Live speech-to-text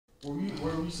where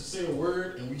we used to say a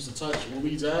word and we used to touch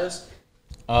Waleed's ass.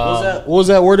 What was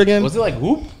that word again? Was it like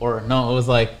whoop or no? It was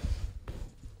like.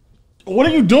 What are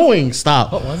you doing?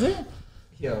 Stop. What was it?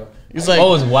 Yo. It's like, oh,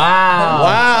 it was wow.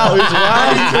 Wow. It was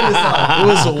wow. It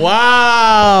was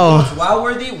wow. It's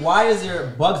wow-worthy. Why is there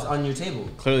bugs on your table?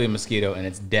 Clearly a mosquito and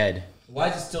it's dead. Why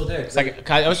is it still there? It's like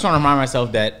I was trying to remind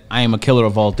myself that I am a killer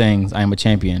of all things. I am a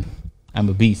champion. I'm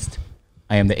a beast.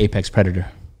 I am the apex predator.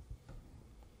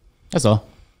 That's all.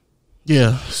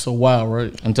 Yeah. So wow,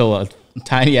 right? Until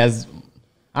Tiny has,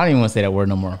 I don't even want to say that word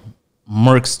no more.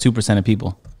 Murks 2% of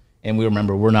people, and we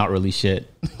remember we're not really shit.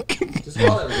 Just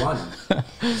call it Ronnie.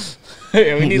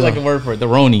 We need like a word for it. The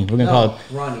Roni. We're gonna call it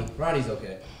Ronnie. Ronnie's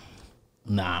okay.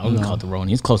 Nah, we're gonna call it the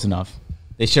Roni. It's close enough.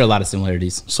 They share a lot of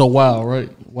similarities. So wow, right?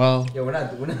 Wow. Yeah, we're not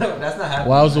that's not happening.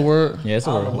 Wow's the word? Yeah, it's a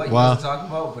I don't know word. what you Wow. guys are talking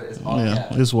about, but it's all Yeah,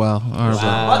 it's wow. All right,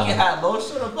 Bucket hat, Lo.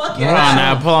 Show the bucket Hold hat. on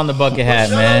now. Pull on the bucket hat,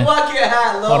 Show man. the bucket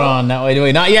hat, Lo. Hold on. Now,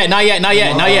 wait. Not yet.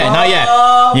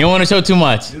 You don't want to show too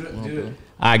much. Dude.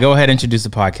 All right, go ahead and introduce the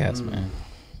podcast, man.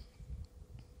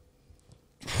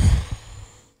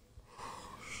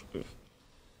 You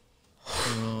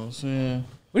know what I'm saying?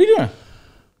 What are you doing?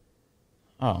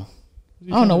 Oh. I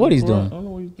don't know what he's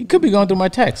doing. He could be going through my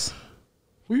text.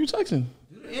 Who you texting?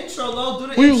 Do the intro, Lo. Do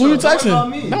the Who intro. you Don't worry texting? about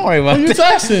me. Don't worry about Who you it.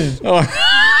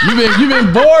 texting? You've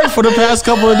been bored for the past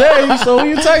couple of days, so who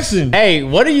you texting? Hey,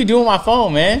 what are you doing with my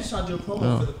phone, man? I'm trying to do a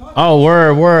promo for the podcast. Oh,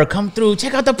 word. Come through.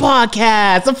 Check out the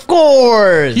podcast. Of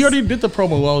course. He already did the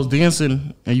promo while I was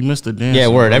dancing, and you missed the dance. Yeah,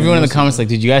 word. Everyone in the comments like,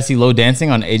 did you guys see Low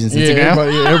dancing on Agent's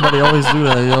Instagram? Everybody always do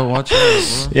that, yo. Watch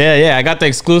out, bro. Yeah. I got the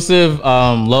exclusive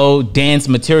Low dance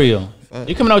material.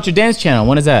 You coming out with your dance channel?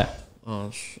 When is that?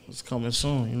 It's coming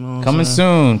soon, you know what Coming I'm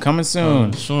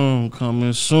saying? soon.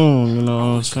 Coming soon, you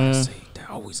know what I'm saying?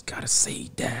 Always gotta say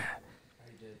that.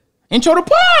 Intro the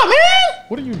pod, man.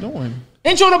 What are you doing?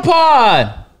 Intro the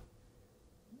pod.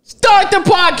 Start the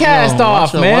podcast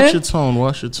off, man.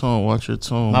 Watch your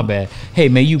tone. My bad. Hey,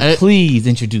 may you please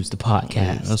introduce the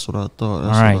podcast? That's what I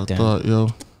thought. Yo.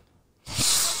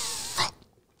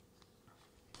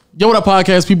 Yo, what up,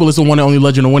 podcast people? It's the one and only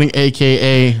Legend of Winning,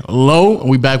 a.k.a. Low. And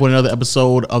we back with another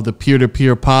episode of the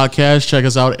Peer-to-Peer Podcast. Check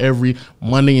us out every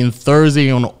Monday and Thursday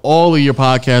on all of your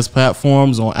podcast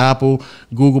platforms, on Apple,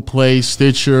 Google Play,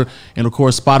 Stitcher, and, of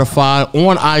course, Spotify.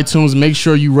 On iTunes, make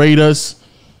sure you rate us.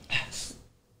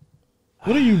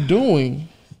 What are you doing?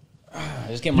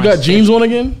 You got jeans on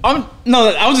again? No,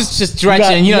 I was just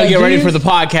stretching, you got get ready jeans? for the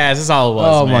podcast. That's all it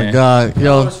was, Oh, man. my God. I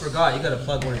Yo, almost forgot. You got to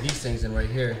plug one of these things in right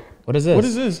here. What is this? what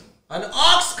is this? An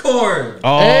aux cord.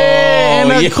 Oh, Hey,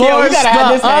 and of yeah, course we gotta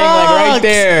have this the hang like right aux.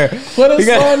 there. Put us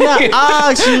on the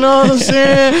ox, you know what I'm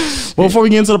saying? Well, before we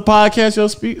get into the podcast, yo,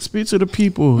 speak to the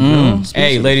people. Yo. Speak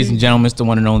Hey, to the ladies people. and gentlemen, it's the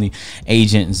one and only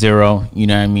Agent Zero. You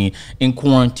know what I mean? In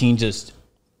quarantine, just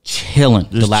chilling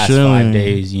the last 5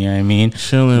 days. You know what I mean?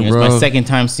 Chilling, It's bro. my second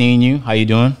time seeing you. How you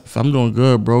doing? I'm doing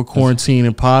good, bro. Quarantine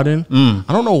and podding. I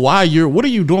don't know why what are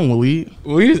you doing, Waleed?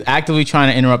 We're just actively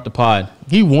trying to interrupt the pod.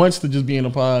 He wants to just be in the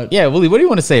pod. Yeah, Willie, what do you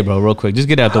want to say, bro? Real quick, just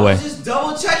get it out the I way. was just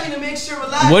double checking to make sure we're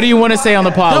live. What do you want to say on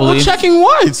the pod, Double Willie? checking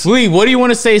what? Willie, what do you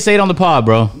want to say? Say it on the pod,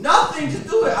 bro. Nothing. Just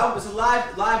do it. It's a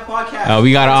live podcast.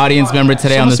 We got an audience member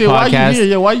today on this Why you podcast. here?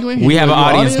 Yeah, why you in here? We have an Your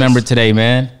audience member today,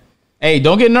 man. Hey,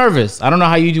 don't get nervous. I don't know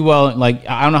how you do well. Like,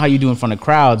 I don't know how you do in front of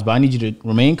crowds, but I need you to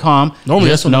remain calm. Normally,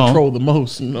 Just that's when I know- troll the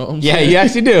most. You know what I'm Yeah, saying? you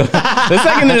actually do. The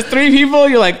second there's 3 people,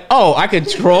 you're like, oh, I could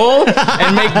troll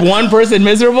and make one person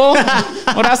miserable.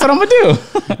 Well, that's what I'm gonna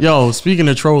do. Yo, speaking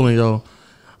of trolling, yo, I'm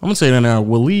gonna say that now.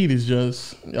 Waleed is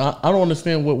just, I don't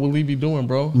understand what Waleed be doing,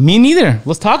 bro. Me neither.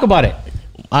 Let's talk about it.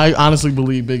 I honestly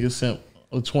believe biggest simp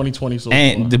of 2020 so far.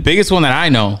 And the biggest one that I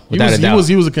know, without a doubt.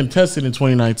 He was a contestant in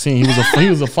 2019. He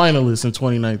was a finalist in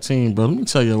 2019, bro. Let me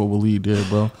tell you what Waleed did,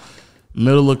 bro.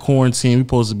 Middle of quarantine, we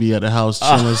supposed to be at the house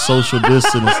chilling, social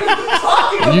distance.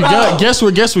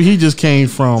 Guess where he just came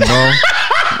from, bro.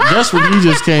 Guess where he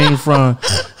just came from.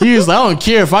 He was like, I don't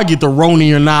care if I get the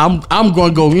Roni or not. I'm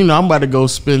gonna go. You know, I'm about to go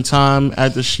spend time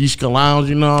at the Shishka Lounge.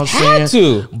 You know what I'm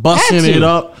saying? Busting it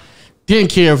up.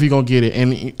 Didn't care if you gonna get it.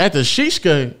 And at the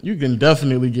Shishka, you can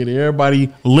definitely get it. Everybody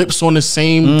lips on the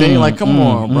same thing. Like, come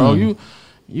on, bro. You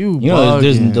know,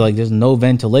 there's no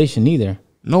ventilation either.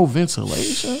 No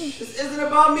ventilation. This isn't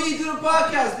about me. Do the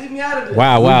podcast. Leave me out of this.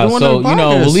 Wow. doing So the you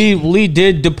know, podcast. Lee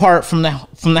did depart from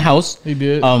the house. He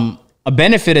did. A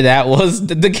benefit of that was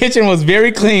the kitchen was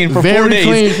very clean for 4 days.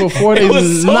 Very clean for 4 days. It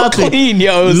was so nothing, clean,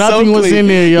 yo. It was nothing so was clean. in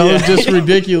there, yo. Yeah. It's just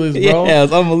ridiculous, bro. Yeah,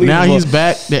 it's unbelievable. Now he's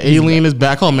back. The alien is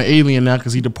back. I call him an alien now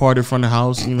because he departed from the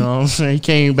house. You know what I'm saying? He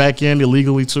came back in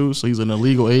illegally too, so he's an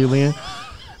illegal alien.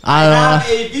 I have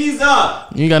a visa.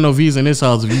 You ain't got no visa in this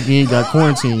house if you ain't got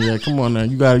quarantine yet. Come on now,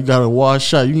 you got a wash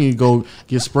shot. You need to go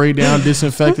get sprayed down,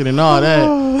 disinfected, and all that.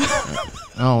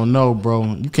 I don't know,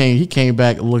 bro. He came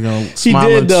back looking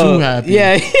smiling too happy.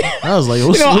 Yeah. I was like,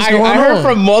 what's going on? I heard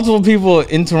from multiple people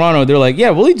in Toronto. They're like, yeah,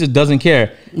 Willie just doesn't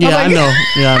care. Yeah, I know.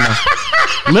 Yeah, I know.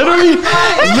 Literally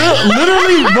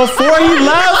before he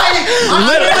left.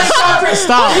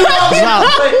 Stop.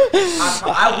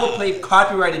 I will play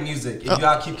copyrighted music if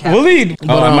y'all keep catching. Willie.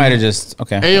 I might have just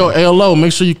okay. ALO,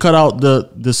 make sure you cut out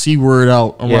the C word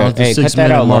out around the 6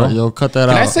 minute mark. Yo, cut that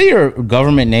out. Can I say your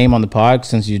government name on the pod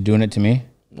since you're doing it to me?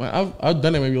 Well, I've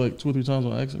done it maybe like 2 or 3 times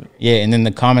on accident. Yeah, and then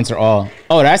the comments are all,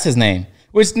 oh, that's his name.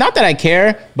 Which not that I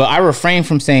care, but I refrain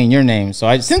from saying your name.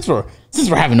 So since we're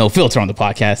having no filter on the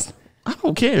podcast, I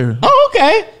don't care. Oh,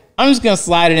 okay. I'm just gonna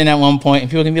slide it in at one point, and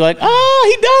people can be like,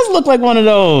 "Oh, he does look like one of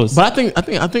those." But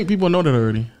I think people know that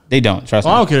already. They don't trust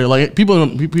me. I don't care. Like people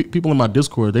in my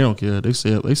Discord, they don't care. They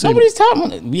say nobody's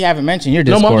talking. We haven't mentioned your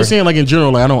Discord. No, I'm just saying like in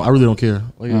general. Like I really don't care.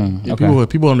 Like okay.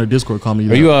 people on their Discord call me.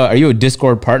 Are you a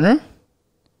Discord partner?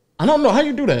 I don't know how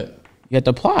you do that. You have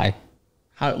to apply.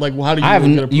 How do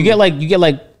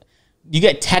you? You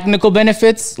get technical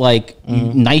benefits like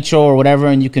Nitro or whatever,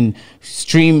 and you can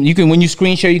stream. When you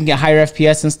screen share, you can get higher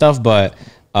FPS and stuff. But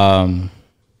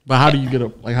how do you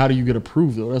get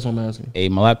approved though? That's what I'm asking. Hey,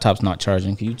 my laptop's not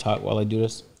charging. Can you talk while I do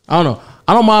this? I don't know.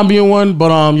 I don't mind being one,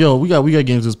 but yo, we got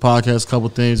games this podcast. Couple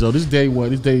things. Yo, this day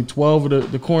what? This day 12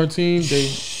 of the quarantine. Day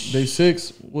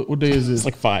 6. What day is this? It's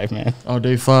like 5, man. Oh,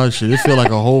 day 5. Shit, it feel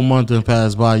like a whole month has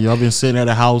passed by. Yo, I've been sitting at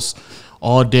the house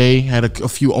all day. Had a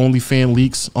few OnlyFans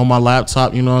leaks on my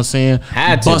laptop. You know what I'm saying?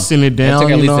 Busting it down. It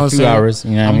took at you know least a few hours.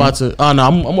 You know I'm about to. Oh no,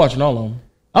 I'm watching all of them.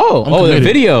 Oh, the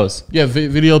videos. Yeah,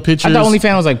 video pictures. I thought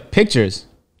OnlyFans was like pictures.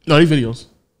 No, these videos.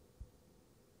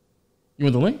 You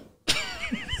want the link?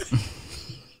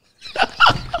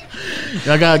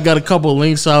 I got a couple of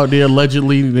links out there.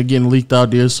 Allegedly, they're getting leaked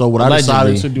out there. So what I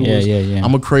decided to do is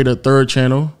I'm gonna create a 3rd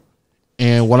channel,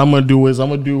 and what I'm gonna do is I'm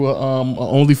gonna do a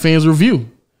OnlyFans review.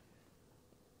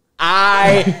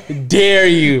 I dare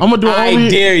you. I'm gonna do. I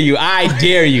dare you.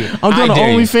 I'm doing an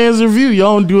OnlyFans review.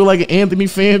 Y'all don't do it like an Anthony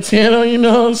Fantano. You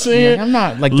know what I'm saying? Yeah, I'm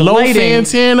not like the low lighting.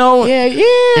 Fantano. Yeah.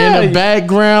 In the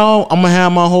background, I'm gonna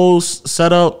have my whole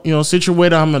setup. You know,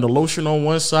 situated. I'm gonna the lotion on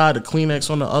one side, the Kleenex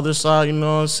on the other side. You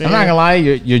know what I'm saying? I'm not gonna lie.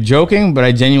 You're joking, but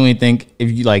I genuinely think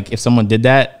if someone did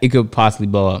that, it could possibly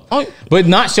blow up. Oh. But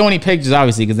not show any pictures,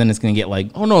 obviously, because then it's gonna get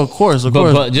like. Oh no, of course.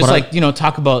 But just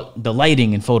talk about the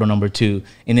lighting in photo number 2,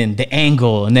 and then the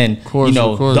angle, and then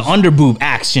the underboob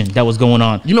action that was going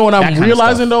on. You know what I'm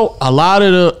realizing though? A lot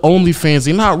of the OnlyFans,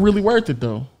 they're not really worth it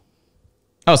though.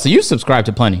 Oh, so you subscribe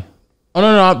to plenty? Oh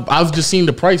no, I've just seen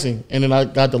the pricing, and then I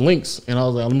got the links, and I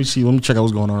was like, let me check out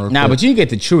what's going on. But you get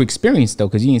the true experience though,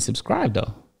 because you ain't subscribed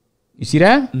though. You see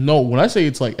that? No, when I say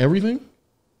it's like everything.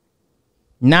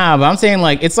 Nah, but I'm saying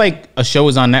like it's like a show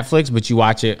is on Netflix, but you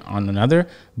watch it on another.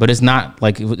 But it's not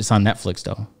like it's on Netflix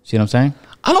though. See what I'm saying?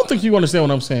 I don't think you understand what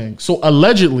I'm saying. So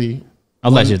allegedly,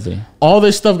 all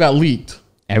this stuff got leaked.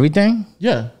 Everything?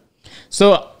 Yeah.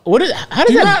 So how does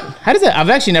that? I've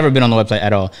actually never been on the website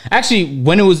at all. Actually,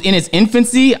 when it was in its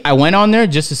infancy, I went on there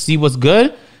just to see what's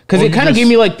good because it kind of gave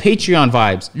me like Patreon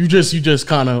vibes. You just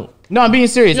kind of. No, I'm being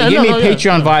serious. It gave me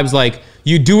Patreon vibes. Like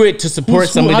you do it to support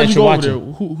somebody that you're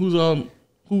watching.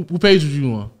 Who page was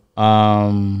you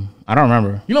on? I don't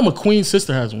remember. You know, McQueen's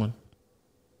sister has one.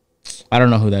 I don't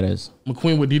know who that is.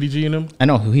 McQueen with DDG in him? I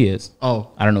know who he is.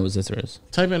 Oh. I don't know who his sister is.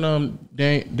 Type in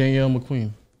Danielle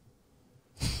McQueen.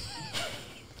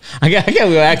 I can't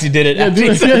believe I actually did it.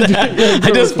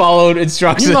 I just followed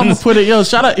instructions. You know, I'm gonna put it,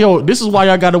 shout out, this is why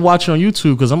y'all gotta watch it on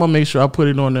YouTube, because I'm gonna make sure I put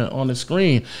it on the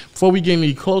screen. Before we get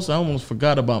any closer, I almost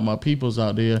forgot about my peoples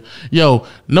out there. Yo,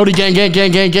 know the gang,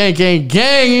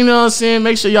 you know what I'm saying?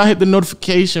 Make sure y'all hit the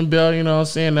notification bell, you know what I'm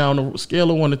saying? Now, on a scale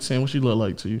of 1 to 10, what she look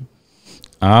like to you?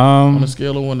 On a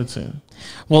scale of 1 to 10.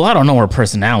 Well, I don't know her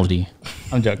personality.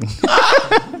 I'm joking.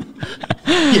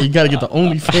 Yeah, you gotta get the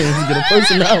OnlyFans to get a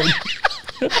personality.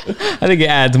 I think it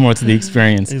adds more to the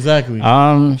experience. Exactly.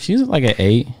 She's like an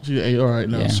 8. She's an 8. All right,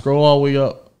 now scroll all the way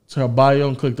up to her bio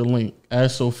and click the link.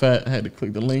 Ass so fat, I had to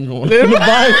click the link on the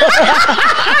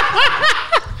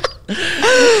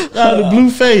bio. The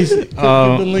blue face. Click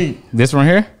the link. This one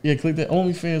here? Yeah, click that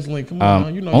OnlyFans link. Come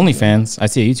on, you know. OnlyFans. I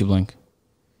see a YouTube link.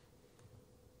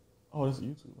 Oh, that's a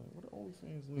YouTube link. What the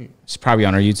OnlyFans link? It's probably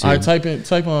on our YouTube. All right,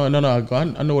 type on. No,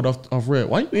 I know what I've read.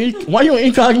 Why you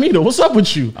incognito? What's up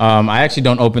with you? I actually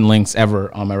don't open links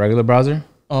ever on my regular browser.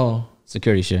 Oh,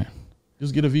 security shit.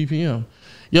 Just get a VPN.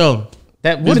 Yo,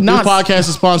 That This would not. podcast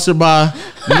is sponsored by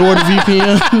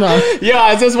NordVPN. No. Yo,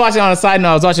 I was just watching on a side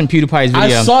note. I was watching PewDiePie's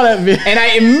video. I saw that video. And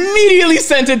I immediately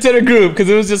sent it to the group because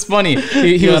it was just funny.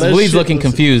 He was Bleed's looking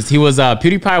confused. He was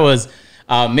PewDiePie was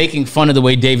making fun of the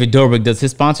way David Dobrik does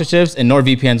his sponsorships, and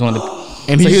NordVPN's one of the.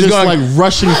 And so he's he was just going, like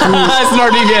rushing through. It's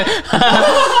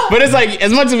NordVPN. But it's like,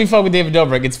 as much as we fuck with David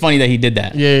Dobrik, it's funny that he did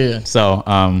that. Yeah. So,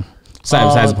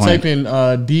 besides the point. Type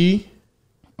in D.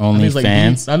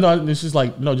 OnlyFans. I know it's just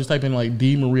like just type in like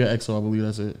D Maria XO. I believe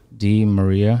that's it. D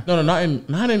Maria. No, not in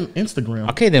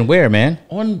Instagram. Okay, then where, man?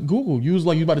 On Google. Use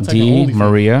like you about to type D in OnlyFans.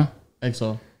 Maria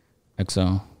XO.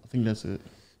 XO. I think that's it.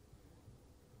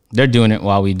 They're doing it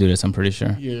while we do this. I'm pretty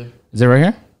sure. Yeah. Is it right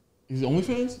here? Is it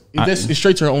OnlyFans? It's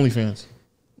straight to her OnlyFans.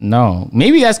 No,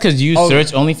 maybe that's because you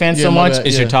search OnlyFans so much.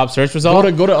 It's your top search result.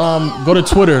 Go to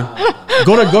Twitter.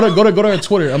 go to her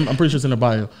Twitter. I'm pretty sure it's in the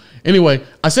bio. Anyway,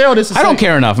 I say all this. I don't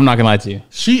care enough. I'm not gonna lie to you.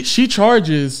 She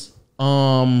charges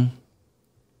like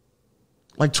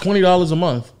 $20 a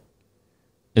month.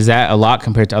 Is that a lot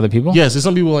compared to other people? Yes, there's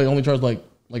some people like only charge like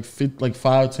 $5, $10,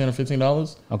 or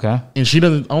 $15. Okay. And she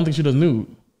doesn't. I don't think she does nude.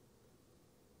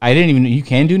 I didn't even know you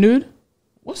can do nude.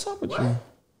 What's up with you?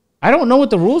 I don't know what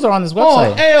the rules are on this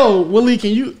website. Oh, Willie, can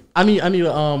you? I need you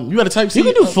got a Type C. You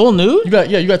can do full nude.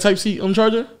 You got Type C on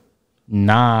charger.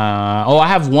 Nah. Oh, I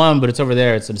have one, but it's over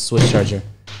there. It's a Switch charger.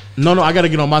 No, I got to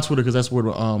get on my Twitter because that's where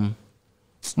the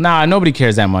Nah, nobody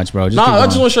cares that much, bro. I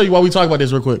just want to show you why we talk about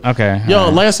this real quick. Okay.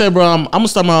 Yo, like I said, bro, I'm gonna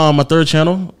start my third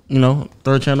channel.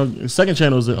 Third channel. Second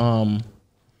channel is the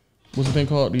what's the thing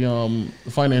called? The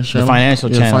finance channel. The financial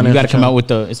channel. You got to come out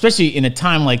with especially in a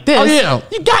time like this. Oh yeah.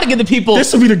 You got to get the people.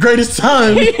 This will be the greatest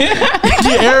time. Get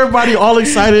everybody all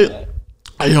excited.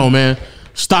 Yo, man,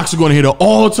 stocks are going to hit an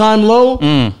all-time low.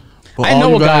 I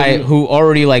know a guy who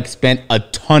already like spent a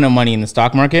ton of money in the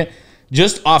stock market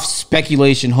just off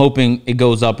speculation, hoping it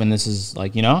goes up. And this is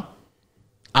like,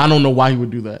 I don't know why he would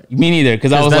do that. Me neither,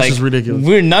 because I was that's like, just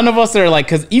ridiculous. None of us are like,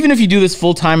 because even if you do this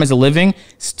full time as a living,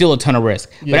 still a ton of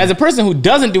risk. Yeah. But as a person who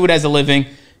doesn't do it as a living,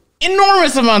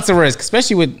 enormous amounts of risk,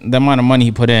 especially with the amount of money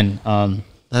he put in.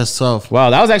 That's tough.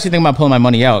 Wow, I was actually thinking about pulling my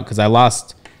money out because I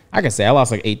lost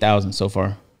like 8,000 so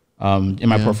far in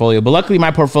my portfolio. But luckily,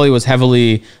 my portfolio was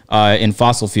heavily in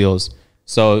fossil fuels,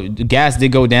 so the gas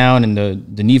did go down, and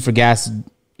the need for gas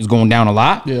is going down a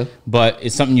lot. Yeah, but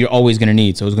it's something you're always gonna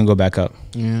need, so it's gonna go back up.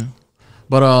 Yeah,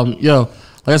 but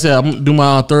like I said, I'm gonna do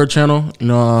my third channel.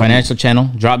 Financial channel.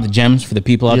 Drop the gems for the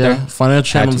people out there. Financial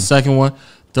channel, the second one.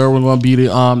 Third one gonna be the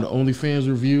OnlyFans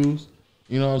reviews.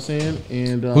 You know what I'm saying?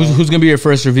 And who's gonna be your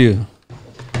first review?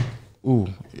 Ooh,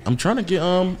 I'm trying to get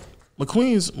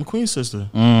McQueen's sister.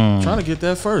 I'm trying to get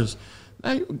that first.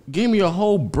 Now you gave me a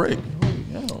whole brick.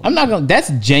 I'm not gonna. That's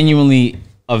genuinely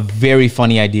a very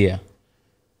funny idea.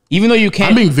 Even though you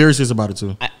can't. I'm being very serious about it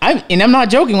too. I'm not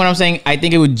joking when I'm saying I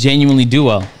think it would genuinely do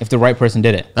well if the right person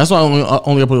did it. That's why I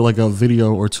only uploaded like a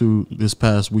video or two this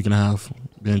past week and a half.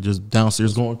 Been just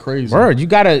downstairs going crazy. Word, you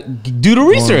gotta do the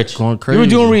research. Going crazy. You were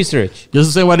doing research. Just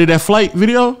the same way I did that flight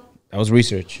video. That was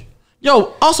research.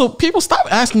 Yo, also, people stop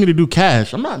asking me to do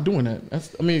cash. I'm not doing that.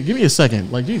 Give me a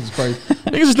second. Like, Jesus Christ.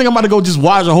 Niggas just think I'm about to go just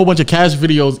watch a whole bunch of cash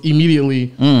videos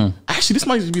immediately. Actually, this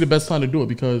might just be the best time to do it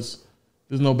because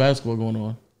there's no basketball going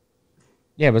on.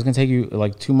 Yeah, but it's going to take you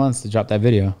like 2 months to drop that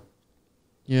video.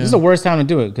 Yeah. This is the worst time to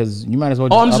do it because you might as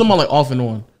well I'm just talking about like off and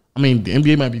on. I mean, the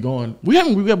NBA might be going. We got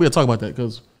to be able to talk about that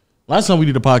because last time we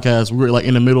did the podcast, we were like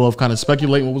in the middle of kind of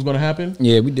speculating what was going to happen.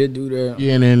 Yeah, we did do that.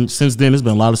 Yeah, and then since then, there's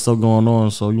been a lot of stuff going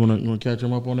on. So you wanna catch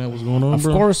them up on that? What's going on, Of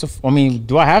bro? course. I mean,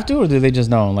 do I have to or do they just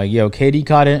know? Like, yo, KD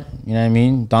caught it. You know what I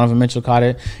mean? Donovan Mitchell caught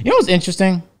it. You know what's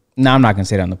interesting? No, I'm not going to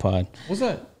say that on the pod. What's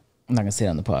that? I'm not going to say it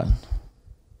on the pod.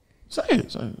 Say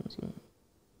it.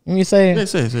 Let me say Yeah,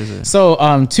 say it. So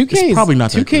 2K's, It's probably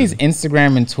not that 2K's good.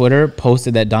 Instagram and Twitter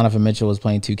posted that Donovan Mitchell was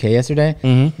playing 2K yesterday.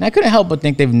 And I couldn't help but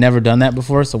think they've never done that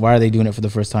before. So why are they doing it for the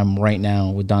first time right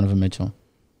now with Donovan Mitchell?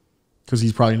 Because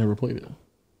he's probably never played it.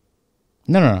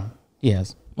 No. He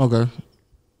has. Okay.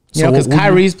 You know, because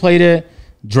Kyrie's played it.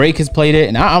 Drake has played it.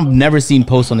 And I've never seen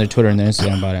posts on their Twitter and their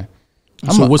Instagram about it.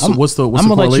 What's the I'm going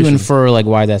to let you correlation? infer like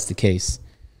why that's the case.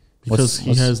 Because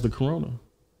he has the corona.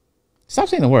 Stop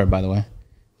saying the word, by the way.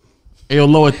 Hey, yo,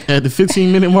 Lo, at the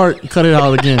 15-minute mark, cut it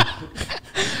out again.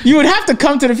 You would have to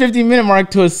come to the 15-minute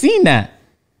mark to have seen that.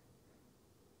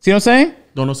 See what I'm saying?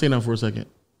 Don't say that for a second.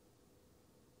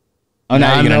 Oh,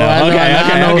 now you're going to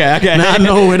know. Okay. Now I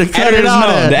know where to cut it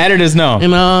out. The editors know. You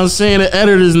know what I'm saying? The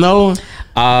editors know.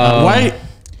 Right?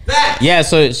 Yeah,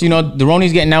 so you know, the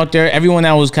Roni's getting out there. Everyone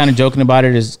that was kind of joking about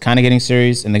it is kind of getting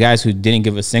serious. And the guys who didn't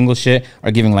give a single shit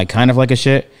are giving like kind of like a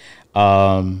shit.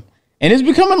 And it's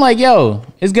becoming like, yo,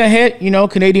 it's gonna hit. You know,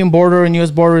 Canadian border and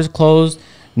U.S. border is closed.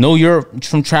 No Europe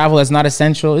from travel that's not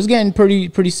essential. It's getting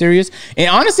pretty serious. And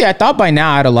honestly, I thought by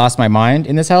now I'd have lost my mind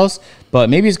in this house, but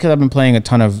maybe it's because I've been playing a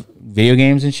ton of video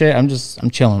games and shit. I'm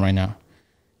chilling right now.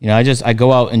 You know, I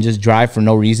go out and just drive for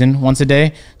no reason once a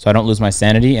day, so I don't lose my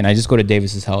sanity, and I just go to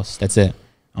Davis's house. That's it.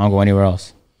 I don't go anywhere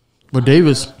else. But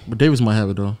Davis might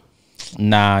have it though.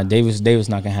 Nah, Davis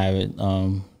not gonna have it.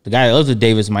 The guy that lives with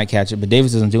Davis might catch it, but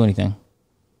Davis doesn't do anything.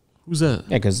 Who's that?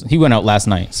 Yeah, because he went out last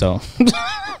night, so.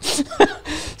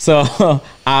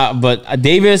 But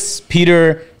Davis,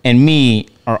 Peter, and me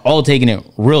are all taking it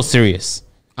real serious.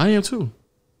 I am too.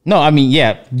 No, I mean,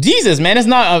 yeah. Jesus, man, it's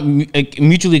not a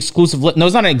mutually exclusive list. No,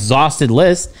 it's not an exhausted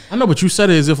list. I know, but you said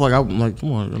it as if like I'm like,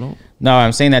 come on, you know. No,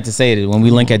 I'm saying that to say that when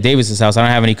we link at Davis's house, I don't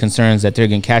have any concerns that they're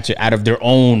gonna catch it out of their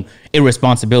own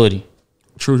irresponsibility.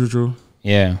 True.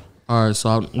 Yeah. All right,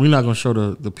 so we're not gonna show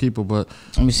the people, but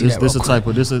let me see this a type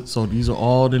of this. So these are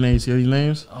all the names. See these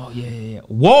names? Oh yeah.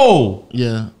 Whoa.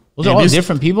 Yeah. Those are all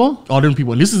different people. All different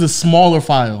people. And this is a smaller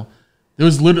file. There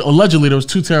was allegedly there was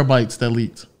 2 terabytes that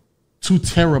leaked. 2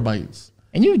 terabytes.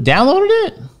 And you downloaded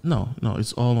it? No,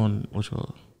 it's all on what you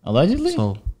call it. Allegedly.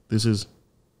 So this is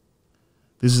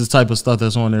the type of stuff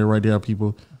that's on there right there,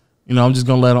 people. You know, I'm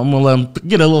gonna let them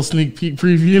get a little sneak peek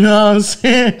preview. You know what I'm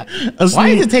saying? Why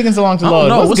is it taking so long to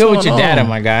load? What's good with your data,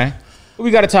 my guy? Who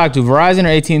we got to talk to? Verizon or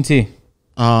AT&T?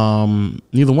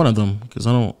 Neither one of them, because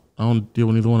I don't deal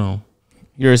with neither one of them.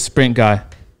 You're a Sprint guy.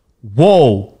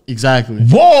 Whoa. Exactly.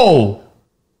 Whoa.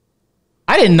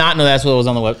 I did not know that's what was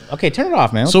on the web. Okay, turn it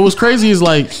off, man. So what's crazy is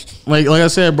like I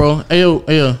said, bro.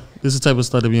 Ayo, this is the type of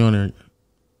stuff that be on there.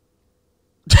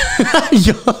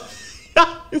 Yo,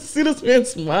 you see this man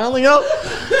smiling, yo?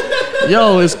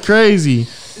 Yo, it's crazy.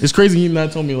 It's crazy. He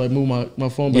not told me like move my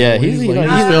phone. Yeah, he's let it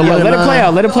play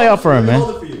out. Let it play out for him,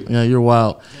 man. Yeah, you're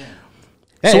wild.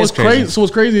 So what's crazy? So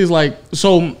what's crazy is like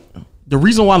the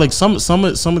reason why like some of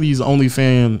these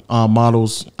OnlyFans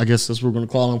models, I guess that's what we're gonna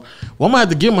call them. Well, I'm gonna have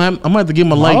to give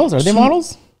them a models. Are they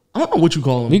models? I don't know what you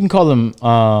call them. We can call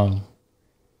them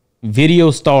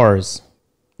video stars.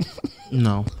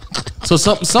 No. So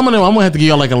some of them I'm gonna have to give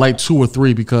y'all like a light 2 or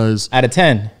 3 because out of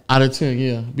 10. Out of 10,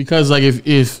 yeah. Because like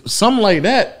if something like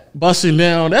that busting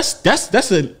down,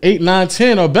 that's an 8, 9,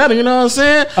 10 or better, you know what I'm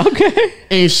saying? Okay.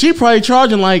 And she probably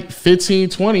charging like 15,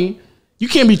 20. You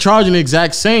can't be charging the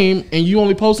exact same and you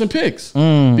only posting pics.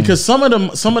 Because some of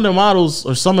the models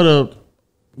or some of the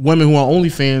women who are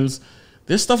OnlyFans,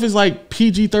 their stuff is like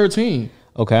PG-13.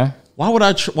 Okay. Why would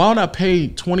I pay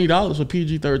 $20 for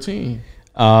PG-13?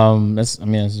 That's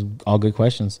all good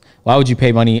questions. Why would you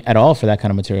pay money at all for that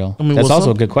kind of material? I mean, that's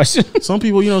also a good question. Some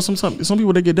people, you know, some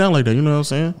people they get down like that. You know what I'm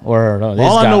saying? Or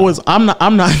all I know is I'm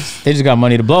not. They just got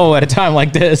money to blow at a time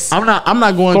like this. I'm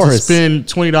not going to spend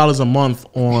 $20 a month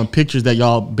on pictures that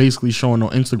y'all basically showing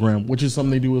on Instagram, which is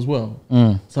something they do as well.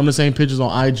 Some of the same pictures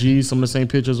on IG, some of the same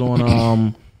pictures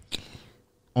on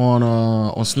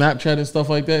Snapchat and stuff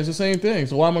like that. It's the same thing.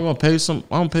 So why am I gonna pay I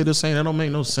don't pay the same. That don't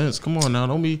make no sense. Come on now,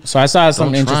 don't be. So I saw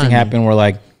something interesting happen where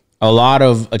like a lot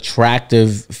of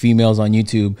attractive females on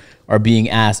YouTube are being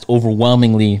asked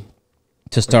overwhelmingly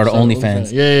to start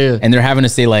OnlyFans. Yeah. And they're having to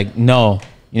say like no.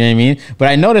 You know what I mean? But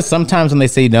I notice sometimes when they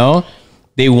say no,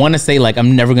 they want to say like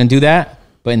I'm never gonna do that.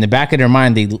 But in the back of their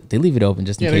mind, they leave it open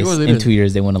just in case in 2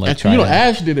 years they want to like try. You know,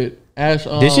 Ash did it. Ash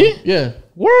did she? Yeah.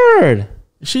 Word.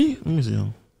 She? Let me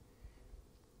see.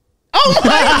 Oh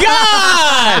my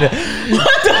God!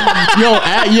 Yo,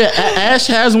 Ash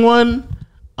has one.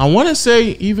 I want to say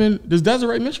even does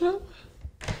Desiree Mitchell?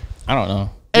 I don't know.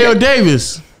 Hey, yo,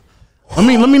 Davis. Let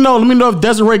me know. Let me know if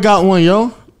Desiree got one,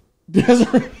 yo.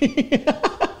 Desiree.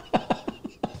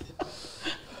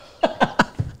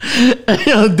 Hey,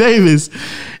 yo, Davis.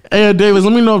 Let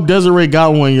me know if Desiree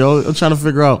got one, yo. I'm trying to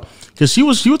figure out because she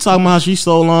was talking about how she's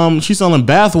selling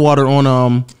bath water on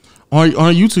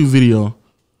her YouTube video.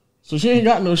 So she ain't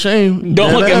got no shame.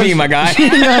 Don't look at me, my guy. She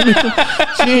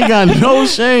ain't got no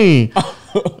shame.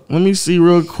 Let me see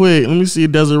real quick. Let me see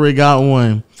if Desiree got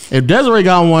one. If Desiree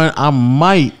got one, I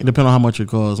might, depending on how much it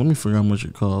costs. Let me figure out how much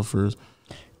it costs first.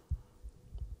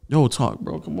 Yo, talk,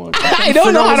 bro. Come on. I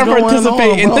don't know how to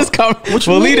participate in this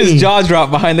conversation. Walid's jaw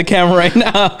dropped behind the camera right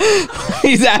now.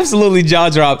 He's absolutely jaw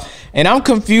dropped. And I'm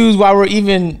confused why we're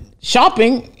even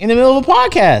shopping in the middle of a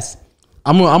podcast.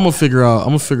 I'm gonna figure out.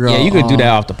 Yeah, you could do that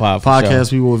off the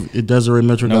podcast. People, if Desiree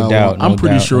Metro got doubt, one, I'm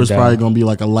pretty sure it's probably gonna be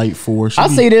like a light 4. I'll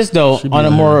say this though, on a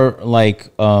more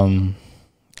like I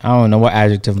don't know what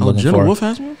adjective I'm looking Jenna for. Wolf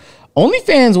has one?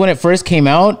 OnlyFans when it first came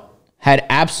out had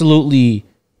absolutely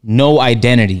no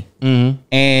identity,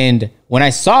 and when I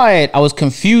saw it, I was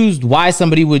confused why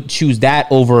somebody would choose that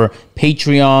over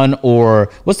Patreon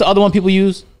or what's the other one people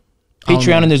use?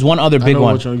 Patreon, and there's one other big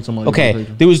one. Okay,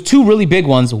 there was two really big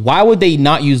ones. Why would they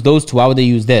not use those two? Why would they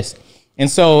use this? And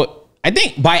so I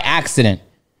think by accident,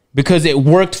 because it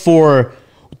worked for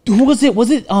who was it?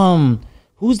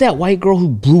 Who's that white girl who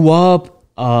blew up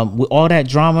with all that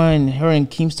drama and her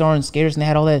and Keemstar and Skaters and they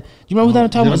had all that? Do you remember what I'm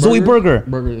talking about? Zoe Berger.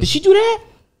 Did she do that?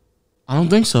 I don't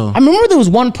think so. I remember there was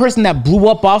one person that blew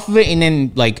up off of it, and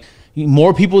then like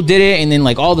more people did it, and then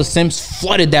like all the simps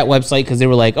flooded that website because they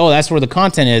were like, "Oh, that's where the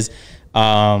content is."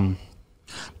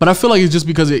 But I feel like it's just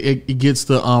because it gets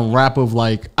the rap of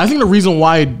like. I think the reason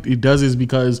why it does is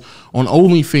because on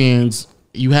OnlyFans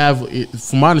you have,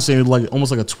 from my understanding, like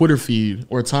almost like a Twitter feed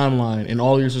or a timeline, and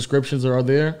all your subscriptions are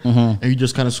there, and you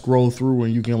just kind of scroll through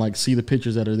and you can like see the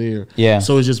pictures that are there. Yeah.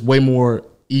 So it's just way more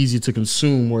easy to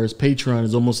consume, whereas Patreon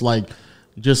is almost like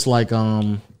just like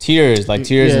tiers. Yeah,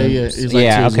 and, yeah, it's like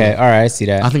yeah. tiers, Okay, all right, I see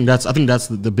that. I think that's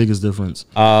the biggest difference.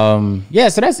 Yeah,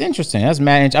 so that's interesting. That's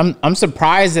mad. I'm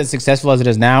surprised as successful as it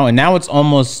is now, and now it's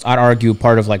almost, I'd argue,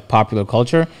 part of like popular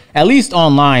culture, at least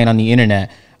online on the internet.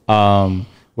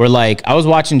 Where like I was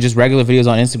watching just regular videos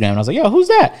on Instagram, and I was like, "Yo, who's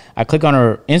that?" I click on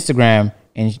her Instagram,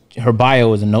 and her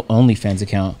bio is an OnlyFans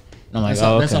account. And I'm like,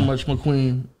 that's how much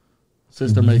McQueen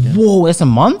sister making. Whoa, that's a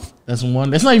month? That's one.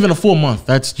 That's not even a full month.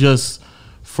 That's just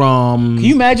from. Can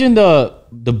you imagine the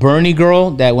Bernie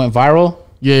girl that went viral?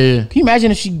 Yeah. Can you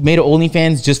imagine if she made an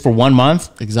OnlyFans just for 1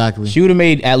 month? Exactly. She would have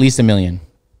made at least $1 million.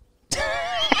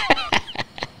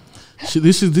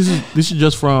 This is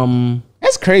just from.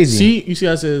 That's crazy. See, you see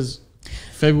how it says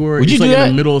February. Would you do that?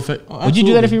 In the middle of Would you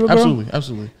do that if you were a girl?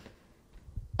 Absolutely.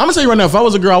 I'm gonna tell you right now. If I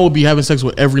was a girl, I would be having sex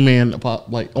with every man,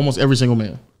 like almost every single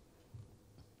man.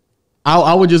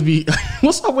 I would just be.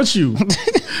 What's up with you?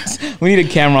 We need a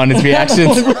camera on his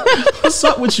reactions. What's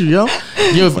up with you, yo?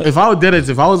 If I did it,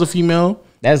 if I was a female,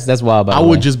 that's wild. I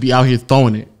would just be out here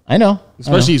throwing it. I know.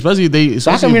 Especially they.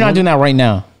 So how come you're not doing that right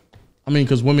now? I mean,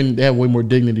 because women, they have way more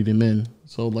dignity than men.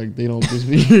 So like they don't just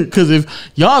be. Because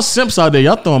if y'all simps out there,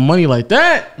 y'all throwing money like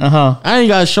that, I ain't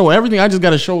gotta show everything. I just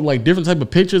gotta show like different type of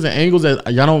pictures and angles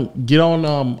that y'all don't get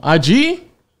on IG.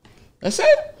 That's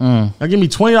it. Y'all give me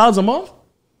 $20 a month.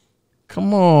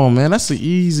 Come on, man. That's an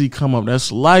easy come up.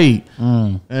 That's light.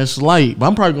 That's light. But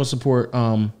I'm probably gonna support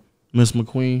Miss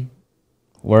McQueen.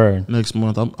 Word. Next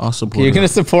month, I'll support. You're gonna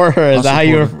support her? Is that how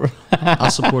you're?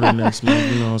 I'll support her next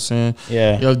month. You know what I'm saying?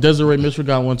 Yeah. Yo, if Desiree Mitchell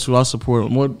got one too, I'll support her.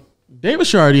 What?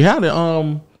 Davis already had it.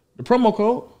 The promo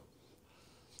code.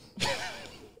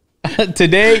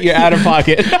 Today you're out of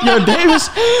pocket. Yo, Davis,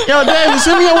 hit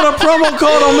me up with a promo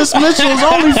code on Miss Mitchell's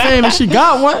OnlyFans, and she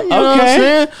got one. You know what I'm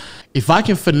saying? If I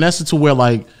can finesse it to where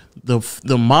like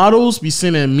the models be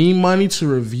sending me money to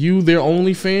review their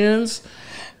OnlyFans,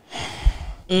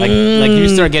 like you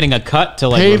start getting a cut to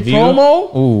like paid review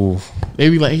promo. Ooh, they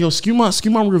be like, hey, yo, skew my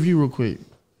review real quick.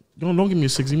 Don't give me a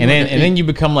 60. And then you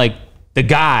become like the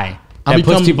guy that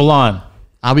puts people on.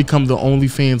 I become the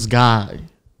OnlyFans guy.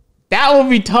 That would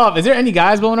be tough. Is there any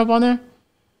guys blowing up on there?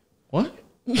 What?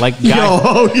 Like guys?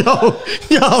 Yo.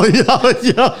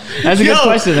 That's a good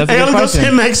question. That's a good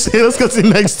question. Let's go to the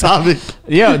next topic.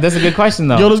 Yeah, that's a good question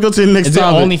though. Yo, let's go to the next topic.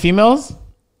 Is it only females?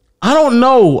 I don't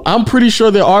know. I'm pretty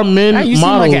sure there are men models. You seem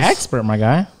like an expert, my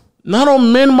guy. Not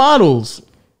on men models.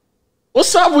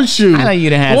 What's up with you? I know you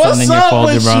done had something in your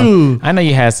folder, bro. You? I know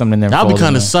you had something in there. I'll be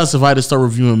kind of sus if I had to start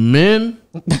reviewing men.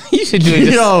 You should do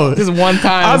it just one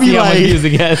time. I'll be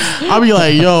like, I'll be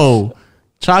like, yo,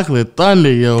 Chocolate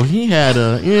Thunder, yo, he had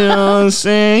a, you know what I'm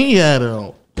saying? He had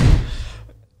a,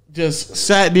 just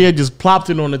sat there, just plopped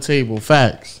it on the table.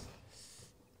 Facts.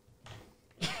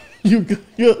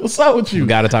 What's up with you? We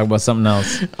got to talk about something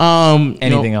else.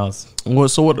 Anything else?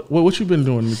 What you been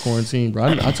doing in the quarantine, bro?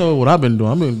 I told you what I've been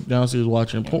doing. I've been downstairs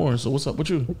watching porn. So what's up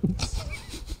with you?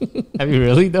 Have you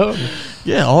really though?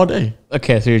 Yeah, all day.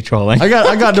 Okay, so you're trolling. I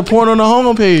got the porn on the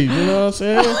homepage. You know what I'm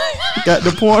saying? Got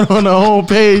the porn on the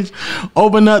homepage.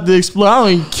 Open up the explore. I don't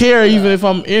even care even if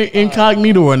I'm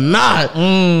incognito or not.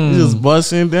 Just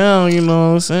busting down. You know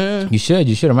what I'm saying? You should.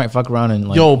 I might fuck around and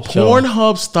like. Yo,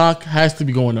 Pornhub stock has to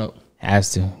be going up.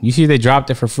 Has to. You see, they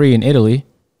dropped it for free in Italy.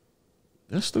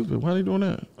 That's stupid. Why are they doing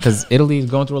that? Because Italy is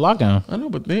going through a lockdown. I know,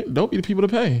 but they don't be the people to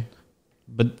pay.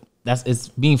 But it's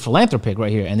being philanthropic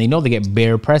right here, and they know they get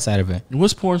bare press out of it.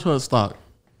 What's Pornhub stock?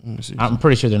 Let me see. I'm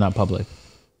pretty sure they're not public.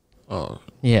 Oh,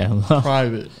 yeah,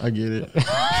 private. I get it.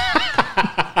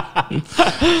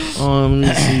 Let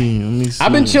me see.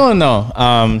 I've been chilling though.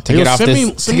 To get off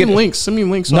this, send me links. Send me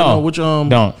links. So no, I know which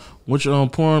don't. Which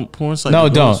porn site? No,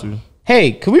 don't.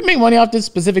 Hey, can we make money off this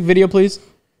specific video, please?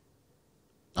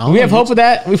 Do we have hope with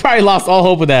that? We probably lost all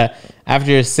hope with that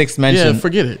after your sixth mention. Yeah,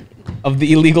 forget it. Of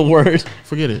the illegal word.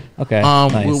 Forget it. Okay.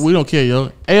 Nice. We don't care,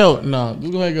 yo. Hey, yo, no.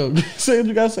 Just go ahead and go. Say what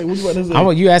you gotta say. What you about to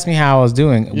say? You asked me how I was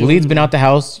doing. Yeah, Waleed's been out the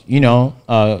house,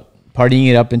 partying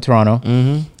it up in Toronto.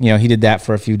 Mm-hmm. You know, he did that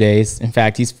for a few days. In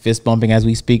fact, he's fist bumping as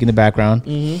we speak in the background.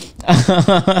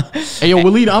 Mm-hmm. Hey, yo,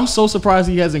 Waleed, I'm so surprised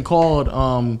he hasn't called.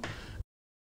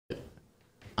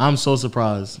 I'm so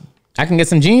surprised. I can get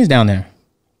some jeans down there.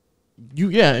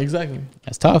 Yeah, exactly.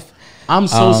 That's tough. I'm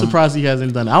so surprised he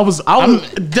hasn't done it. I was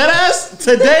dead ass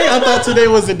today. I thought today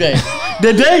was the day.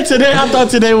 Today, I thought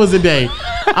today was the day.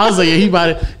 I was like, yeah,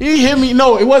 he hit me.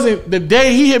 No, it wasn't the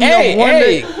day. He hit me up one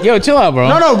day. Yo, chill out, bro.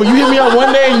 No, but you hit me up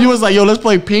one day and you was like, yo, let's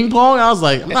play ping pong. I was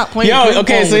like, I'm not playing ping pong.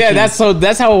 Okay, so yeah, that's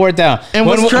how it worked out. And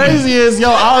what's crazy is, yo,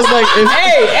 I was like,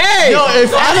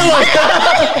 if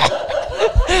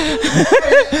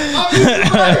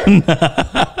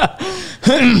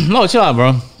I no, chill out,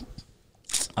 bro.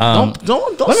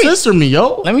 Don't censor me,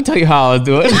 yo. Let me tell you how I was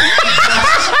doing.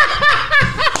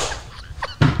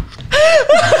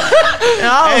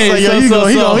 I was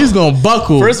like, he's gonna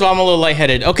buckle. First of all, I'm a little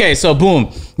lightheaded. Okay, so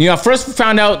boom. I first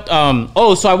found out.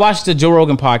 So I watched the Joe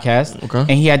Rogan podcast. Okay.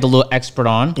 And he had the little expert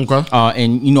on. Okay.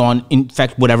 And on in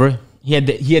fact, whatever he had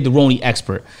the Roni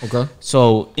expert. Okay.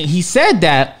 So he said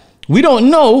that we don't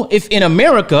know if in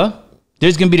America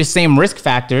there's gonna be the same risk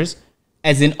factors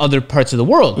as in other parts of the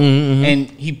world. Mm-hmm. And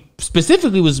he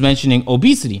specifically was mentioning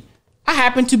obesity. I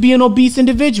happen to be an obese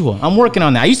individual. I'm working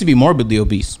on that. I used to be morbidly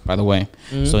obese, by the way.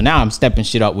 Mm-hmm. So now I'm stepping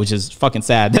shit up, which is fucking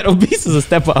sad that obese is a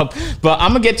step up. But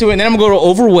I'm going to get to it, and then I'm going to go to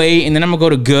overweight, and then I'm going to go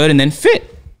to good, and then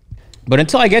fit. But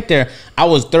until I get there, I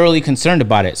was thoroughly concerned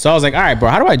about it. So I was like, all right, bro,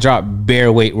 how do I drop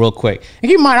bare weight real quick? And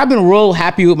keep in mind, I've been real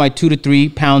happy with my 2 to 3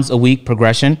 pounds a week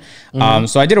progression. Mm-hmm.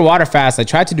 So I did a water fast. I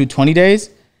tried to do 20 days.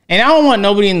 And I don't want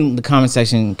nobody in the comment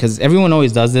section, because everyone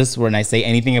always does this when I say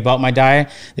anything about my diet.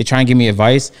 They try and give me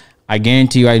advice. I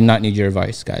guarantee you I do not need your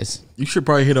advice, guys. You should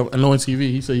probably hit up Annoying TV.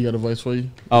 He said he got advice for you.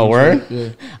 Oh, word? Yeah.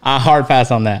 Hard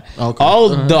pass on that. Okay. All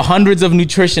the hundreds of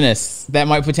nutritionists that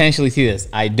might potentially see this,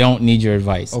 I don't need your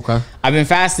advice. Okay. I've been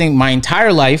fasting my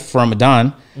entire life for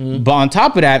Ramadan. Mm-hmm. But on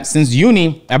top of that, since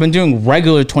uni, I've been doing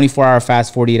regular 24-hour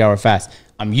fast, 48-hour fast.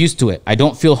 I'm used to it. I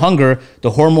don't feel hunger.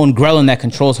 The hormone ghrelin that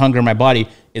controls hunger in my body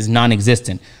is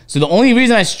non-existent. So the only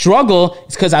reason I struggle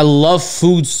is because I love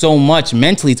food so much.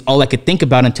 Mentally, it's all I could think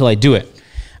about until I do it.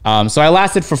 So I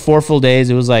lasted for 4 full days.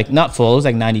 It was like, not full, it was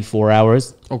like 94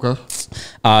 hours. Okay.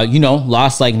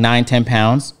 Lost like 9-10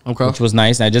 pounds, okay, which was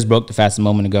nice. I just broke the fast a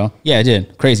moment ago. Yeah, I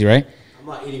did. Crazy, right? I'm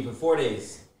not eating for 4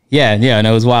 days. Yeah, and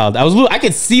it was wild. I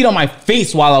could see it on my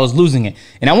face while I was losing it.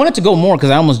 And I wanted to go more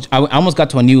because I almost got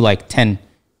to a new 10.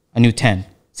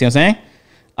 See what I'm saying?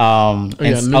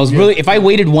 I was really, if I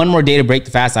waited one more day to break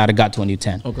the fast, I'd have got to a new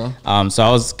 10. Okay.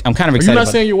 So I'm kind of excited. Are you not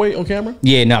saying your weight on camera?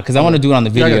 Yeah, no, because I want to do it on the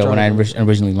video when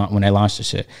I launched the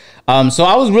shit. So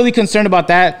I was really concerned about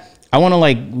that. I want to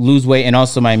lose weight and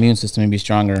also my immune system and be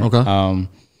stronger. Okay.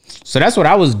 So that's what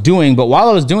I was doing. But while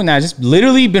I was doing that, I just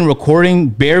literally been recording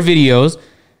bare videos.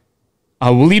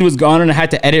 Waleed was gone and I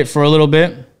had to edit for a little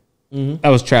bit. Mm-hmm. That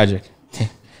was tragic. It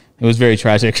was very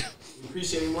tragic.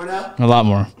 Appreciate me more now? A lot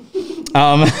more.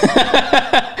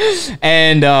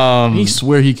 And he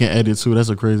swear he can edit too. That's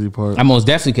a crazy part. I most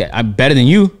definitely can. I'm better than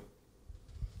you.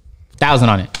 1,000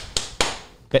 on it.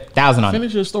 1,000 on it.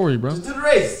 Finish your story, bro. Just do the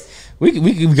race.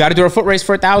 We got to do a foot race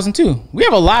for 1,000 too. We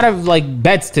have a lot of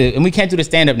bets to, and we can't do the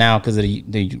stand up now because of the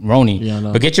Roni. Yeah, I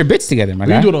know. But get your bits together, my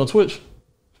guy. You do it on Twitch.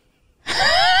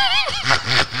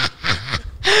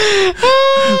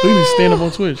 We need to stand up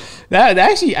on Twitch. That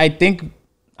actually, I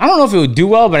don't know if it would do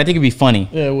well, but I think it'd be funny.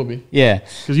 Yeah, it would be. Yeah.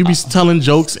 Because you'd be telling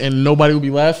jokes and nobody would be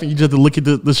laughing. You just have to look at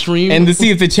the stream. And to see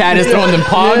if the chat is throwing them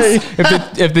pogs.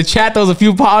 Yeah. If the chat throws a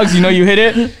few pogs, you hit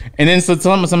it. And then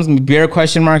someone's going to be bare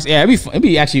question marks. Yeah, it'd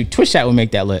be actually, Twitch chat would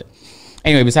make that lit.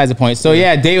 Anyway, besides the point. So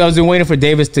yeah, Dave, I was waiting for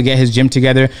Davis to get his gym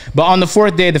together. But on the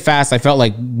 4th day of the fast, I felt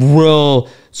real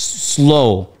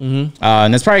slow. Mm-hmm.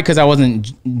 And that's probably because I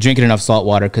wasn't drinking enough salt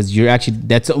water, because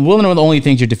that's one of the only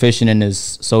things you're deficient in is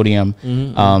sodium.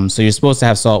 Mm-hmm. So you're supposed to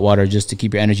have salt water just to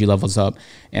keep your energy levels up.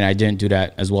 And I didn't do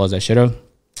that as well as I should have.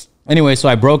 Anyway, so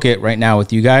I broke it right now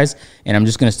with you guys, and I'm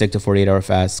just going to stick to 48-hour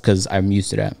fast because I'm used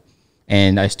to that.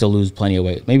 And I still lose plenty of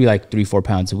weight, maybe 3-4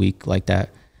 pounds a week like that.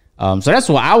 So that's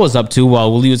what I was up to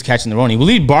while Waleed was catching the Roni.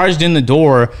 Waleed barged in the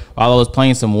door while I was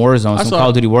playing some Warzone, Call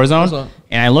of Duty Warzone.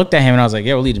 And I looked at him and I was like,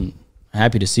 yeah, Waleed, I'm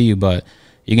happy to see you, but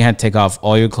you're going to have to take off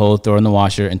all your clothes, throw in the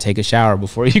washer, and take a shower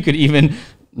before you could even,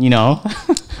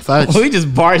 Facts. Waleed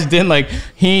just barged in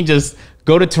he just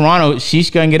go to Toronto,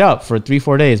 sheesh, and get up for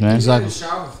 3-4 days, man. Exactly.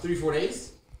 Shower for 3-4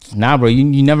 days? Nah, bro,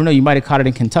 you never know. You might have caught it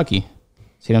in Kentucky.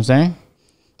 See what I'm saying?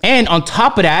 And on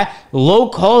top of that, Lo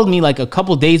called me like a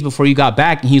couple days before you got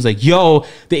back, and he was like, yo,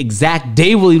 the exact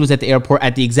day Waleed was at the airport,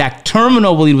 at the exact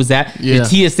terminal Waleed was at, the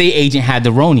TSA agent had the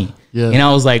Roni. Yeah. And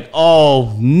I was like,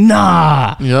 oh,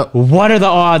 nah. Yep. What are the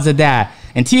odds of that?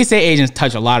 And TSA agents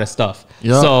touch a lot of stuff.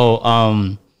 Yep. So,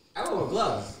 I don't wear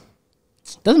gloves.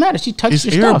 Doesn't matter. She touched your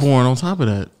stuff. stuff. It's airborne on top of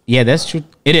that. Yeah, that's true.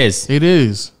 It is. It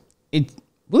is.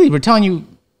 Waleed, we're telling you.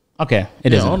 Okay,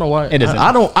 it isn't. I don't know why. It isn't.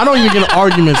 I don't even get in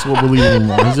arguments with Waleed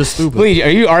anymore. He's just stupid. Waleed, are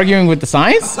you arguing with the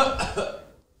science?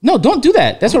 No, don't do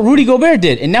that. That's what Rudy Gobert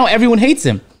did, and now everyone hates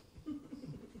him.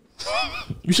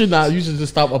 You should not. You should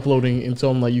just stop uploading and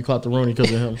tell him like you caught the Roni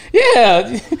because of him. Yeah,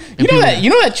 you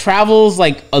know that travels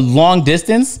like a long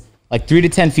distance, like 3 to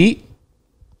 10 feet.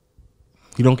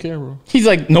 You don't care, bro. He's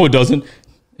like, no, it doesn't.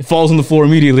 It falls on the floor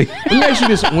immediately. Let me ask you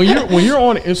this: when you're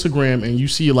on Instagram and you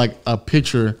see like a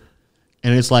picture,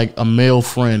 and it's like a male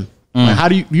friend, like, how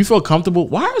do you feel comfortable?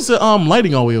 Why is the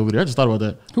lighting all the way over there? I just thought about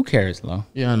that. Who cares, Lo?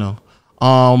 Yeah, I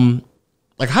know.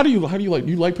 Like how do you like?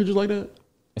 Do you like pictures like that?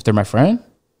 If they're my friend,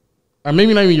 or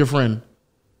maybe not even your friend.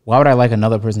 Why would I like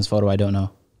another person's photo I don't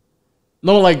know?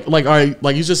 No, like all right,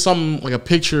 like it's just something like a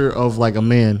picture of like a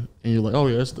man, and you're like, oh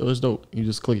yeah, that's dope. You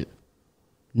just click it.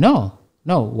 No.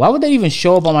 Why would that even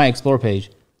show up on my Explore page?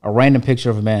 A random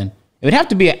picture of a man. It would have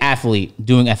to be an athlete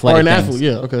doing athletic things. Or an things.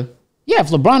 athlete, yeah, okay. Yeah, if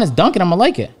LeBron is dunking, I'm gonna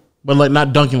like it. But like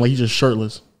not dunking, like he's just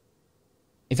shirtless.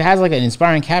 If it has like an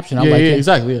inspiring caption, I'll like it. Yeah,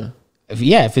 exactly, yeah.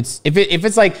 If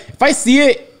it's like if I see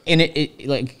it and it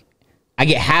like I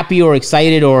get happy or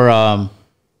excited or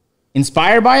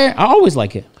inspired by it, I always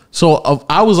like it. So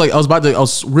I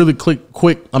was really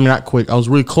quick. I mean, not quick. I was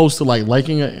really close to like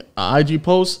liking an IG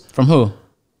post. From who?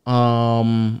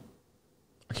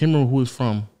 I can't remember who it's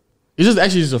from. It's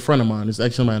just a friend of mine. It's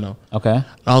actually somebody I know. Okay.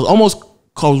 I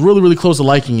was really, really close to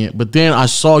liking it, but then I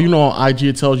saw, on IG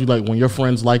it tells you like when your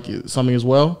friends like something as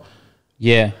well.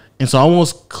 Yeah. And so I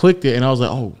almost clicked it, and I was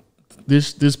like, oh,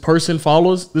 this person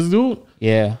follows this dude.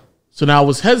 Yeah. So now I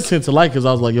was hesitant to like because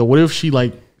I was like, yo, what if she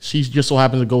just so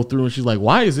happens to go through and she's like,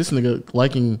 why is this nigga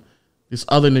liking this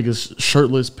other nigga's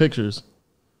shirtless pictures?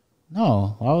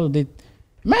 No, why would they?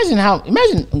 Imagine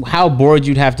how bored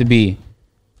you'd have to be.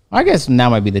 I guess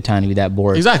now might be the time to be that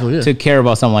bored. Exactly, yeah. To care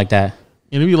about something like that.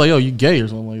 And it'd be like, yo, you gay or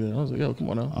something like that. I was like, yo, come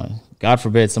on now. God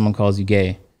forbid someone calls you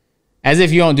gay. As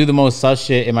if you don't do the most sus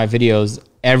shit in my videos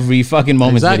every fucking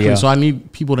moment. Exactly. Video. So I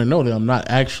need people to know that I'm not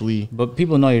actually. But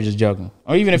people know you're just joking.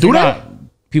 Or even if you're not,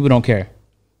 people don't care.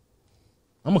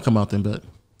 I'm gonna come out then, bet.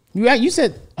 You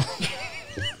said.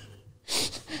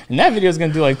 And that video is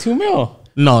gonna do like 2 mil.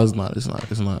 No, it's not.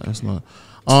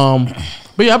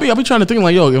 But yeah, I be trying to think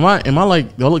like, yo, am I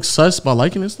like, do I look sus by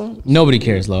liking this stuff? Nobody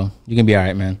cares, Lo. You can be all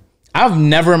right, man. I've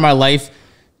never in my life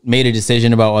made a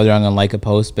decision about whether I'm gonna like a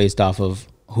post based off of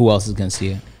who else is gonna see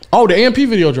it. Oh, the AMP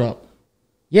video dropped.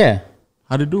 Yeah.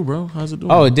 How'd it do, bro? How's it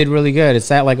doing? Oh, it did really good. It's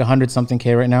at like 100-something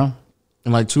K right now.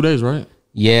 In like 2 days, right?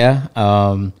 Yeah.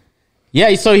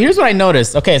 Yeah, so here's what I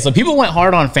noticed. Okay, so people went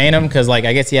hard on Phantom because, like,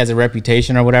 I guess he has a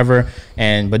reputation or whatever.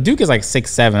 But Duke is like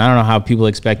 6'7". I don't know how people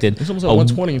expected. It's almost like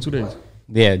 120 in 2 days.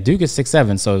 Yeah, Duke is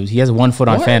 6'7", so he has 1 foot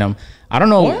on Phantom. I don't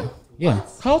know. What? Yeah.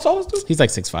 How tall is Duke? He's like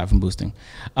 6'5" from boosting.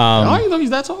 I didn't know he's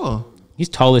that tall. He's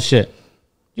tall as shit.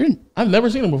 I've never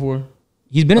seen him before.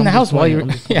 He's been in the house while you're.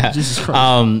 Yeah. Jesus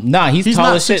Christ. Nah, he's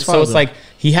tall as shit. So it's like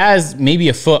he has maybe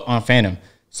a foot on Phantom.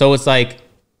 So it's like,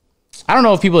 I don't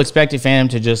know if people expected Phantom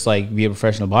to just like be a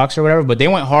professional boxer or whatever, but they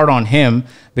went hard on him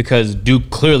because Duke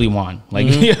clearly won. Like,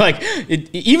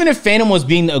 even if Phantom was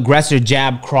being the aggressor,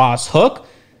 jab, cross, hook,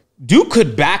 Duke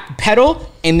could backpedal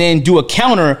and then do a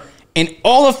counter, and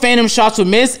all of Phantom's shots would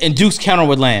miss, and Duke's counter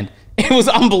would land. It was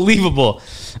unbelievable.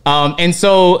 And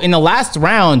so in the last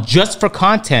round, just for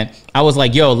content, I was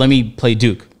like, yo, let me play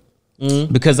Duke.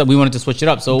 Because we wanted to switch it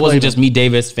up. So it wasn't just me,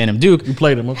 Davis, Phantom, Duke. You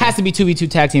played him. Okay. Has to be 2v2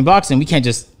 tag team boxing. We can't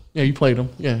just... Yeah, you played him.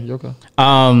 Yeah, you're okay.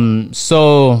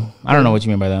 So I don't know what you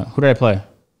mean by that. Who did I play?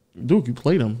 Duke, you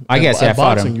played him. I guess, I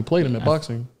fought him. You played him at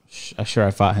boxing. Sure,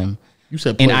 I fought him. You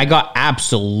said and I got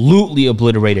absolutely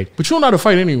obliterated. But you don't know how to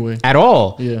fight anyway. At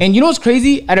all. Yeah. And you know what's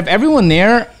crazy? Out of everyone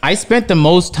there, I spent the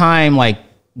most time like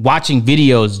watching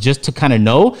videos just to kind of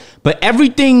know. But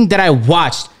everything that I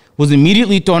watched was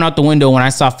immediately thrown out the window when I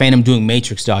saw Phantom doing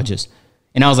matrix dodges.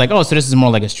 And I was like, oh, so this is more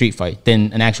like a street fight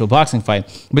than an actual boxing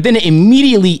fight. But then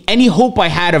immediately, any hope I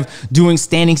had of doing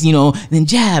standings, then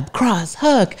jab, cross,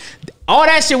 hook, all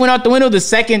that shit went out the window. The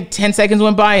second 10 seconds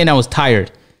went by and I was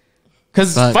tired.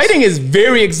 Because fighting is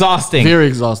very exhausting. Very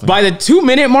exhausting. By the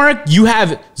 2-minute mark, you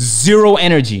have zero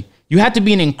energy. You have to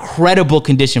be in incredible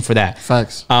condition for that.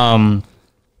 Facts.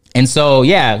 And so,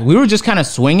 yeah, we were just kind of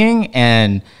swinging.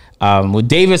 And with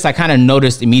Davis, I kind of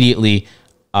noticed immediately.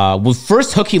 With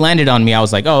first hook he landed on me, I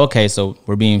was like, oh, okay, so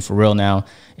we're being for real now.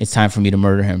 It's time for me to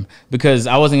murder him. Because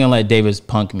I wasn't going to let Davis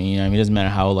punk me. You know what I mean? It doesn't matter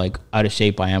how like out of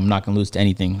shape I am. I'm not going to lose to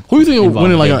anything. Who do you think will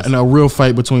win like in a real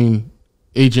fight between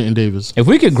Agent and Davis? If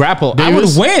we could grapple,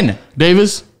 Davis? I would win.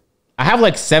 Davis? I have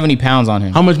like 70 pounds on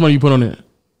him. How much money you put on it?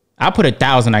 I put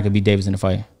 1,000. I could beat Davis in a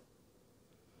fight.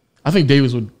 I think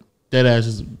Davis would dead ass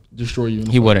just destroy you.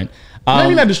 He wouldn't.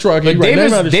 Maybe not destroy. Okay,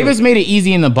 but Davis made it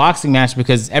easy in the boxing match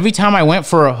because every time I went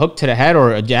for a hook to the head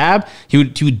or a jab, he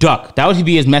would duck. That would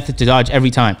be his method to dodge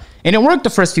every time. And it worked the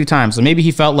first few times. So maybe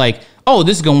he felt like, oh,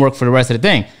 this is going to work for the rest of the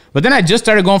thing. But then I just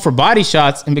started going for body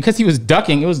shots. And because he was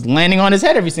ducking, it was landing on his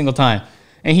head every single time.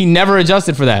 And he never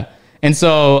adjusted for that. And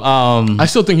so I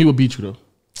still think he would beat you, though.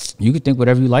 You could think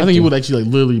whatever you like. I think he would actually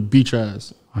like literally beat your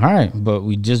ass. All right. But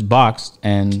we just boxed.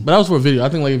 But that was for a video. I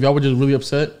think like if y'all were just really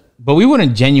upset. But we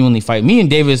wouldn't genuinely fight. Me and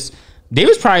Davis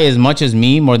probably as much as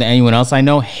me, more than anyone else I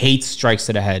know, hates strikes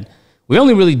to the head. We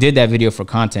only really did that video for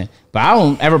content. But I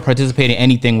don't ever participate in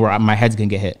anything where my head's going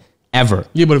to get hit. Ever.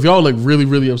 Yeah, but if y'all like really,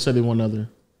 really upset at one another.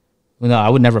 Well, no, I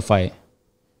would never fight.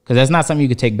 Because that's not something you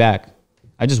could take back.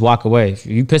 I just walk away. If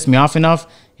you piss me off enough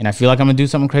and I feel like I'm going to do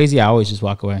something crazy, I always just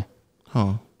walk away.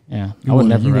 Huh. Yeah. You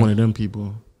one of them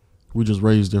people. We just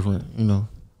raised different, you know.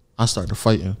 I started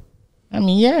fighting. I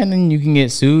mean, yeah, and then you can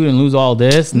get sued and lose all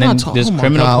this, and then this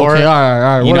criminal court. Okay, all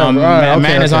right, you know,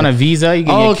 man is on a visa, you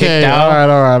can get kicked out.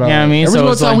 All right. You know what I mean? Every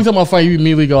single time we talk about fight, you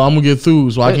immediately go, I'm gonna get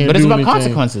through, so I can't. But it's do about anything.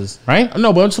 consequences, right?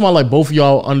 No, but I'm talking about like both of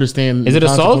y'all understand. Is it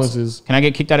assault? Consequences. Can I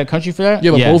get kicked out of the country for that?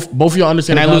 Yeah, but both of y'all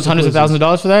understand. Can I lose hundreds of thousands of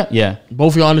dollars for that? Yeah.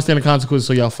 Both of y'all understand the consequences,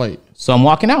 so y'all fight. So I'm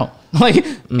walking out. Like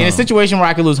in a situation where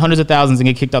I could lose hundreds of thousands and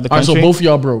get kicked out the country. All right, so both of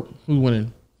y'all broke. Who's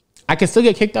winning? I can still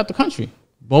get kicked out the country.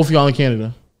 Both of y'all in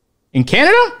Canada. In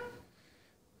Canada?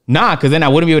 Nah, because then I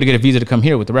wouldn't be able to get a visa to come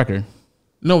here with the record.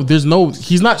 No, he's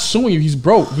not suing you. He's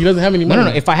broke. He doesn't have any money. No.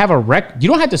 If I have a record, you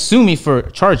don't have to sue me for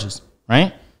charges,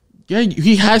 right? Yeah,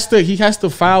 he has to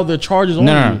file the charges on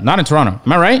you. No, not in Toronto.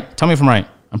 Am I right? Tell me if I'm right.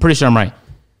 I'm pretty sure I'm right.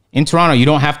 In Toronto, you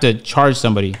don't have to charge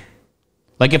somebody.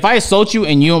 Like if I assault you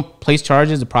and you don't place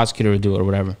charges, the prosecutor will do it or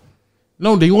whatever.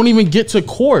 No, they won't even get to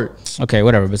court. Okay,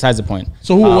 whatever. Besides the point.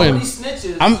 So who will win?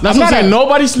 Snitches. That's what I'm saying.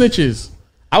 Nobody snitches.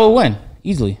 I would win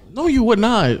easily. No, you would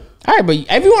not. All right, but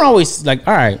everyone always like,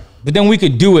 all right, but then we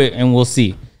could do it and we'll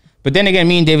see. But then again,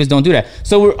 me and Davis don't do that.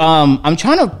 So we're, I'm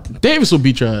trying to. Davis will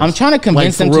beat your ass. I'm trying to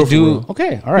convince them to do.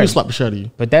 Okay, all right. He'll slap the shit out of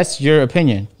you. But that's your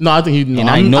opinion. No, I think he. And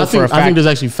I know for a fact. I think there's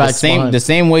actually facts. The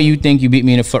same way you think you beat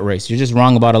me in a foot race. You're just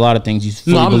wrong about a lot of things. You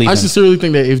fully believe. I sincerely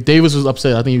think that if Davis was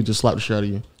upset, I think he would just slap the shit out of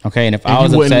you. Okay, and if I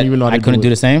was upset, I couldn't do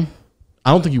the same.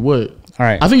 I don't think you would. All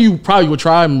right. I think you probably would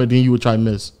try, but then you would try and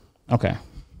miss. Okay,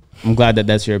 I'm glad that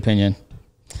that's your opinion.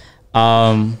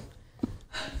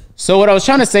 So what I was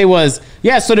trying to say was,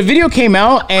 yeah, so the video came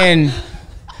out and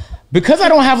because I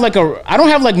don't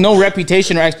have no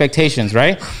reputation or expectations,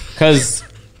 right? Because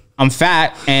I'm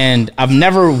fat and I've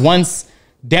never once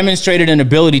demonstrated an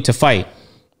ability to fight.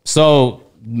 So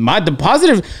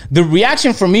the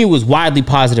reaction for me was wildly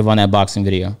positive on that boxing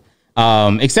video.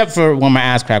 Except for when my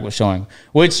ass crack was showing,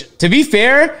 which to be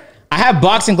fair, I have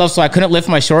boxing gloves, so I couldn't lift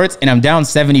my shorts, and I'm down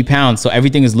 70 pounds, so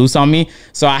everything is loose on me.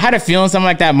 So I had a feeling something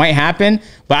like that might happen,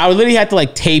 but I would literally have to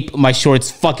like tape my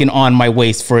shorts fucking on my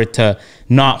waist for it to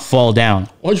not fall down.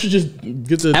 Why don't you just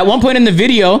get the... At one point in the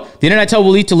video, didn't I tell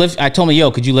Waleed to lift? I told him, yo,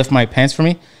 could you lift my pants for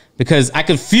me? Because I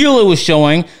could feel it was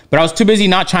showing, but I was too busy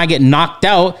not trying to get knocked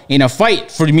out in a fight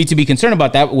for me to be concerned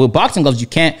about that. With boxing gloves, you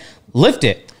can't lift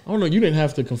it. Oh no, you didn't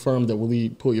have to confirm that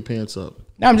Waleed pull your pants up.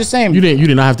 No, I'm just saying. You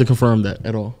did not have to confirm that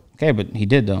at all. Okay, but he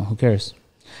did though. Who cares?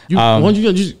 Why don't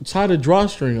you just tie the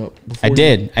drawstring up? I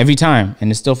did every time,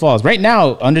 and it still falls. Right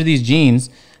now, under these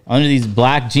jeans, under these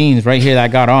black jeans right here that I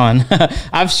got on,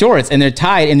 I have shorts, and they're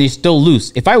tied, and they're still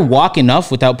loose. If I walk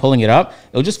enough without pulling it up,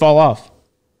 it'll just fall off.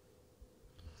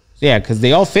 Yeah, because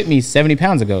they all fit me 70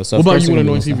 pounds ago. So what about you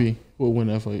winning on TV? Who will win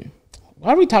that fight?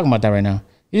 Why are we talking about that right now?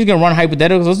 You're just gonna run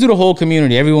hypotheticals. Let's do the whole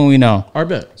community, everyone we know. I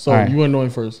bet. So you want to know him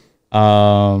first?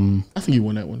 I think you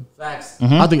win that one. Facts.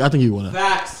 I think you win that.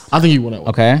 Facts. I think you win that one.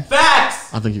 Okay.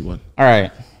 Facts. I think you win. All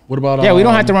right. What about? Yeah, we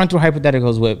don't have to run through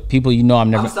hypotheticals with people you know.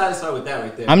 I'm I'm satisfied with that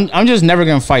right there. I'm just never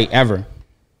gonna fight ever.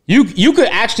 You could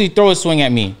actually throw a swing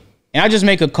at me, and I just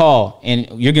make a call,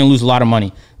 and you're gonna lose a lot of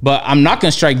money. But I'm not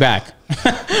gonna strike back.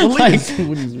 Like,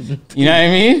 you know what I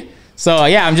mean? So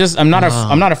yeah, I'm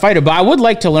not a fighter, but I would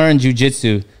like to learn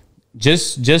jujitsu,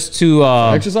 just to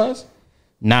exercise.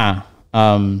 Nah.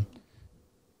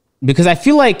 Because I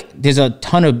feel like there's a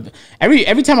ton of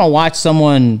every time I watch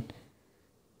someone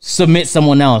submit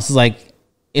someone else, it's like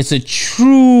it's a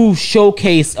true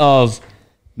showcase of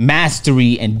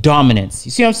mastery and dominance.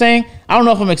 You see what I'm saying? I don't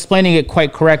know if I'm explaining it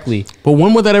quite correctly. But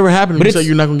when would that ever happen? But you say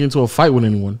you're not going to get into a fight with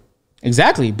anyone.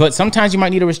 Exactly. But sometimes you might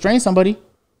need to restrain somebody,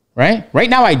 right? Right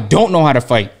now, I don't know how to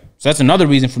fight. So that's another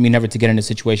reason for me never to get in a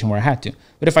situation where I had to.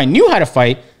 But if I knew how to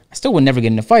fight, I still would never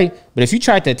get in a fight. But if you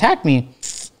tried to attack me,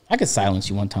 I could silence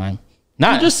you one time.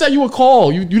 You just said you would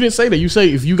call. You didn't say that. You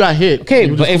say if you got hit. Okay,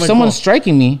 but if someone's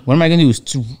striking me, what am I going to do? Is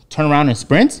to turn around and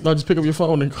sprint? No, just pick up your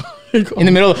phone and call. In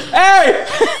the middle of, hey,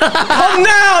 calm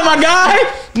down, my guy.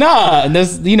 Nah,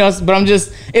 this, but I'm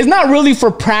just, it's not really for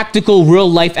practical real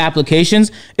life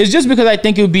applications. It's just because I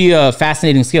think it would be a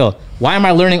fascinating skill. Why am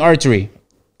I learning archery?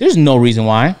 There's no reason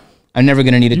why. I'm never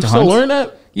going to need it to hunt. You still learn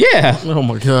that? Yeah. Oh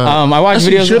my god. I watched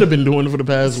videos. You should have been doing it for the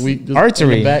past week. Just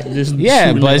archery. But it's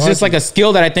just like a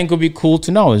skill that I think would be cool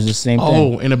to know. It's just the same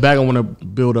thing. Oh, in the back, I want to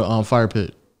build a fire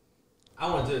pit.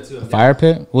 I want to do it too. A fire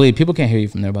pit? Willie, people can't hear you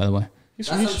from there, by the way. That's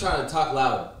what I'm trying to talk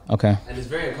loud. Okay. And it's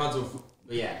very uncomfortable.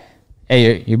 But yeah.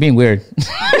 Hey, you're being weird. But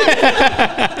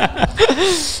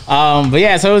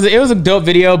yeah, so it was a dope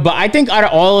video. But I think out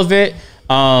of all of it,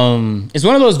 it's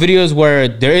one of those videos where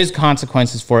there is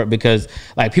consequences for it because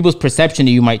like people's perception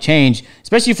of you might change,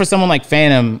 especially for someone like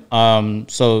Phantom.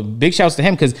 So big shouts to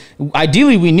him because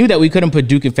ideally we knew that we couldn't put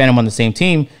Duke and Phantom on the same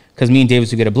team because me and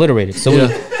Davis would get obliterated.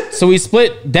 So we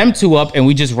split them two up and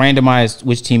we just randomized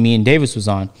which team me and Davis was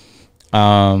on.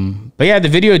 But yeah, the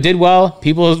video did well.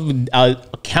 People, a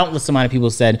countless amount of people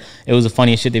said it was the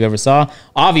funniest shit they've ever saw.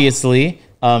 Obviously,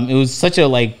 it was such a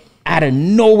like out of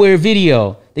nowhere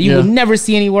video that you would never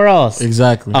see anywhere else.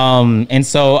 Exactly. And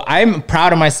so I'm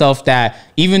proud of myself that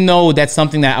even though that's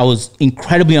something that I was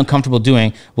incredibly uncomfortable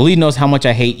doing, Waleed knows how much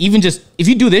I hate. Even just, if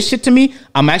you do this shit to me,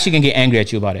 I'm actually gonna get angry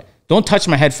at you about it. Don't touch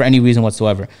my head for any reason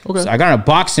whatsoever. Okay. So I got in a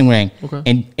boxing ring.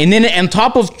 Okay. And then on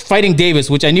top of fighting Davis,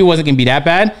 which I knew wasn't gonna be that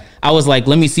bad, I was like,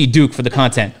 let me see Duke for the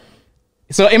content.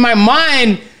 So in my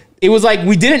mind, it was like,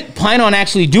 we didn't plan on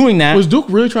actually doing that. Was Duke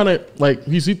really trying to, like,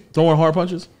 he's throwing hard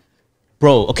punches?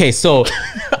 Bro, okay, so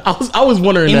I was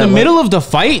wondering in the middle of the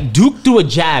fight, Duke threw a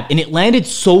jab and it landed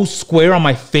so square on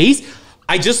my face.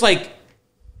 I just like,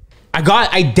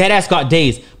 I dead ass got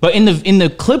dazed. But in the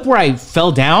clip where I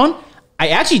fell down, I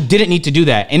actually didn't need to do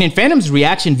that. And in Phantom's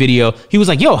reaction video, he was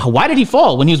like, yo, why did he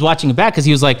fall when he was watching it back? Because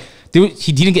he was like, dude,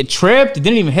 he didn't get tripped. It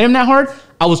didn't even hit him that hard.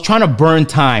 I was trying to burn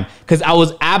time because I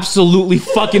was absolutely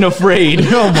fucking afraid.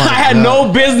 I had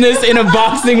no business in a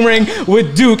boxing ring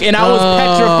with Duke and I was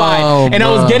petrified. And I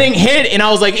was getting hit and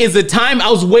I was like, is the time? I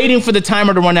was waiting for the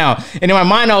timer to run out. And in my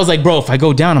mind, I was like, bro, if I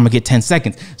go down, I'm gonna get 10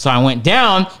 seconds. So I went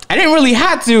down. I didn't really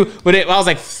have to, but I was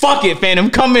like, fuck it, Phantom,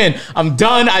 come in. I'm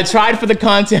done. I tried for the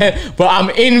content, but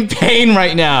I'm in pain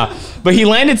right now. But he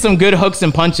landed some good hooks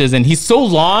and punches and he's so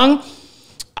long.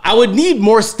 I would need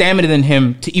more stamina than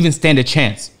him to even stand a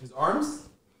chance. His arms?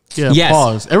 Yeah, yes.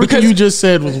 Pause. Everything you just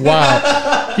said was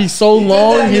wild. He's so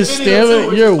long, his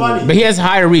stamina. But he has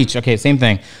higher reach. Okay, same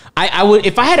thing. I would,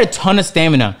 if I had a ton of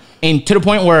stamina and to the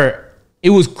point where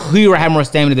it was clear I had more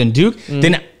stamina than Duke,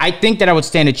 then I think that I would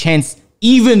stand a chance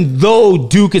even though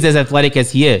Duke is as athletic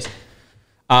as he is.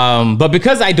 But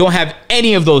because I don't have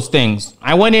any of those things,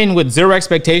 I went in with zero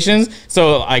expectations.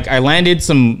 So like I landed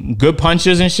some good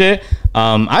punches and shit.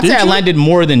 I'd say I landed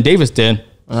more than Davis did.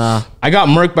 I got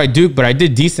murked by Duke, but I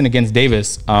did decent against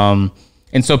Davis.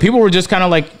 And so people were just kind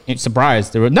of like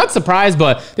surprised. They were not surprised,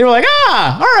 but they were like,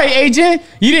 all right, agent,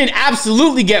 you didn't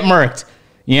absolutely get murked.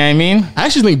 You know what I mean? I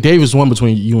actually think Davis won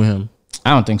between you and him.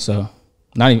 I don't think so.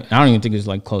 I don't even think it was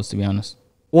like close, to be honest.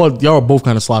 Well, y'all were both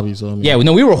kind of sloppy, so I mean. Yeah,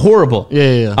 no, we were horrible.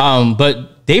 Yeah.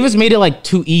 But Davis made it like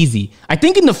too easy. I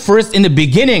think in the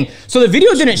beginning, so the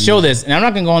video didn't show this, and I'm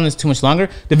not gonna go on this too much longer.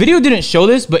 The video didn't show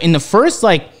this, but in the first,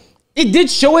 like, it did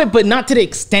show it, but not to the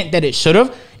extent that it should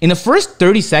have. In the first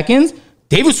 30 seconds,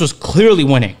 Davis was clearly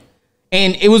winning.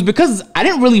 And it was because I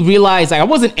didn't really realize, like, I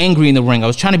wasn't angry in the ring. I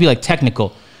was trying to be like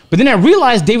technical. But then I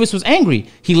realized Davis was angry.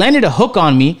 He landed a hook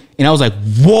on me, and I was like,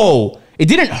 whoa. It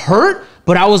didn't hurt,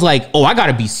 but I was like, oh, I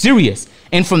gotta be serious.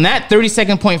 And from that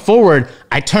 30-second point forward,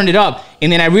 I turned it up.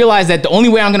 And then I realized that the only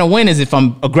way I'm gonna win is if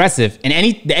I'm aggressive. And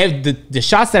the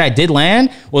shots that I did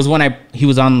land was when he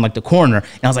was on like the corner.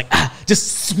 And I was like,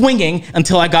 just swinging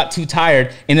until I got too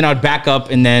tired. And then I would back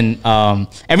up. And then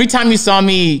every time you saw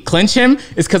me clinch him,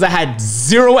 it's because I had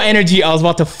zero energy. I was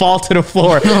about to fall to the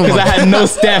floor because I had no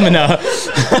stamina.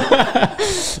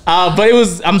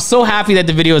 But I'm so happy that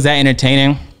the video is that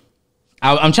entertaining.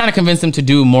 I'm trying to convince them to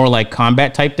do more like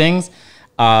combat type things.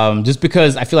 Just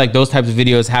because I feel like those types of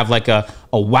videos have like a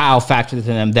wow factor to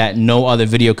them that no other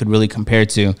video could really compare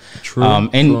to. True.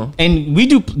 And we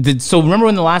do. So remember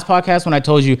in the last podcast when I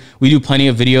told you we do plenty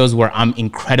of videos where I'm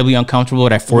incredibly uncomfortable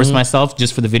and I force myself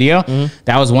just for the video.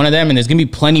 That was one of them, and there's gonna be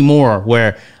plenty more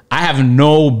where I have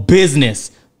no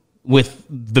business with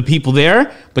the people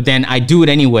there, but then I do it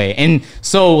anyway. And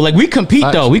so like we compete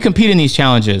though. We compete in these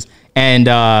challenges, and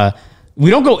we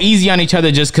don't go easy on each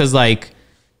other just because like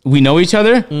we know each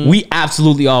other. We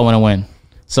absolutely all want to win.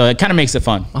 So it kind of makes it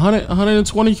fun.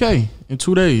 120K in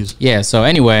 2 days. Yeah. So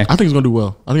anyway, I think it's gonna do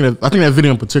well. I think that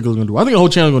video in particular is gonna do well. I think the whole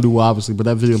channel is gonna do well, obviously, but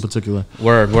that video in particular,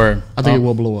 word. I think it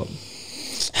will blow up.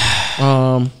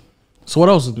 So what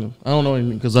else is new? I don't know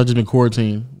anything because I just been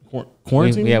quarantined.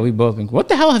 Quarantine? We both been. What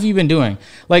the hell have you been doing?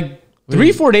 Like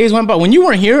 3-4 days went by. When you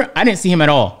weren't here, I didn't see him at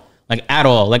all. Like at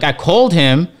all. Like I called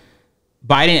him,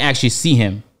 but I didn't actually see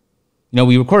him. You know,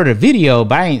 we recorded a video,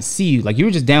 but I didn't see you. Like you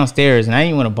were just downstairs, and I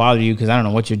didn't want to bother you because I don't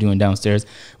know what you're doing downstairs.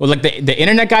 Well, like the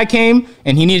internet guy came,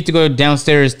 and he needed to go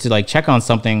downstairs to like check on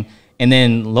something, and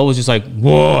then Lo was just like,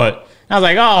 "What?" I was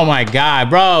like, "Oh my god,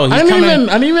 bro!" I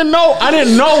didn't even know. I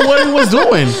didn't know what he was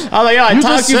doing. I was like, "Yo, I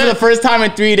talked to you for the first time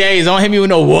in 3 days. Don't hit me with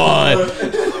no what."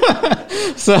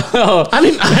 So I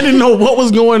didn't know what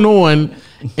was going on,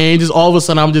 and just all of a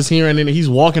sudden I'm just hearing, and he's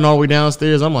walking all the way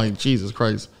downstairs. I'm like, Jesus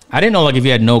Christ. I didn't know like if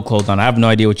you had no clothes on. I have no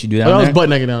idea what you do down there. I was butt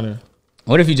naked down there.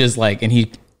 What if you just like, and that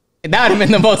would have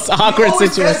been the most awkward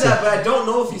situation. That, but I don't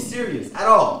know if he's serious at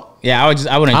all. Yeah, I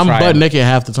wouldn't I'm try butt him. naked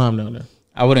half the time down there.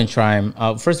 I wouldn't try him.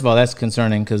 First of all, that's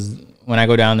concerning because when I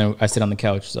go down there, I sit on the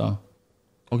couch. So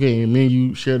okay, and me and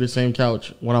you share the same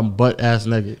couch when I'm butt ass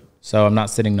naked. So I'm not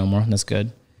sitting no more. That's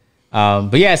good.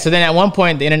 But yeah, so then at one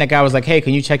point the internet guy was like, "Hey,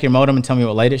 can you check your modem and tell me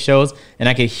what light it shows?" And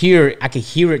I could hear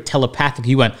it telepathically.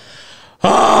 He went,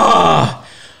 "Ah,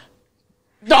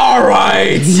 all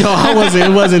right." Yo,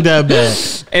 it wasn't that bad.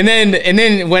 And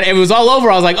then when it was all over,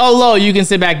 I was like, "Oh, Lo, you can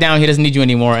sit back down. He doesn't need you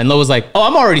anymore." And Lo was like, "Oh,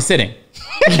 I'm already sitting."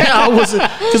 Yeah, I wasn't,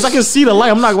 because I can see the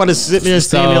light. I'm not going to sit there and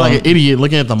stand there like an idiot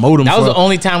looking at the modem. That was the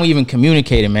only time we even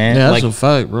communicated, man. Yeah, that's like, a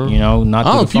fact, bro. You know, not. I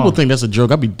don't know if people phone. think that's a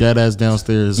joke. I'd be dead ass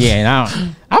downstairs. Yeah, and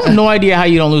I have no idea how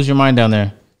you don't lose your mind down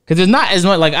there. Because there's not as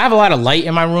much, like, I have a lot of light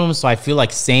in my room, so I feel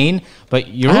like sane. But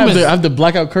your room I have the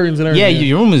blackout curtains and everything. Yeah,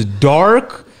 your room is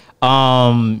dark.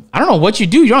 I don't know what you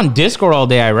do. You're on Discord all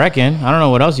day, I reckon. I don't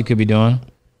know what else you could be doing.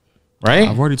 Right?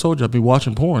 I've already told you I'd be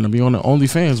watching porn. I'd be on the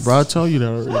OnlyFans, bro. I tell you that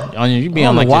already. You be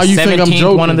on like why the you think I'm 17th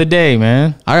joking. one of the day,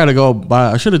 man. I gotta go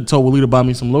buy. I should have told Willie to buy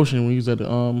me some lotion when he was at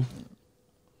the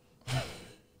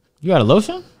You got a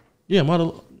lotion? Yeah,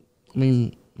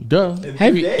 duh.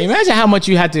 Imagine how much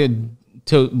you had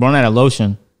to run out of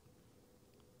lotion.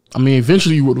 I mean,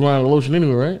 eventually you would run out of lotion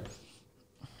anyway, right?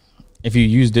 If you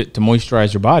used it to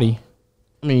moisturize your body.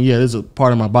 I mean, yeah, there's a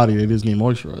part of my body that is getting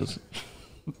moisturized.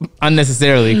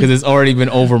 Unnecessarily, because it's already been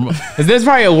over. There's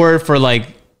probably a word for like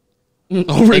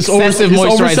excessive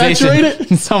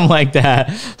moisturization, something like that.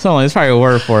 There's probably a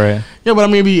word for it. Yeah, but I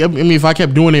mean, if I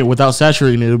kept doing it without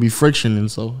saturating it, it would be friction,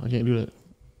 and so I can't do that.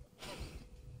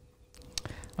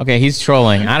 Okay, he's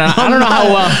trolling. I don't know how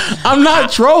well. I'm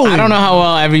not trolling. I don't know how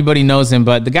well everybody knows him,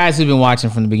 but the guys who've been watching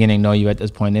from the beginning know you at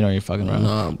this point. They know you're fucking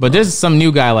around. But there's some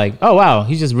new guy like, oh wow,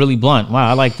 he's just really blunt. Wow,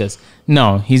 I like this.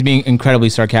 No, he's being incredibly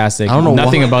sarcastic. I don't know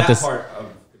nothing why. about that this part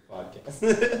of the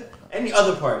podcast. Any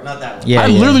other part, not that one. Yeah, I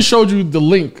literally showed you the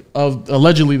link of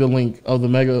allegedly the link of the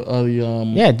mega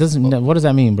Yeah, it doesn't. What does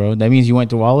that mean, bro? That means you went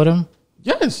through all of them.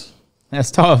 Yes. That's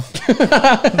tough. Yeah,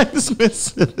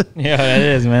 that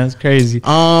is, man. It's crazy.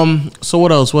 So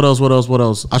what else?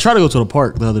 I tried to go to the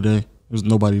park the other day. There was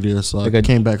nobody there, so I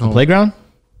came back home. Playground?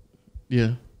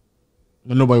 Yeah.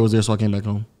 But nobody was there, so I came back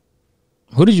home.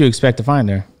 Who did you expect to find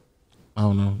there? I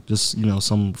don't know. Just,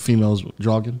 some females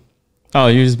jogging. Oh,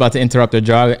 you're just about to interrupt their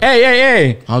jog.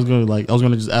 Hey. I was gonna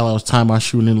just act like I was tying my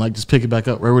shoe and then like just pick it back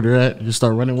up right where they're at and just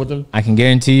start running with them. I can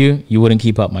guarantee you wouldn't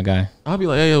keep up, my guy. I'll be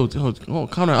like, hey, yo,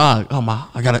 Connor,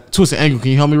 I got a twisted ankle.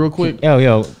 Can you help me real quick?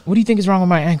 Yo, what do you think is wrong with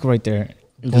my ankle right there?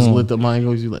 And just lift up my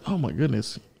ankle. You're like, oh my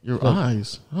goodness, your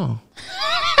eyes. Oh.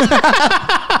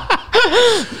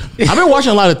 I've been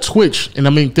watching a lot of Twitch, and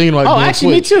I've been thinking about doing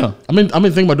actually, Twitch. me too. I've been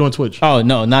thinking about doing Twitch. Oh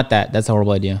no, not that. That's a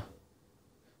horrible idea.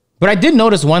 But I did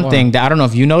notice one thing that I don't know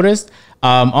if you noticed.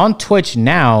 On Twitch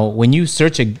now, when you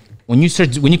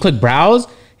click browse,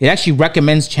 it actually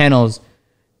recommends channels.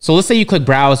 So let's say you click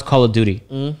browse Call of Duty.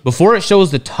 Before it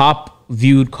shows the top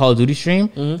viewed Call of Duty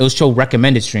stream, it'll show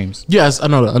recommended streams. Yes, I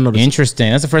know that. Interesting.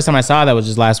 That's the first time I saw that was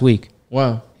just last week.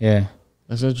 Wow. Yeah.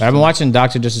 That's interesting. But I've been watching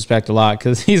Dr. Disrespect a lot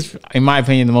because he's, in my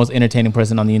opinion, the most entertaining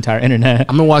person on the entire internet.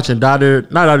 I've been watching not Dr.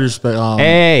 Disrespect.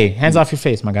 Hey, hands off your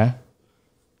face, my guy.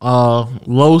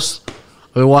 Los.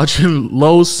 I've been watching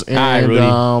Los and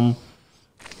Rudy.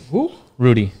 Who?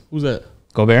 Rudy. Who's that?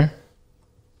 Gobert.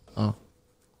 Oh.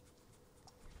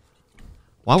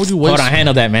 Why would you waste? Hold on,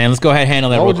 handle that, man. Let's go ahead and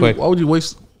handle that real quick. Why would you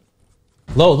waste?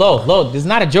 Low. This is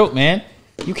not a joke, man.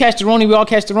 You catch the Roni, we all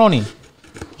catch the Roni.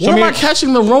 Where am I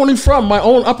catching the Roni from? My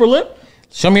own upper lip?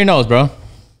 Show me your nose, bro.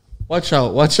 Watch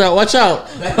out. That's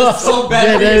so bad.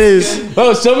 Yeah, that is.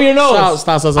 Bro, show me your nose.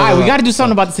 Stop. All right, we got to do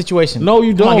something about the situation. No,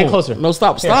 you don't. Come on, get closer. No,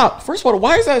 stop. First of all,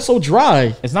 why is that so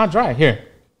dry? It's not dry. Here.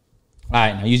 All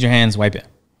right, now use your hands, wipe it.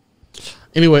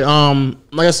 Anyway,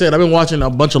 like I said, I've been watching a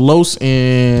bunch of Los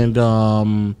and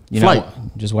Flight.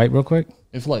 Just wipe real quick.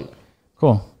 And Flight.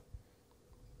 Cool.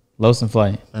 Los and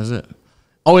Flight. That's it.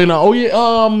 Oh,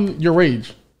 and Your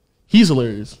Rage. He's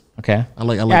hilarious. Okay. I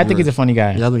like. I think he's a funny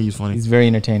guy. Yeah, I think he's funny. He's very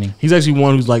entertaining. He's actually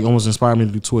one who's like almost inspired me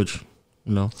to do Twitch.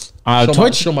 You know,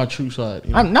 show my true side.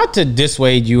 You know? I'm not to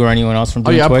dissuade you or anyone else from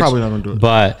doing Twitch. I'm probably not gonna do it.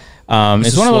 But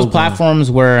it's one of those platforms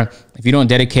where if you don't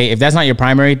dedicate, if that's not your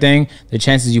primary thing, the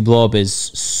chances you blow up is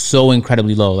so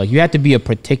incredibly low. Like you have to be a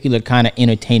particular kind of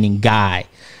entertaining guy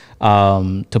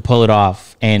to pull it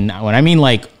off. And when I mean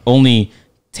like only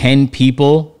 10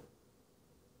 people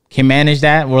can manage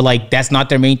that, or like that's not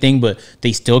their main thing, but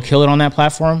they still kill it on that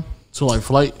platform. So like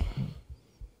Flight?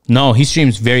 No, he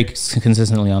streams very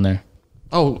consistently on there.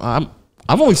 Oh,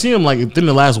 I've only seen him like within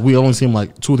the last week. I've only seen him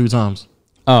like 2 or 3 times.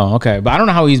 Oh, okay. But I don't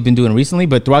know how he's been doing recently,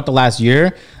 but throughout the last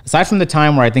year, aside from the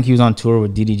time where I think he was on tour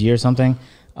with DDG or something,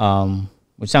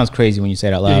 which sounds crazy when you say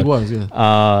it out loud. Yeah, he was,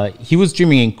 yeah. He was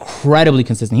streaming incredibly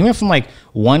consistent. He went from like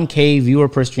 1K viewer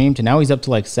per stream to now he's up to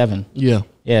like 7. Yeah.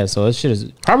 Yeah, so this shit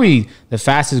is probably the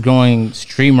fastest growing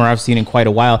streamer I've seen in quite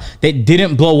a while that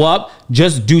didn't blow up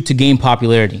just due to game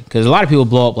popularity. Because a lot of people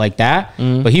blow up like that,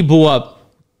 but he blew up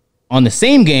on the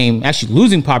same game, actually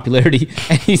losing popularity,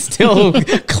 and he still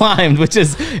climbed, which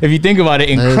is, if you think about it,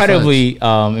 incredibly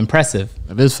impressive.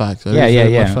 That is facts.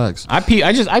 Yeah. Facts.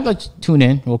 I like to tune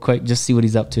in real quick, just see what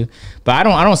he's up to. But I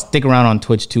don't stick around on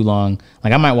Twitch too long.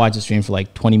 Like I might watch a stream for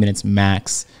like 20 minutes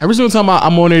max. Every single time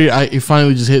I'm on it, it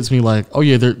finally just hits me like, oh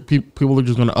yeah, people are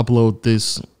just gonna upload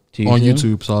this on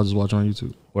YouTube, so I'll just watch it on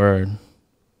YouTube. Word.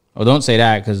 Oh, don't say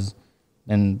that because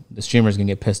then the streamer's gonna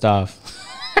get pissed off.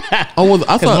 Oh well,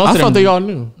 I thought they all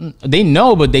knew. They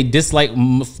know, but they dislike.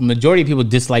 Majority of people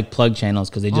dislike plug channels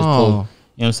because they just pull. You know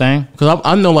what I'm saying? Because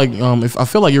I know, like, if I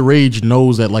feel like Your Rage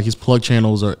knows that like his plug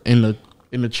channels are in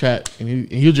the chat,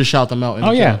 and he'll just shout them out. In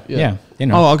the chat. Yeah. They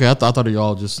know. Oh, okay. I thought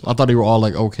they were all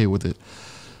like okay with it.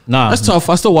 Nah, that's tough.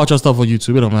 I still watch our stuff on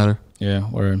YouTube. It don't matter. Yeah,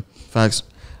 word. Facts.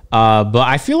 But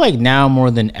I feel like now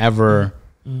more than ever,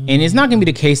 and it's not gonna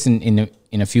be the case in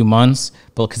a few months,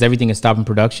 but because everything is stopping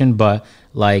production. But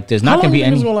like, there's not gonna be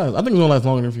any. I think it's gonna last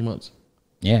longer than a few months.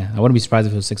 Yeah, I wouldn't be surprised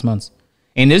if it was 6 months.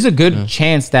 And there's a good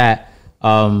chance that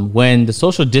when the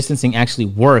social distancing actually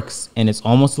works and it's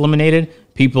almost eliminated,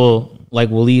 people like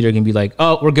Waleed are gonna be like,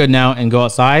 "Oh, we're good now," and go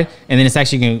outside, and then it's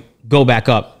actually gonna go back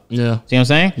up. Yeah, see what I'm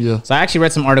saying? Yeah. So I actually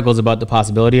read some articles about the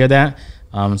possibility of that.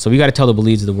 So we got to tell the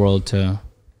Waleeds of the world to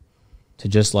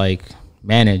just like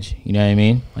manage. You know what I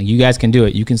mean? Like you guys can do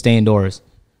it. You can stay indoors.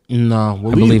 Nah,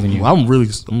 Waleed, I believe in you. I'm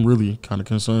really kind of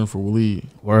concerned for Waleed.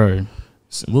 Word.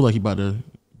 It look like he about to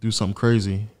do something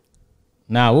crazy.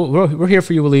 Nah, we're here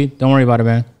for you, Waleed. Don't worry about it,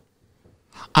 man.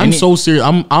 I'm so serious.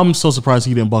 I'm so surprised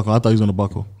he didn't buckle. I thought he was gonna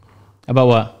buckle. About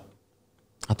what?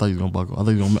 I thought he was gonna buckle. I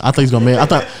thought he was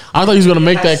gonna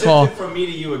make that call. From me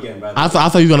to you again, by the way. I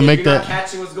thought he was gonna make that. If you're not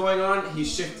catching what's going on,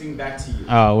 he's shifting back to you.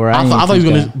 Oh, where I thought he was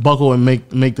gonna buckle and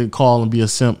make the call and be a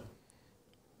simp.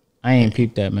 I ain't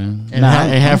peeped that, man. And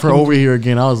have her over here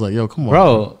again. I was like, yo, come on,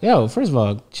 bro. Yo, first of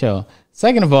all, chill.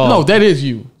 Second of all, no, that is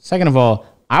you. Second of all,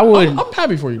 I'm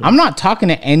happy for you. I'm not talking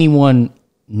to anyone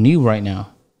new right now.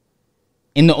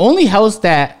 In the only house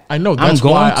that I know, that's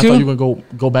why I thought you were gonna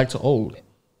go back to old.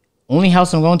 Only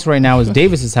house I'm going to right now is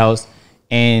Davis's house.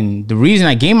 And the reason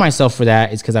I gave myself for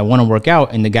that is because I want to work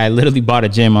out. And the guy literally bought a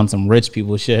gym on some rich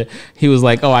people shit. He was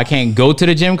like, "Oh, I can't go to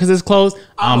the gym because it's closed.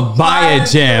 I'm buy a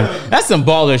gym." That's some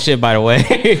baller shit, by the way.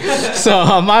 So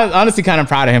I'm honestly kind of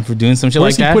proud of him for doing some shit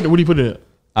like that. Where do you put it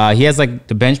at? He has like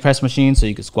the bench press machine, so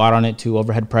you can squat on it, 2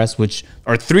 overhead press, which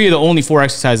are 3 of the only 4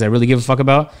 exercises I really give a fuck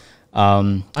about.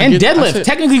 And deadlift.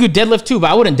 Technically, you could deadlift too,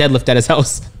 but I wouldn't deadlift at his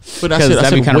house. But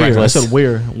that'd be kind of reckless. I said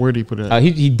where? Where do you put it?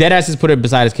 He dead ass just put it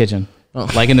beside his kitchen,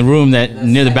 like in the room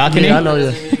near the balcony. Yeah, I know.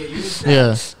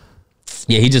 Yeah.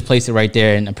 Yeah, he just placed it right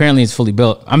there, and apparently it's fully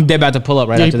built. I'm dead about to pull up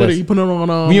after this. You put it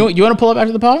on. You want to pull up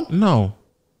after the pod? No.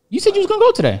 You said you was gonna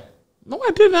go today. No,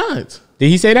 I did not. Did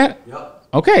he say that? Yep.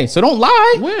 Okay, so don't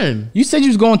lie. When? You said you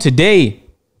was going today.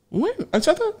 When? I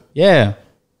said that? Yeah.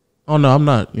 Oh no, I'm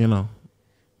not. You know.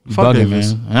 Fuck Bugging,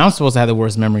 Davis. man. And I'm supposed to have the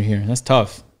worst memory here. That's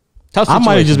tough. Tough I situation.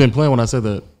 might have just been playing when I said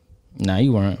that. Nah,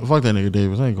 you weren't. Fuck that nigga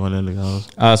Davis. I ain't going to that nigga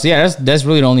house. So yeah, that's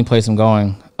really the only place I'm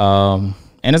going. And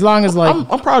as long as like,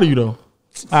 I'm proud of you though. all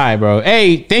right, bro.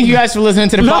 Hey, thank you guys for listening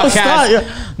to the No, podcast. stop.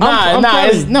 Yeah. I'm proud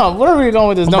of you. No, whatever you're going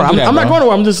with this, don't do that. I'm bro. not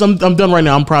going nowhere. I'm done right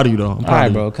now. I'm proud of you though. I'm proud All right,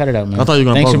 of you. bro. Cut it out, man. I thought you were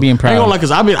gonna. Thanks for buckle. being proud. I ain't gonna lie,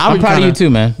 cause I'm proud of you too,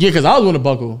 man. Yeah, cause I was gonna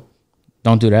buckle.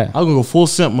 Don't do that. I was gonna go full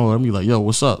simp mode. I'm be like, yo,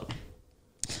 what's up?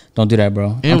 Don't do that,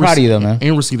 bro. I'm proud of you though, man.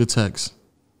 And receive the text.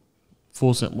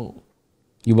 Full simp mode.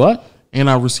 You what? And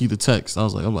I received the text. I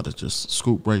was like, I'm about to just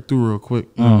scoop right through real quick.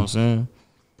 You know what I'm saying?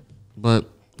 But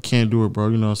can't do it, bro.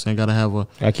 You know what I'm saying?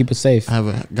 Gotta keep it safe.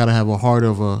 Gotta have a heart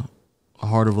of a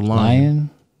lion. Lion?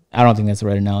 I don't think that's the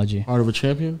right analogy. Heart of a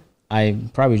champion. I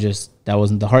probably just that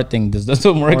wasn't the heart thing. That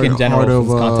doesn't work in general Heart in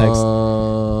this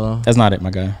context. That's not it, my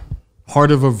guy.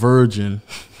 Heart of a virgin.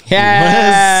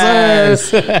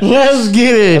 Yes, Let's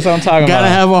get it. That's what I'm talking Gotta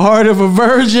about. have a heart of a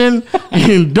virgin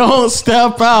and don't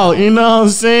step out. You know what I'm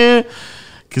saying?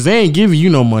 Cause they ain't giving you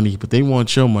no money, but they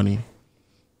want your money.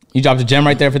 You dropped a gem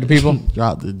right there for the people.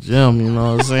 Drop the gem, you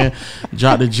know what I'm saying?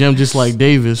 Drop the gem just like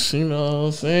Davis, you know what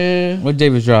I'm saying? What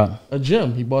Davis drop? A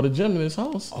gem. He bought a gem in his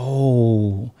house.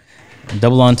 Oh,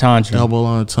 double entendre. Double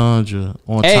entendre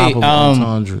on Hey, top of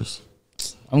entendres.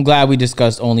 I'm glad we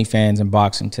discussed OnlyFans and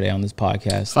boxing today on this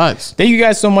podcast. Facts. Thank you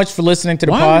guys so much for listening to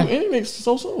the Why pod. are you ending it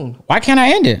so soon? Why can't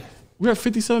I end it? We're at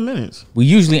 57 minutes. We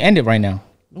usually end it right now.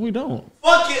 No, we don't.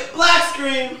 Fuck it, black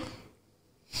screen.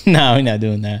 No, we're not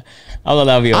doing that. I'll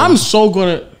allow you. I'm so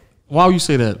gonna. Why would you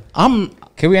say that?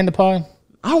 Can we end the pod?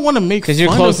 I want to make Because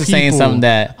you're close to saying something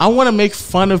that I want to make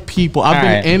fun of people. I've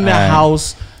been right, in the all right.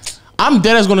 house. I'm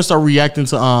dead as gonna start reacting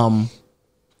to I'm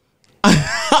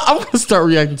gonna start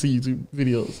reacting to YouTube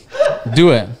videos.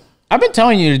 do it. I've been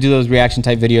telling you to do those reaction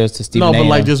type videos to Stephen No, A. but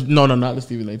like just no, not to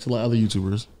Stephen A. To like other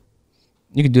YouTubers.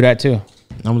 You could do that too.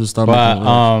 I'm gonna just start But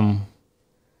making.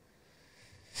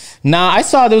 I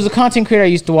saw there was a content creator I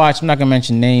used to watch. I'm not gonna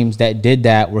mention names that did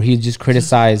that, where he just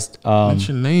criticized.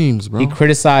 Mention names, bro. He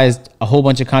criticized a whole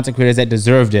bunch of content creators that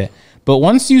deserved it. But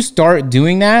once you start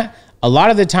doing that, a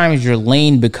lot of the times your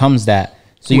lane becomes that.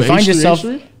 So you Who, find H3? yourself.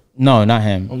 H3? No, not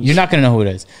him. You're not gonna know who it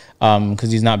is,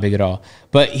 because he's not big at all.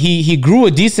 But he grew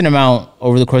a decent amount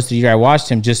over the course of the year. I watched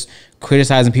him just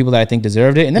criticizing people that I think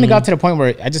deserved it, and then it got to the point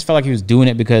where I just felt like he was doing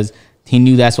it because he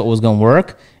knew that's what was gonna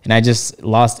work, and I just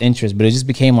lost interest. But it just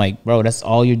became like, bro, that's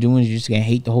all you're doing is you're just gonna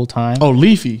hate the whole time. Oh,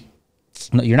 Leafy.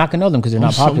 No, you're not gonna know them because they're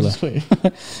not popular. Exactly.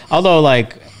 Although,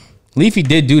 like, Leafy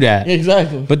did do that.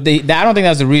 But But I don't think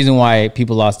that's the reason why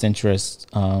people lost interest.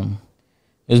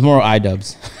 It was more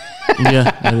iDubbbz. yeah,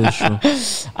 that is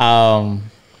true.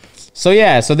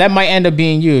 So that might end up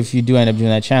being you if you do end up doing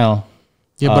that channel.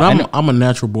 Yeah, but I'm a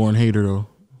natural born hater though.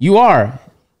 You are.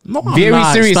 No, I'm Very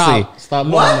not. seriously. Stop.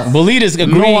 No, What? I'm not. Belita's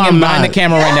agreeing I'm behind not. the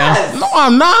camera right now. No,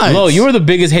 I'm not. Lo, you're the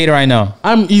biggest hater I know.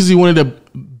 I'm easily one of the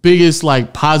biggest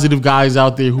like positive guys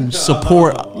out there who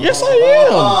support. Yes,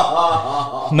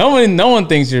 I am. No one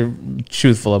thinks you're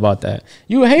truthful about that.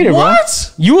 You a hater,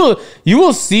 What? bro. You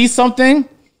will see something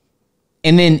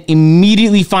and then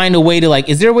immediately find a way to like,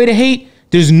 is there a way to hate?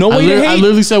 There's no way to hate. I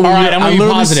literally said, all when right, I'm gonna be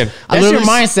positive. That's your literally-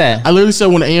 mindset. I literally said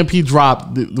when the AMP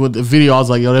dropped with the video, I was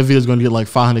like, yo, that video's gonna get like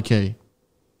 500K.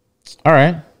 All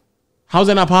right. How's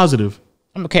that not positive?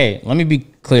 Okay, let me be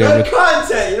clear. Good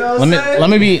content, you know what I'm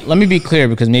saying? Let me be clear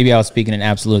because maybe I was speaking in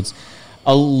absolutes.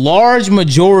 A large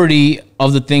majority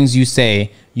of the things you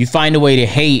say, you find a way to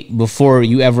hate before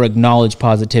you ever acknowledge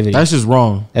positivity. That's just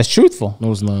wrong. That's truthful.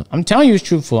 No, it's not. I'm telling you it's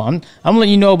truthful. I'm letting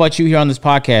you know about you here on this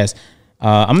podcast.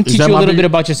 I'm gonna teach you a little bit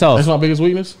about yourself. That's my biggest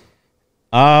weakness.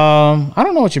 I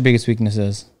don't know what your biggest weakness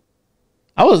is.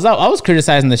 I was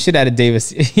criticizing the shit out of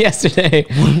Davis yesterday.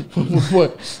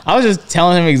 What? I was just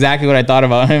telling him exactly what I thought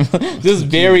about him, just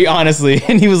very honestly,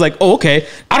 and he was like, "Oh, okay,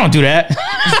 I don't do that."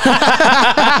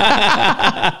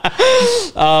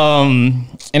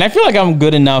 And I feel like I'm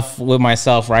good enough with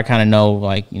myself where I kind of know,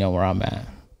 like, you know, where I'm at.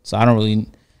 So I don't really.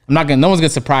 No one's gonna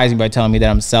surprise me by telling me that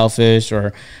I'm selfish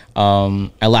or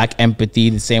I lack empathy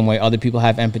the same way other people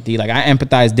have empathy. Like I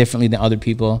empathize differently than other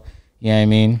people. You know what I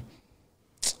mean?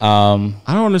 I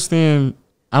don't understand.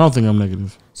 I don't think I'm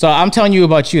negative. So I'm telling you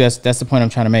about you. That's the point I'm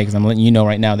trying to make. Because I'm letting you know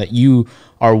right now that you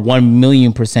are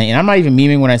 1,000,000%. And I'm not even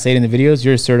memeing when I say it in the videos.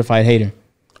 You're a certified hater.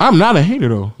 I'm not a hater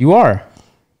though. You are.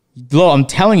 Lo, I'm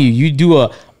telling you, you do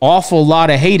a awful lot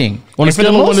of hating. On a And for the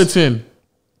scale of 1 to most- 10.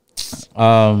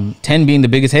 10 being the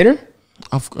biggest hater.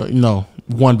 No,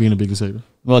 1 being the biggest hater.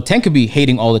 Well, 10 could be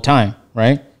hating all the time,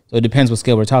 right? So it depends what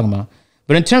scale we're talking about.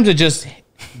 But in terms of just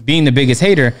being the biggest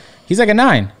hater, he's like a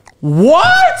 9.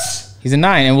 What? He's a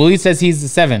 9, and Willie says he's a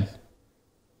 7.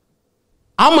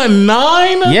 I'm a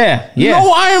 9? Yeah.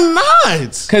 No, I am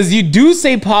not. Because you do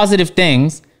say positive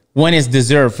things when it's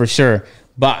deserved for sure.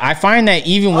 But I find that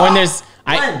even when there's...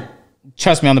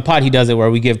 Trust me, on the pod, he does it where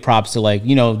we give props to like,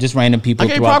 just random people. I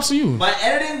gave props to you. By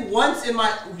editing once in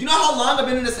my... You know how long I've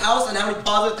been in this house and how many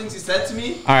positive things he said to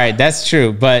me? All right, that's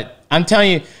true. But I'm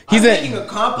telling you, I'm making a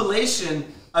compilation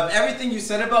of everything you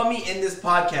said about me in this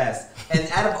podcast. And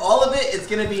out of all of it, it's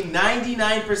going to be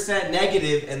 99%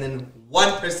 negative and then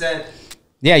 1%.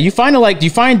 Yeah, you find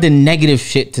the negative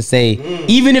shit to say.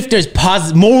 Even if there's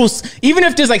even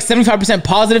if there's like 75%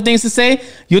 positive things to say,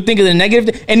 you'll think of the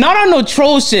negative and not on no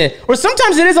troll shit. Or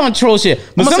sometimes it is on troll shit.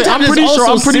 But sometimes it's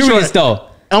also serious though.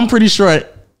 I'm pretty sure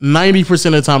 90%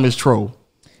 of the time it's troll.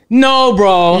 No,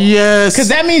 bro. Yes. Because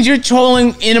that means you're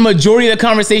trolling in a majority of the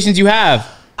conversations you have.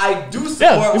 I do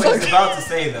support what he's about to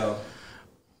say though.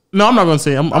 No, I'm not gonna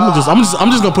say. I'm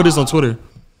just gonna put this on Twitter.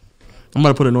 I'm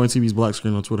gonna put Annoying TV's black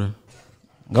screen on Twitter.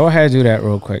 Go ahead and do that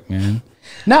real quick, man.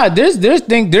 Nah, there's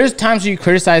times where you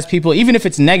criticize people, even if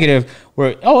it's negative,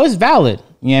 where, it's valid.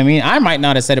 You know what I mean? I might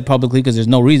not have said it publicly because there's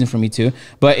no reason for me to.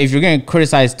 But if you're going to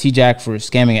criticize T-Jack for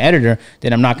scamming an editor,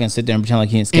 then I'm not going to sit there and pretend like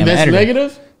he didn't scam an editor. That's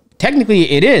negative? Technically,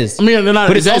 it is. I mean,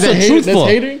 but it's also truthful. That's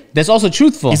hating? That's also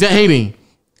truthful. Is that hating?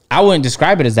 I wouldn't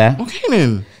describe it as that. Okay,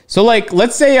 then. So, like,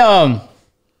 let's say I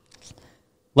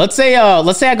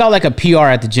got like a PR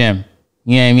at the gym.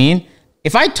 You know what I mean?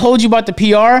 If I told you about the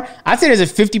PR, I'd say there's a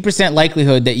 50%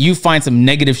 likelihood that you find some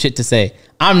negative shit to say.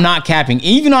 I'm not capping.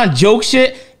 Even on joke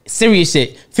shit, serious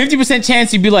shit, 50%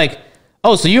 chance you'd be like,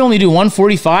 oh, so you only do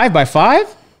 145 by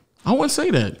 5? I wouldn't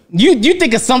say that. You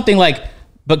think of something like,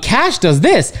 but Cash does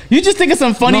this. You just think of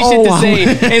some funny shit to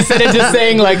say instead of just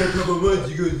saying like,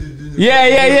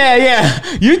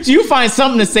 yeah. You find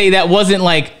something to say that wasn't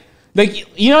like,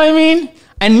 you know what I mean?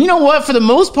 And you know what? For the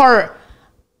most part,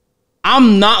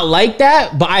 I'm not like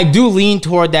that, but I do lean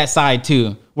toward that side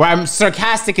too, where I'm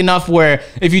sarcastic enough where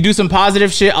if you do some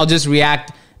positive shit, I'll just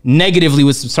react negatively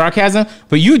with some sarcasm.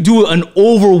 But you do an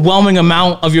overwhelming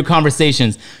amount of your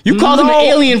conversations. You called him an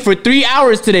alien for 3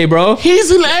 hours today, bro. He's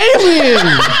an alien.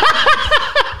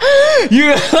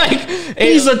 You're like,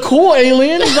 he's a cool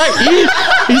alien.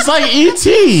 He's like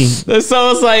E.T.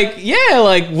 So it's like, yeah,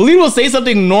 like Waleed will say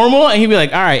something normal and he'd be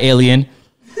like, all right, alien.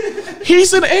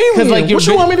 He's an alien. Like what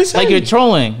you want me to say? Like you're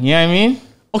trolling. You know what I mean?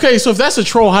 Okay, so if that's a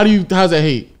troll, how's that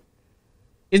hate?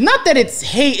 It's not that it's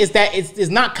hate. It's that it's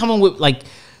not coming with like,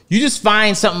 you just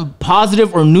find something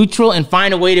positive or neutral and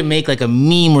find a way to make like a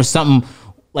meme or something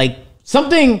like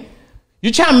something.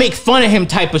 You're trying to make fun of him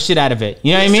type of shit out of it.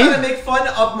 You know what I mean? You're trying to make fun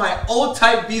of my old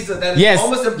type visa that is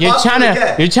almost impossible to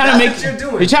get. You're trying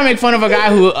to make fun of a guy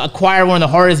who acquired one of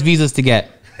the hardest visas to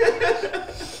get.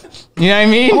 You know what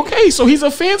I mean? Okay, so he's a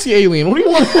fancy alien. What do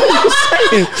you want to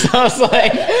say? So it's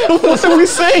like, what are we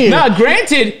saying? Now,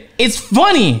 granted, it's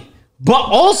funny, but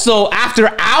also after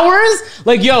hours,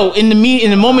 like in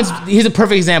the moments. Here's a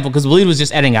perfect example because Waleed was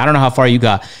just editing. I don't know how far you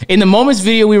got in the moments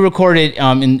video we recorded.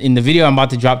 In the video I'm about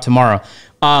to drop tomorrow.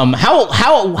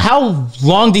 How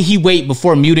long did he wait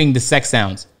before muting the sex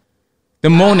sounds? The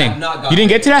moaning. You didn't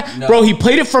get to that? No. Bro, he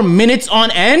played it for minutes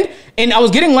on end, and I was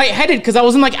getting lightheaded because I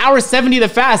was in like hour 70 of the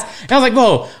fast. And I was like,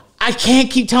 bro, I can't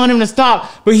keep telling him to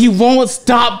stop, but he won't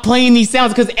stop playing these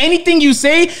sounds because anything you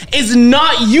say is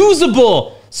not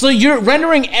usable. So you're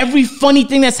rendering every funny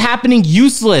thing that's happening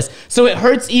useless. So it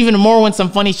hurts even more when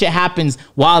some funny shit happens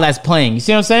while that's playing. You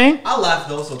see what I'm saying? I'll laugh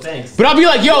though, so thanks. But I'll be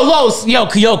like,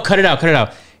 yo, cut it out.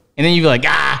 And then you be like,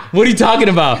 what are you talking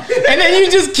about? And then you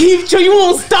just keep, you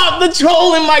won't stop the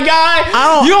trolling, my guy.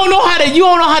 You don't know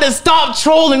how to stop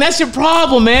trolling. That's your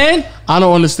problem, man. I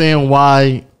don't understand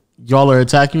why y'all are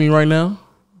attacking me right now.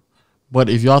 But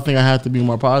if y'all think I have to be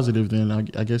more positive, then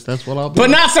I guess that's what I'll be. But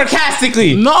not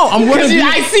sarcastically. No, I'm going to.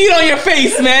 I see it on your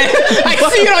face, man. I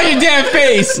see it on your damn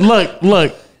face.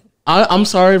 Look. I'm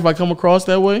sorry if I come across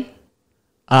that way.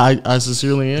 I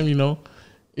sincerely am.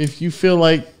 If you feel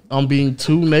like I'm being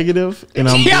too negative and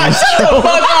I'm shut the fuck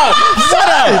up.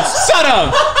 Shut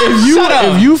up.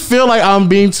 If you feel like I'm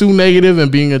being too negative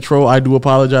and being a troll, I do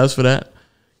apologize for that.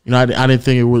 I didn't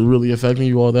think it would really affect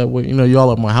me all that way.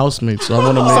 Y'all are my housemates, so I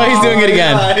want to make. So he's doing it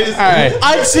again. All right.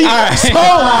 I see. Right. So when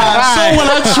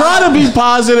I try to be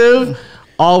positive,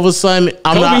 all of a sudden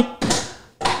I'm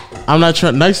not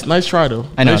trying. Nice try though.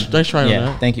 I know. Nice try. Yeah. On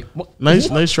that. Thank you.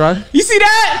 Nice try. You see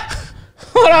that?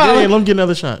 Hold on. Yeah, let me get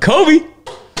another shot. Kobe.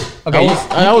 Okay.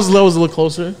 I was a little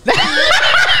closer.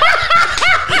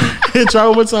 Try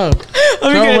one more time.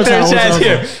 Let me get a third chance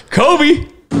here. Kobe.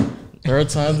 Third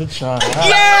time's a charm.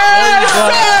 Yes, sir!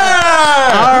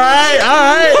 All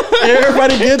right.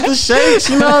 Everybody get the shakes.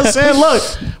 You know what I'm saying? Look,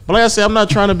 but like I said, I'm not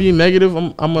trying to be negative.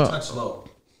 I'm a touch low.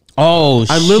 Oh,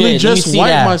 I literally shit. Let me just see wiped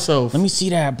that. myself. Let me see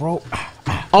that, bro.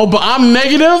 Oh, but I'm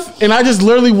negative, and I just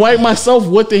literally wiped myself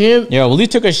with the hand. Yo, well, he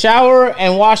took a shower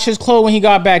and washed his clothes when he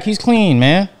got back. He's clean,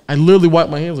 man. I literally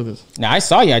wiped my hands with this. Now, I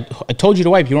saw you. I told you to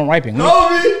wipe. You weren't wiping.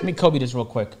 Let me Kobe this real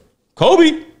quick.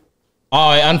 Kobe.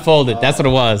 Oh, it unfolded. That's what it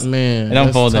was. Man, it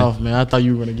unfolded. That's tough, man. I thought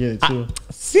you were gonna get it too.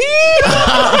 See?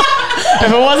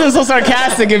 If it wasn't so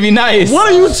sarcastic, it'd be nice. What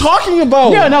are you talking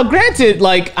about? Yeah, no, granted,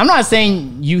 like, I'm not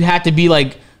saying you had to be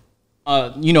like,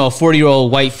 a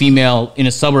 40-year-old white female in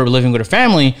a suburb living with her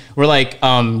family, where like,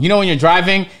 when you're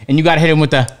driving and you got to hit him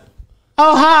with the,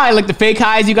 oh, hi, like the fake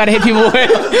highs you got to hit people with.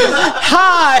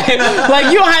 Hi.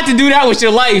 Like, you don't have to do that with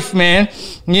your life, man.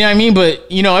 You know what I mean? But,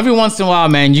 every once in a while,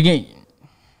 man, you're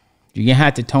gonna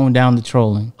have to tone down the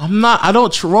trolling. I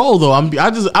don't troll though. I don't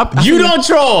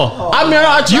troll. I mean,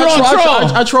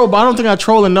 I troll, but I don't think I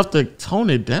troll enough to tone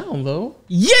it down though.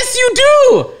 Yes, you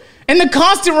do. And the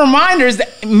constant reminders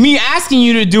that me asking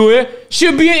you to do it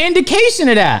should be an indication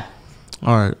of that.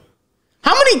 All right.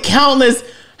 How many countless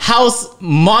house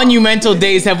monumental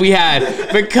days have we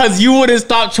had because you would have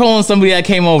stopped trolling somebody that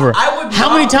came over? I would.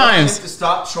 How many times to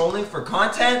stop trolling for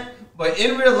content? But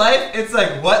in real life, it's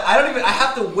like, what? I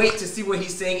have to wait to see what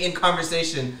he's saying in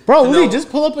conversation. Bro, Lee, just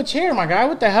pull up a chair, my guy.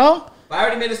 What the hell? But I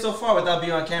already made it so far without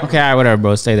being on camera. Okay, all right, whatever,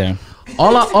 bro. Stay there.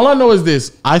 All I know is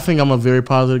this. I think I'm a very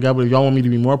positive guy, but if y'all want me to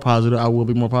be more positive, I will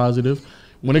be more positive.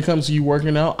 When it comes to you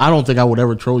working out, I don't think I would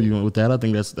ever troll you with that. I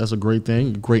think that's a great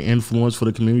thing, great influence for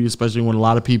the community, especially when a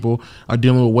lot of people are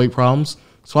dealing with weight problems.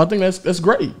 So I think that's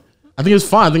great. I think it's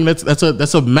fine. I think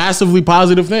that's a massively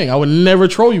positive thing. I would never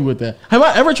troll you with that. Have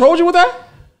I ever trolled you with that?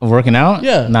 Working out?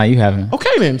 Yeah. Nah, you haven't.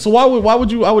 Okay then. So why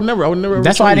would you? I would never.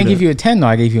 That's why I didn't give you a 10 though.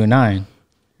 I gave you a 9.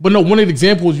 But no, one of the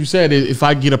examples you said is if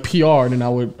I get a PR, then I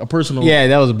would a personal. Yeah,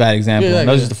 that was a bad example. Yeah,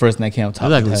 that was just the first thing that came up top.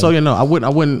 Exactly. So no, I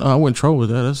wouldn't troll with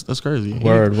that. That's crazy.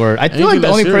 Word. I feel like the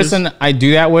only person I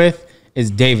do that with is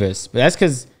Davis, but that's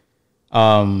because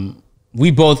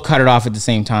we both cut it off at the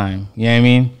same time. You know what I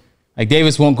mean? Like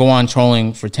Davis won't go on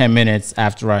trolling for 10 minutes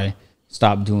after I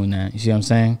stop doing that. You see what I'm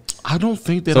saying? I don't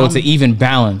think that. So it's an even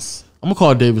balance. I'm gonna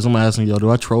call Davis. I'm gonna ask him, yo, do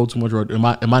I troll too much, or am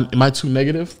I too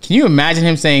negative? Can you imagine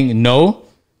him saying no?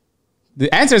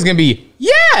 The answer is gonna be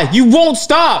yeah. You won't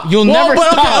stop. You'll never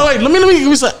stop. Okay, wait, let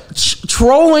me say,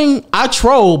 trolling. I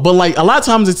troll, but like a lot of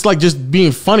times it's like just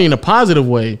being funny in a positive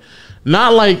way,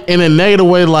 not like in a negative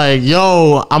way. Like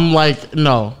yo, I'm like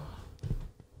no.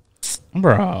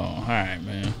 Bro, all right,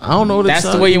 man. I don't know what that's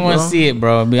the way you want to see it,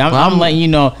 bro. I'm letting you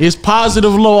know. It's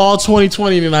positive low all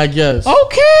 2020, then I guess.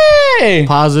 Okay.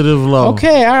 Positive low.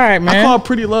 Okay, all right, man. I call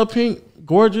Pretty Love Pink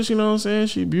gorgeous, you know what I'm saying?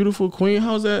 She beautiful queen.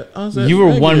 How's that? You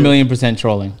were negative? 1,000,000%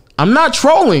 trolling. I'm not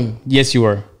trolling. Yes, you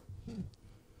were.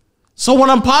 So when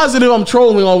I'm positive, I'm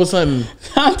trolling all of a sudden.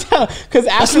 Because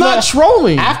that's not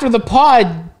trolling. After the pod,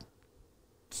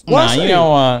 you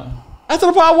know after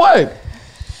the pod, what?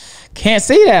 Can't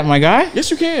say that, my guy. Yes,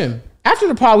 you can. After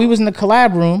the pod, we was in the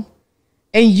collab room,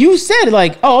 and you said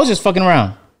like, "Oh, I was just fucking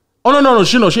around." Oh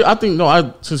no.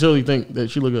 I sincerely think that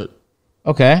she looked good.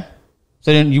 Okay,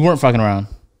 so then you weren't fucking around.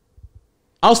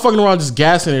 I was fucking around, just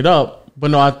gassing it up. But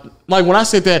no, like when I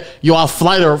said that, yo, I'll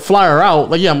fly her out.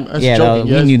 Like yeah, I'm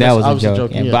joking. We knew that was a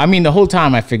joke. Yeah. But I mean, the whole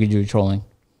time I figured you were trolling.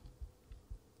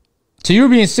 So you were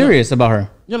being serious about her.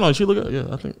 Yeah, no, she looked good.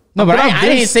 Yeah, I think. No, but I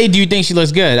didn't say, do you think she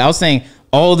looks good? I was saying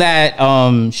all that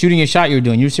shooting a shot you were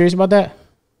doing. You were serious about that?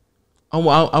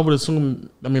 I would assume.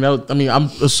 I'm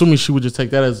assuming she would just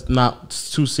take that as not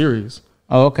too serious.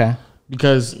 Oh, okay.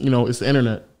 Because it's the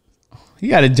internet. You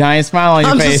got a giant smile on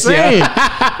your face. Just saying.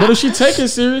 But if she take it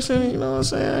serious, you know what I'm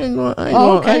saying, I ain't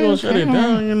gonna shut it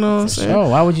down. You know what I'm saying? Sure.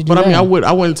 Why would you do that? But I mean,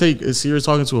 I wouldn't take it serious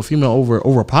talking to a female over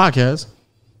a podcast.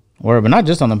 But not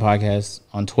just on the podcast,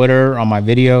 on Twitter, on my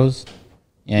videos.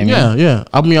 You know what I mean? Yeah.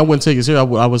 I mean, I wouldn't take it serious.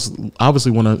 I was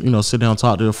obviously want to sit down,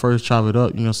 talk to her first, chop it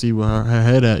up, see where her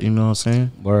head at. You know what I'm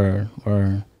saying?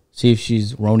 Or see if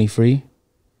she's Roni free.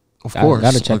 Of course,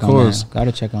 gotta check on that.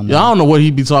 Gotta check on that. Yeah, I don't know what he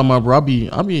be talking about, bro. I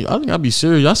think I'd be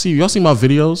serious. Y'all see my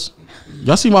videos.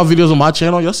 Y'all see my videos on my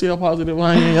channel. Y'all see how positive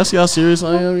I am. Y'all see how serious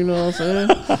I am. You know what I'm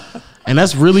saying? And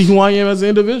that's really who I am as an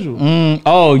individual.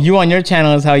 Oh, you on your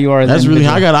channel is how you are. That's really.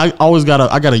 I always gotta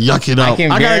yuck it up.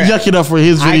 I gotta yuck it up for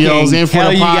his videos and for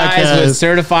the podcast. You guys with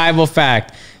certifiable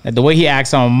fact that the way he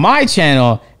acts on my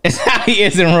channel is how he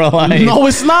is in real life. No,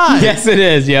 it's not. Yes, it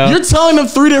is, yo. You're telling them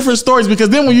 3 different stories because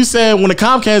then when you said when the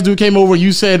Comcast dude came over,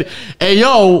 you said, "Hey,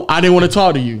 yo, I didn't want to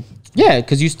talk to you." Yeah,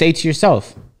 because you stay to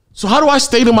yourself. So how do I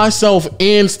stay to myself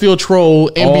and still troll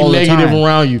and All be the negative time.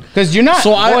 around you? Because you're not.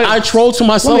 So I troll to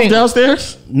myself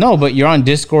downstairs? No, but you're on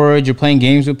Discord, you're playing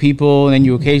games with people, and then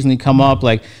you occasionally come up.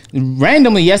 Like,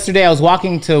 randomly yesterday, I was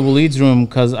walking to Waleed's room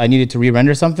because I needed to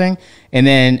re-render something. And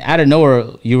then out of nowhere,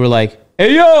 you were like,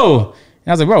 hey, yo. And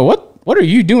I was like, bro, what are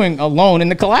you doing alone in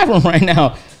the collab room right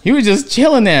now? You were just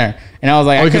chilling there. And I was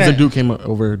like, because the dude came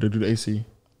over to do the AC.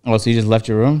 Oh, so you just left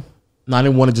your room? No, I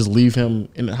didn't want to just leave him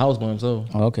in the house by himself.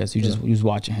 Oh, okay. So you was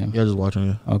watching him. Yeah, just watching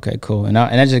him. Okay, cool. And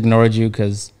I just ignored you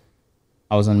because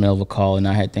I was in the middle of a call and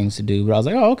I had things to do. But I was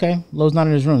like, oh, okay. Lowe's not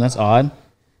in his room. That's odd.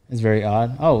 It's very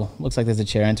odd. Oh, looks like there's a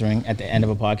chair entering at the end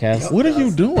of a podcast. What are you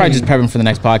doing? Probably just prepping for the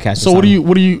next podcast. So are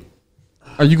you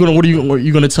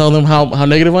gonna tell them how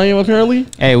negative I am apparently?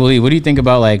 Hey, Willie, what do you think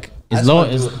about like a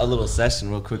little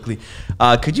session real quickly?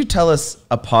 Could you tell us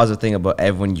a positive thing about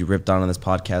everyone you ripped on this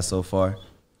podcast so far?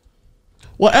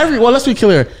 Well, let's be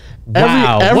clear.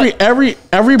 Wow.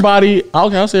 Everybody.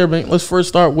 Okay, I'll say everything. Let's first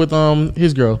start with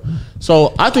his girl.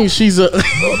 So I think she's a.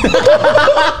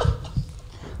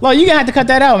 Well, you're gonna have to cut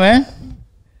that out, man.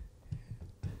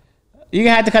 You're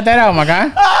gonna have to cut that out, my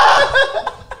guy.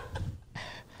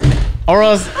 or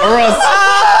else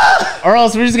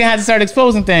we're just gonna have to start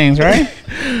exposing things, right?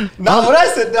 No, when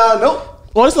I sit down, nope.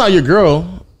 Well, it's not your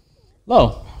girl.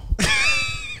 Low.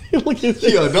 Look at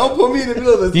this. Yo, don't put me in the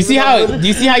middle of this. Do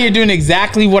you see how you're doing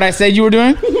exactly what I said you were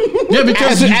doing? Yeah,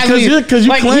 because you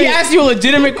like claim, he asked you a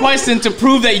legitimate question to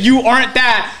prove that you aren't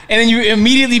that, and then you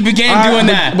immediately began doing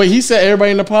that. But he said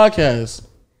everybody in the podcast.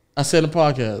 I said in the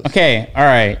podcast. Okay, all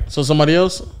right. So somebody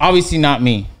else? Obviously not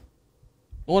me.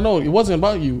 Well, no, it wasn't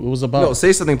about you. It was about. No,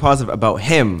 say something positive about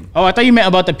him. Oh, I thought you meant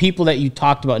about the people that you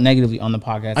talked about negatively on the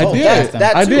podcast. I did.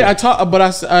 I did. I talked,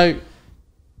 but I.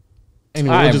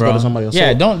 Anyway, we'll just go to somebody else.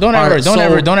 Yeah, so, don't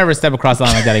ever step across the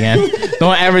line like that again.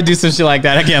 Don't ever do some shit like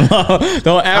that again.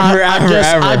 Don't ever.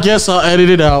 I guess I'll edit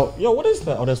it out. Yo, what is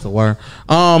that? Oh, that's the wire.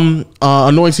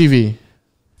 Annoying TV.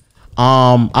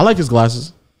 I like his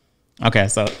glasses. Okay,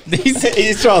 so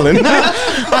he's trolling.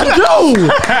 I do.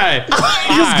 Right.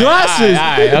 His glasses. All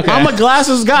right, okay. I'm a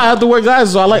glasses guy. I have to wear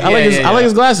glasses, so I like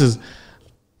his glasses.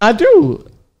 I do.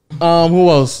 Who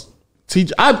else?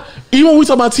 TJ. Even when we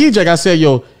talk about TJ, I said,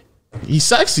 yo, he's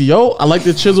sexy, yo. I like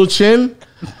the chiseled chin.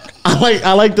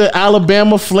 I like the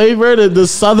Alabama flavor, the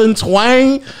southern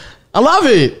twang. I love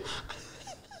it.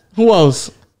 Who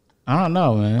else? I don't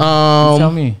know, man. You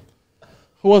tell me.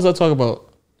 Who else I talk about?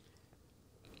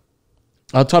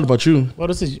 I talked about you. What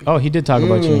is it? Oh, he did talk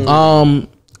about you.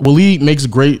 Waleed makes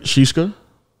great shishka.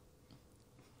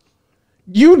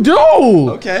 You do.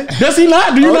 Okay. Does he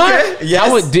not? Do you not?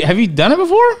 Yes. Have you done it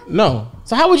before? No.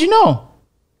 So how would you know?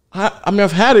 I mean,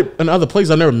 I've had it in other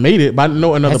places. I never made it, but I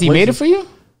know in other places. Has he made it for you?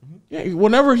 Yeah.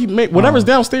 Whatever's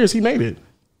downstairs, he made it.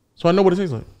 So I know what it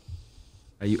tastes like.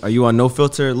 Are you on no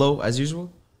filter low as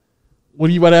usual? What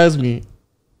are you about to ask me?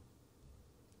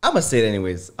 I'm gonna say it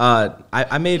anyways.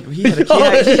 I made. Yo,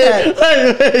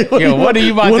 what are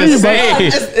you about to say?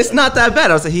 It's not that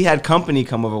bad. I was like, he had company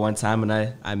come over one time,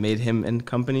 and I made him and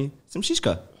company some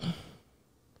shishka.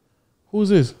 Who's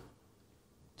this?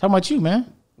 Talking about you,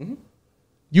 man. Mm-hmm.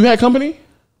 You had company,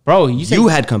 bro. You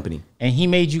had company, and he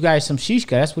made you guys some shishka.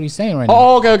 That's what he's saying right now.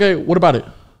 Oh, okay. What about it?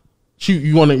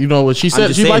 You want to? You know what she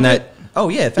said? She liked it. Oh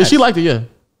yeah, yeah, she liked it. Yeah.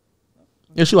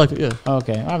 Yeah, she liked it, yeah.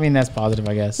 Okay. I mean, that's positive,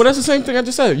 I guess. But that's the same thing I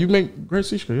just said. You make great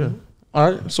shishka, yeah. All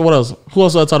right. So what else? Who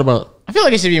else did I talk about? I feel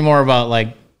like it should be more about,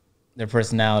 like, their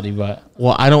personality, but...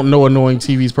 Well, I don't know Annoying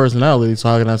TV's personality, so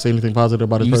how can I say anything positive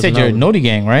about his personality? You said you're a Noti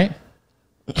Gang, right?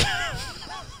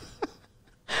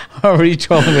 Or were you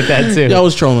trolling with that, too? Yeah, I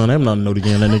was trolling. I'm not a Noti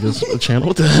Gang. That nigga's channel.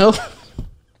 What the hell?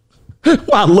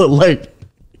 What I look like?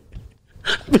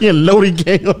 Being Noti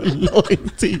Gang on Annoying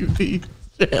TV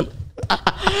channel.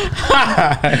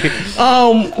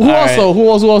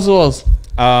 Who else?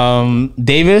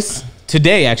 Davis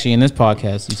today, actually, in this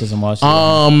podcast, he says I'm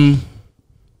watching.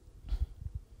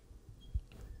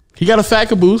 He got a fat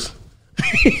caboose.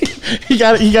 he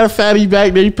got a fatty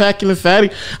back there. He packing the fatty.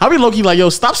 I be low key like, yo,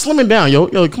 stop slimming down, yo,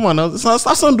 come on now,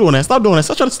 stop doing that. Stop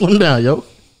trying to slim down, yo.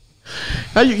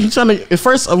 How you trying to? At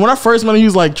first, when I first met him, he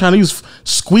was like trying to use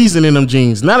squeezing in them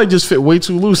jeans. Now they just fit way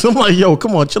too loose. I'm like, yo,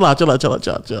 come on, chill out.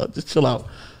 Just chill out.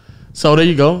 So there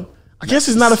you go. I guess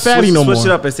he's not a fatty no more. Switch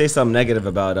it up and say something negative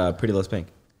about Pretty Little Pink.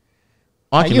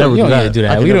 Oh, I can never do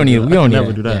that. We don't need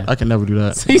that. I can never do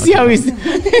that. So you see how he's... I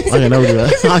can never do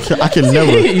that. I can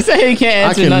never. You say he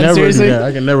can't answer nothing seriously?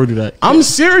 I can never do that. I'm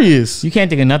serious. You can't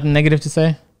think of nothing negative to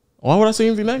say? Why would I say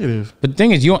anything negative? But the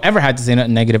thing is, you don't ever have to say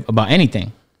nothing negative about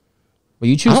anything. But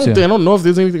you choose I don't know if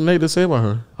there's anything negative to say about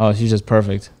her. Oh, she's just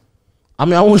perfect. I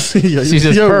mean, I wouldn't say She's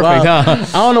just perfect, huh?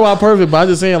 I don't know why perfect, but I'm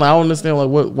just saying, like, I don't understand, like,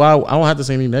 why I don't have to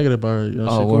say anything negative about her. You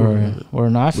know,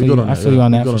 no, I feel you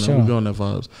on that for sure. We go on that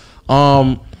vibes.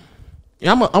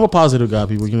 Yeah, I'm a positive guy,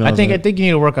 people. You know, I think you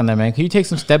need to work on that, man. Can you take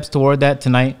some steps toward that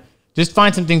tonight? Just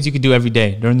find some things you could do every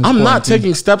day during this. I'm not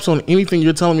taking steps on anything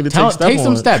you're telling me to take steps on. Take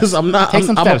some steps because I'm not. I'm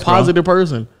a positive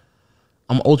person.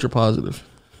 I'm ultra positive.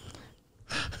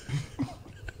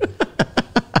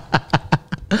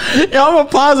 Yo, I'm a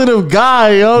positive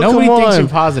guy, yo. Nobody Come thinks on. you're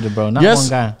positive, bro. Not one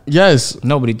guy. Yes.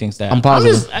 Nobody thinks that. I'm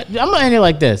positive. I'm gonna end it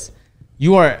like this.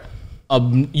 You are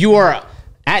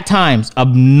at times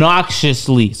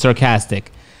obnoxiously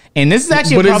sarcastic. And this is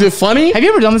actually. But is it funny? Have you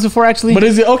ever done this before? Actually, but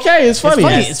is it okay? It's funny.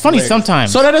 It's funny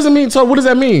sometimes. So that doesn't mean. So what does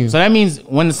that mean? So that means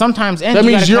when the sometimes ends. That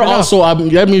means you're also.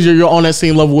 That means you're on that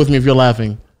same level with me if you're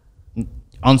laughing.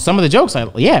 On some of the jokes,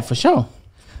 yeah, for sure.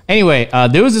 Anyway,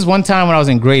 there was this one time when I was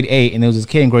in grade 8, and there was this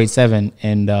kid in grade 7,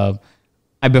 and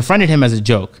I befriended him as a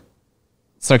joke,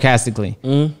 sarcastically.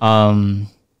 And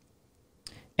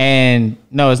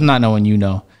no, it's not no one you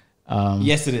know.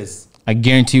 Yes, it is. I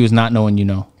guarantee you it's not no one you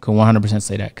know. Can 100%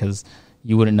 say that because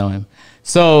you wouldn't know him.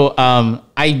 So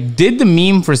I did the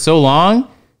meme for so long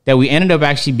that we ended up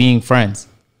actually being friends.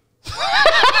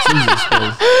 Jesus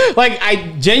Christ. Like,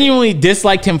 I genuinely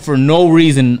disliked him for no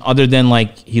reason other than,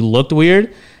 like, he looked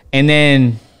weird. And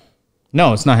then,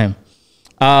 no, it's not him.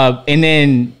 And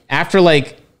then after,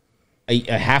 like,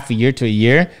 a half a year to a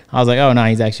year, I was like, oh, no,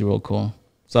 he's actually real cool.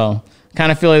 So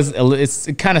kind of feel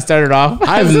it kind of started off.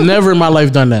 I've never in my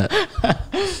life done that.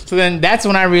 So then that's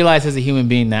when I realized as a human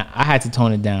being that I had to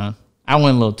tone it down. I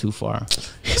went a little too far.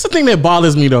 Here's the thing that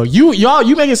bothers me though. You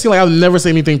make it seem like I've never said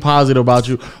anything positive about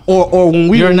you. Or when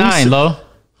we You're a 9, Lo.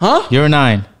 Huh? You're a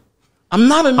 9. I'm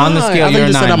not a 9. On the scale, I think you're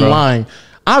a 9, said I'm bro. lying.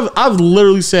 I've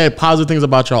literally said positive things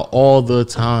about y'all all the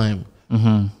time.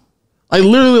 Mm-hmm. Like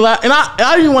literally, and I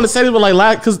didn't even want to say this, but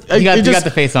like, because you got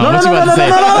the face on. What you about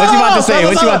to say?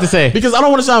 What you about to say? Because I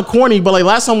don't want to sound corny, but like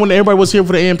last time when everybody was here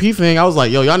for the AMP thing, I was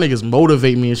like, yo, y'all niggas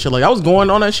motivate me and shit. Like I was going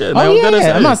on that shit. Oh,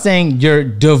 yeah. I'm not saying you're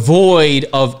devoid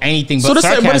of anything but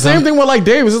sarcasm. But the same thing with like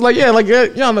Davis. It's like, like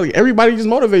everybody just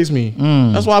motivates me.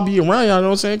 That's why I be around y'all. You know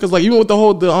what I'm saying? Because like even with the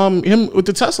whole him with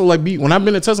the Tesla, like when I've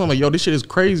been to Tesla, I'm like, yo, this shit is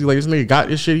crazy. Like this nigga got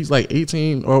this shit. He's like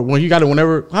 18 or when he got it.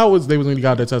 Whenever how old was Davis when he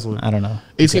got that Tesla? I don't know.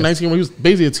 18, 19 when he was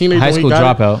basically a teenager. High school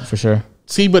dropout for sure.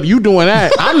 See, but you doing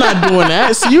that. I'm not doing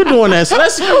that. See, you doing that. So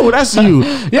that's you. That's you.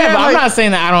 Yeah, but I'm not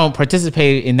saying that I don't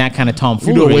participate in that kind of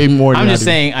tomfoolery. You do way more than I'm just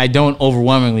saying I don't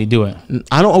overwhelmingly do it.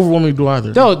 I don't overwhelmingly do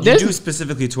either. No, you do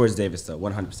specifically towards Davis, though,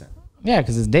 100%. Yeah,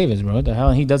 because it's Davis, bro. What the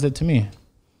hell? He does it to me.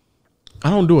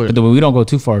 I don't do it. But we don't go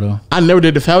too far, though. I never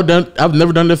did I've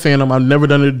never done the Phantom. I've never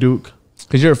done the Duke.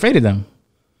 Because you're afraid of them.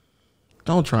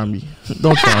 Don't try me.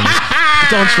 Don't try me.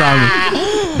 Don't try me.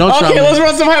 Don't try me. Okay, let's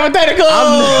run some hypotheticals.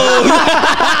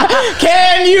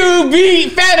 Can you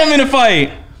beat Phantom in a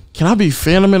fight? Can I beat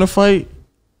Phantom in a fight?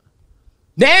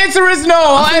 The answer is no.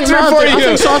 I'll answer it for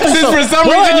you. Since for some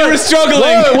reason you were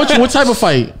struggling. What type of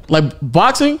fight? Like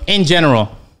boxing? In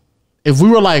general. If we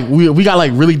were like, we got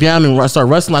like really down and start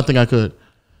wrestling, I think I could.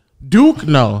 Duke?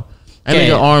 No. I think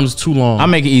your arms too long. I'll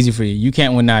make it easy for you. You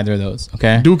can't win neither of those,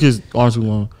 okay? Duke is arms too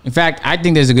long. In fact, I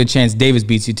think there's a good chance Davis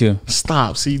beats you too.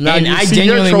 Stop. See, now and I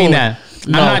genuinely mean that.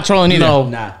 No, I'm not trolling either.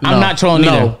 I'm not trolling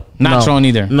either. Not trolling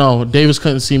either. No, Davis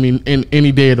couldn't see me in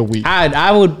any day of the week.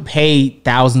 I would pay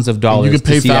thousands of dollars. You could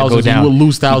pay to see thousands. That go down. You would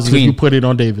lose thousands if you put it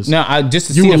on Davis. No, just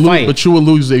to see the fight. But you would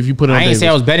lose if you put it on Davis. I didn't say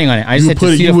I was betting on it. I just said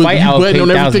to see the fight. You betting on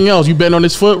everything else. You betting on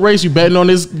his foot race. You betting on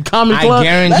his comedy club. I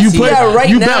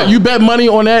guarantee you bet money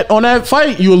on that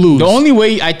fight. You will lose. The only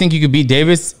way I think you could beat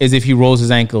Davis is if he rolls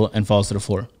his ankle and falls to the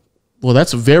floor. Well,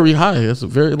 that's very high. That's a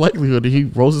very likelihood that he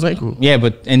rolls his ankle. Yeah,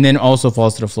 and then also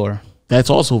falls to the floor. That's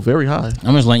also very high.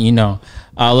 I'm just letting you know.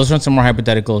 Let's run some more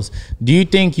hypotheticals. Do you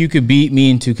think you could beat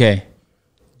me in 2K?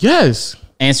 Yes.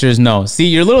 Answer is no. See,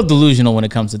 you're a little delusional when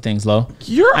it comes to things, Lo.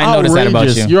 I noticed that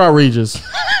about you. You're outrageous.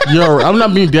 I'm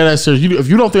not being dead ass serious. If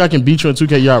you don't think I can beat you in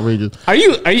 2K, you're outrageous. Are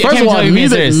you? First of all,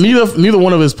 neither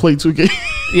one of us played 2K.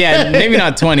 Yeah, maybe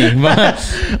not 20. But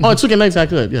on 2K nights I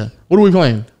could. Yeah. What are we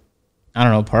playing? I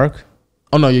don't know. Park.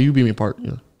 Oh no, yeah, you beat me in Park.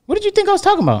 Yeah. What did you think I was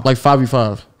talking about? Like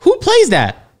 5v5. Who plays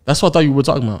that? That's what I thought you were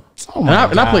talking about. Oh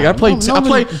my God. I played. Shout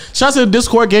out to the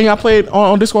Discord gang. I played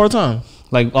on Discord all the time.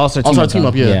 Like All-Star Team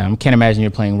Up. Yeah. I can't imagine you're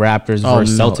playing Raptors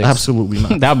versus Celtics. Absolutely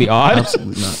not. That would be odd.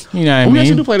 Absolutely not. You know what I mean? We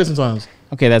actually do play this sometimes.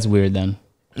 Okay, that's weird then.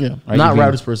 Yeah. Not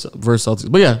Raptors versus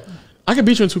Celtics. But yeah. I can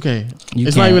beat you in 2K. You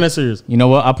It's can't. not even that serious. You know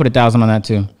what? I'll put 1,000 on that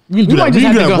too. We can do that. We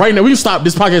can do that right now. We can stop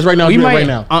this podcast right now. We Do it might right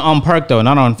now. on Perk though,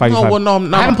 not on 5v5. No, well, no, I'm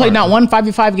not I haven't on played Perk. not one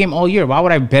 5v5 game all year. Why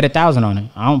would I bet 1,000 on it?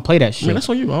 I don't play that shit. I mean, that's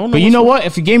on you. I don't know. But you know what?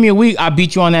 If you gave me a week, I'd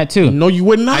beat you on that too. No, you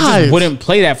would not. I just wouldn't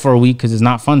play that for a week because it's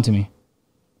not fun to me.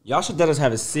 Y'all should let us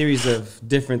have a series of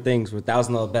different things where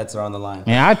 $1,000 bets are on the line.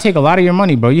 And I'd take a lot of your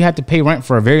money, bro. You have to pay rent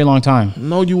for a very long time.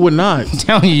 No, you would not. I'm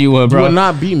telling you would, bro. You would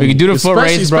not beat me. We could do the foot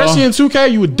race, bro. Especially in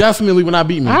 2K, you would definitely would not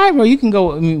beat me. All right, bro. You can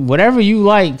go whatever you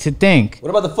like to think. What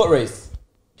about the foot race?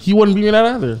 He wouldn't beat me in that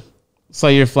either. So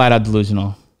you're flat out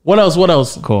delusional. What else? What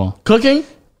else? Cool. Cooking?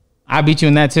 I beat you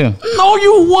in that too. No,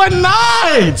 you would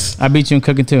not. I beat you in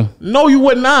cooking too. No, you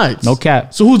would not. No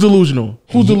cap. So who's delusional?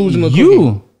 Who's delusional? in You.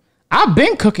 cooking? I've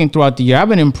been cooking throughout the year. I've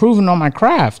been improving on my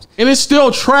craft. And it's still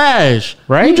trash.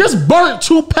 Right? You just burnt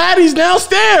 2 patties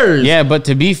downstairs. Yeah, but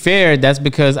to be fair, that's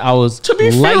because I was To be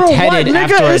fair, lightheaded what,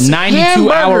 nigga? after It's a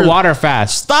 92-hour hamburgers. water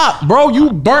fast. Stop, bro.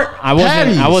 You burnt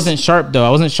patties. I wasn't sharp though. I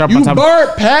wasn't sharp on You top.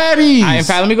 burnt patties. In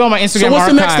fact, let me go on my Instagram what's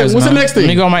the next archives. thing? What's the man. next thing? Let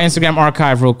me go on my Instagram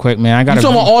archive real quick, man. I got You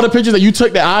talking about all the pictures that you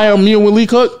took that I am me and Willie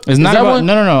cooked? It's Is not that about one?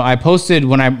 no. I posted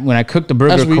when I cooked the burger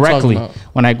That's what you're correctly.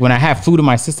 talking When I have food in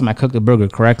my system, I cook the burger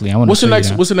correctly. I want to. What's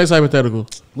the next hypothetical?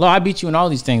 Well, I beat you in all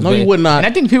these things. No, but- you would not. And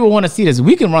I think people want to see this.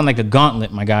 We can run like a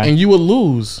gauntlet, my guy. And you would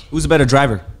lose. Who's a better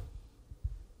driver?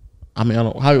 I mean, I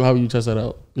don't. How you test that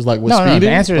out? It's like with no, speeding. the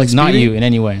answer like is not speeding? you in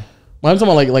any way. But I'm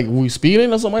talking about like we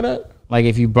speeding or something like that. Like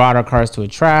if you brought our cars to a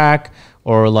track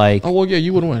or like, Oh well, yeah,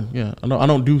 you would win. Yeah, I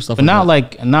don't do stuff. but not that.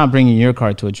 like not bringing your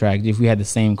car to a track. If we had the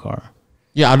same car.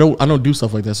 Yeah, I don't do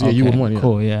stuff like that. So yeah, you would win. Yeah.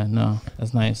 Cool. Yeah. No,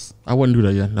 that's nice. I wouldn't do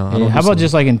that. Yeah, no. I Yeah, don't how do about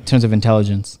just like in terms of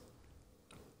intelligence?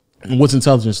 what's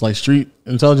intelligence? Like street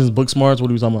intelligence, book smarts. What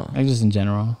are we talking about? Like just in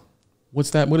general. What's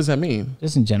that? What does that mean?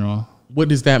 Just in general. What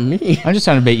does that mean? I'm just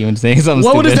trying to bait you into saying something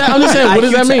What stupid. is that? I'm just saying. What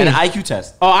does that mean? An IQ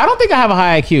test. Oh, I don't think I have a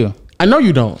high IQ. I know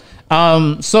you don't.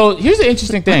 So here's the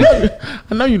interesting thing.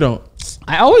 I know you don't.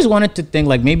 I always wanted to think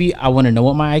like maybe I want to know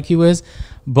what my IQ is,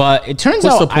 but it turns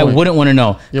What's out the I point? wouldn't want to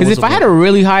know. Yeah, Because what's if the I had a point?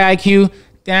 really high IQ,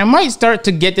 then I might start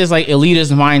to get this like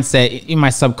elitist mindset in my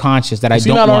subconscious that Is I he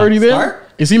don't not want. already there? Start?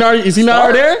 Is he not? Is he not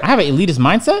already there? I have an elitist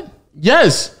mindset?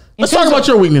 Yes. Let's talk terms about of-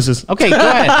 your weaknesses. Okay, go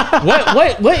ahead.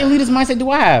 What elitist mindset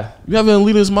do I have? You have an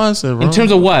elitist mindset, bro. In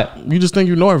terms of what? you just think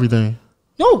you know everything.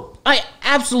 No, I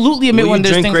absolutely admit Will when you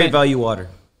there's drink things great that, value water?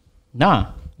 nah.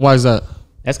 Why is that?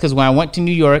 That's because when I went to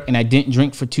New York and I didn't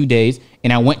drink for 2 days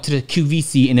and I went to the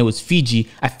QVC and it was Fiji,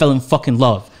 I fell in fucking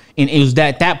love. And it was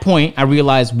at that point I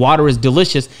realized water is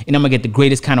delicious and I'm gonna get the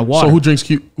greatest kind of water. So who drinks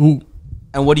who?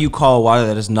 And what do you call water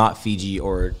that is not Fiji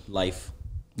or life?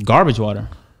 Garbage water.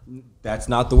 That's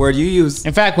not the word you use.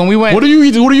 In fact, when we went, What do you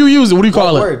use? What do you use? What do you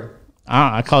call it? Word.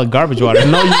 I call it garbage water.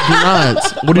 No, you do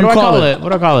not. What do you I call it? What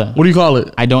do I call it? What do you call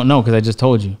it? I don't know because I just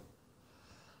told you.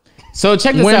 So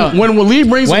check this out. When Lee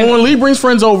brings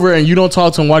friends over and you don't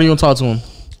talk to him, why do you don't talk to him?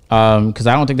 Because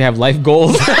I don't think they have life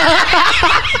goals.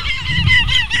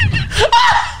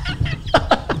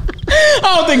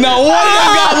 I don't think not one of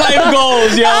them got life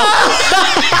goals,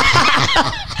 yeah.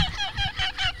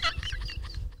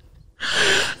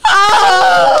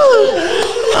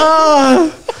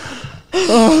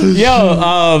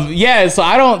 So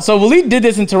I don't. So Waleed did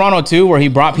this in Toronto too, where he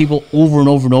brought people over and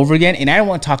over and over again, and I didn't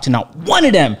want to talk to not one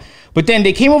of them. But then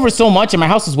they came over so much, and my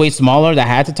house is way smaller that I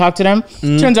had to talk to them.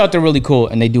 Turns out they're really cool,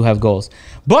 and they do have goals.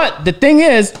 But the thing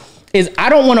is I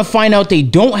don't want to find out they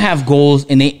don't have goals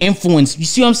and they influence. You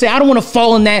see what I'm saying? I don't want to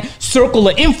fall in that circle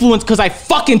of influence because I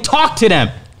fucking talk to them.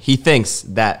 He thinks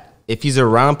that if he's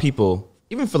around people,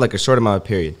 even for like a short amount of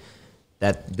period,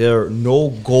 that there are no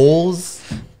goals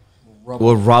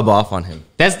will rub off on him.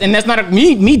 That's not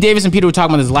me. Davis and Peter were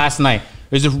talking about this last night.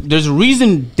 There's a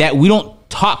reason that we don't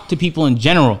talk to people in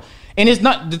general, and it's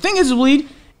not. The thing is, Waleed,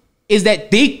 is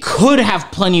that they could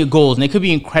have plenty of goals and they could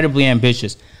be incredibly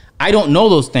ambitious. I don't know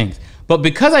those things, but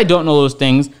because I don't know those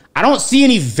things, I don't see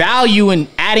any value in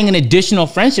adding an additional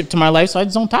friendship to my life, so I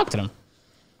just don't talk to them.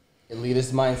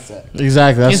 Elitist mindset.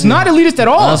 Exactly. It's not elitist at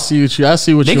all. I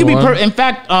see what They you could be. want. In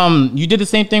fact, you did the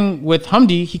same thing with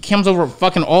Hamdi. He comes over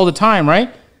fucking all the time,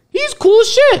 right? He's cool as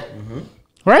shit,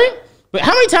 right? But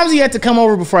how many times he had to come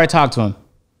over before I talked to him?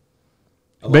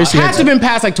 Basically, Had to have been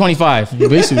past like 25. he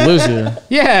basically lives here.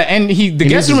 Yeah, and the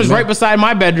guest lives room his is man. right beside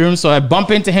my bedroom, so I bump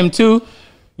into him too.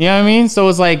 You know what I mean? So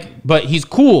it's like, but he's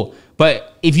cool.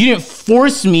 But if you didn't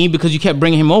force me because you kept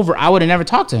bringing him over, I would have never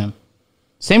talked to him.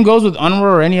 Same goes with Anwar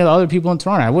or any of the other people in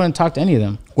Toronto. I wouldn't talk to any of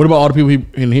them. What about all the people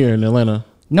in here in Atlanta?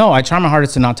 No, I try my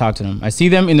hardest to not talk to them. I see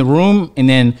them in the room and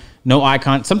then no eye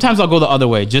contact. Sometimes I'll go the other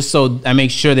way just so I make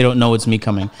sure they don't know it's me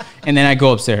coming. And then I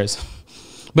go upstairs.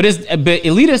 But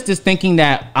elitist is thinking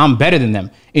that I'm better than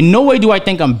them. In no way do I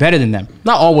think I'm better than them.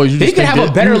 Not always. They could have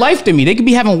a better life than me. They could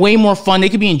be having way more fun. They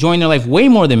could be enjoying their life way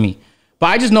more than me. But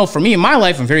I just know for me in my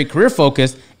life, I'm very career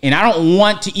focused, and I don't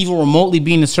want to even remotely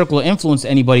be in the circle of influence to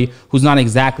anybody who's not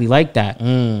exactly like that.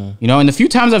 You know, and the few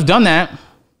times I've done that,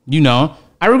 you know,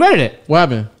 I regretted it. What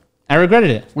happened? I regretted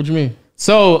it. What you mean?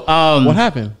 So, what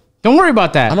happened? Don't worry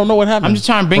about that. I don't know what happened. I'm just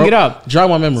trying to bring it up. Jog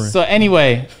my memory. So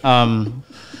anyway,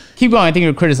 keep going. I think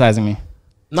you're criticizing me.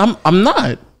 I'm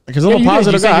not. Because I'm a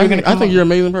positive guy. I think you're an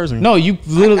amazing person. No, you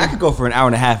literally. I could go for an hour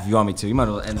and a half if you want me to. You might as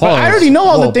well end. But I already know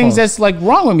all the things that's like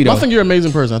wrong with me though. I think you're an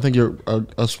amazing person. I think you're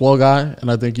a swell guy,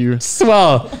 and I think you're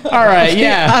swell. All right,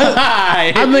 yeah.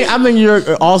 I think you're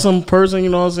an awesome person. You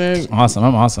know what I'm saying? Awesome.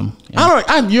 I'm awesome. Yeah.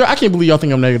 I can't believe y'all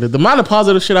think I'm negative. The amount of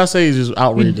positive shit I say is just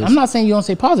outrageous. I'm not saying you don't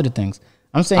say positive things.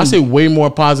 I'm saying I say way more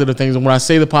positive things, and when I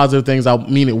say the positive things, I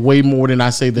mean it way more than I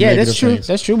say the negative that's true. things.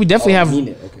 That's true. We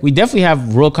definitely we definitely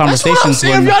have real conversations. That's what I'm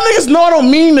saying. If y'all niggas know I don't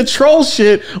mean the troll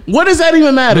shit, what does that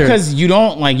even matter? Because you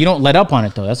don't let up on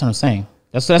it though. That's what I'm saying.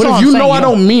 That's but if you know I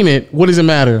don't mean it, what does it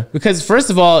matter? Because first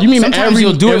of all, you mean sometimes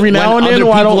you'll do it every now and then,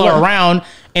 or people are around,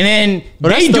 and then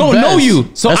they don't know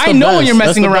you. So I know when you're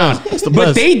messing around,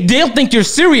 but they'll think you're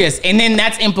serious, and then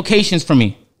that's implications for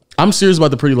me. I'm serious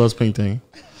about the Pretty Loves Pink thing.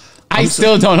 I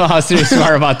still don't know how serious you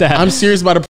are about that. I'm serious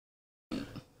about it.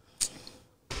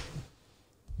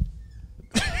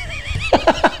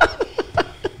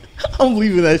 I'm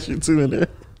leaving that shit too in there.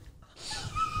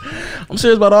 I'm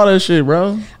serious about all that shit,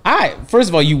 bro. First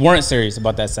of all, you weren't serious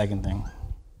about that second thing.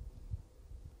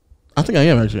 I think I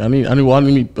am actually.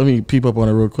 Let me peep up on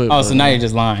it real quick. Oh, so now you're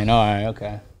just lying. All right,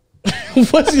 okay.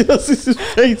 What's your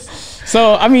face?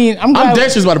 So I mean, I'm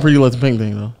dead serious about the Pretty Little Pink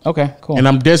thing though. Okay, cool. And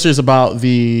I'm dead serious about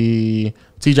the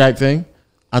T-Jack thing.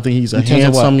 I think he's a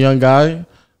handsome young guy,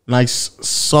 nice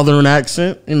Southern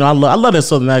accent. You know, I love that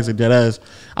Southern accent. Dead ass.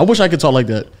 I wish I could talk like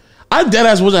that. I dead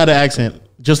ass wish I had an accent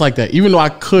just like that. Even though I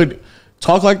could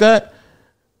talk like that,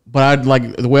 but I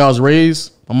like the way I was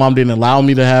raised. My mom didn't allow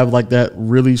me to have like that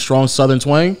really strong Southern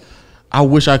twang. I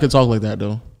wish I could talk like that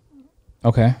though.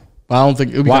 Okay. But I don't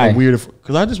think it would be kind of weird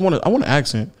because I want an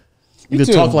accent. You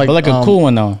too, talk like, but like a cool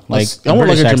one though. Like I want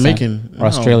like a Jamaican or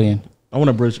Australian. I want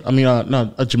a British. I mean,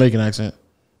 not a Jamaican accent.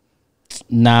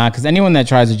 Nah, because anyone that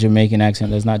tries a Jamaican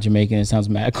accent that's not Jamaican, it sounds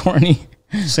mad corny.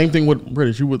 Same thing with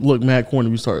British. You would look mad corny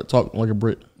if you start talking like a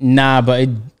Brit. Nah, but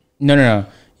no.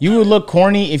 You would look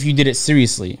corny if you did it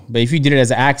seriously, but if you did it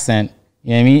as an accent,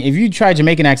 you know what I mean. If you try a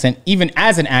Jamaican accent, even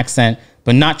as an accent,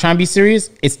 but not trying to be serious,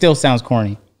 it still sounds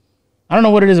corny. I don't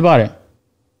know what it is about it.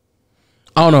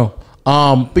 I don't know.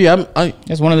 But yeah,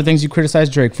 that's one of the things you criticize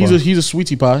Drake for. He's a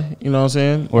sweetie pie. You know what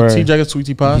I'm saying? T-Jack is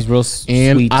sweetie pie. He's real and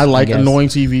sweet, I like annoying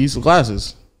TVs with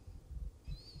glasses.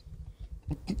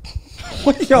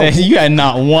 You had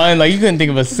not one. Like you couldn't think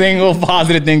of a single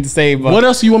positive thing to say. But what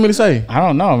else do you want me to say? I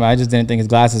don't know. I just didn't think his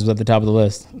glasses was at the top of the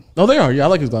list. No, they are. Yeah, I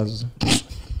like his glasses.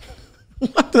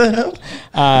 What the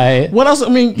hell? What else? I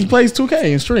mean, he plays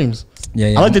 2K and streams.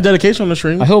 Yeah. I like the dedication on the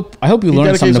stream. I hope you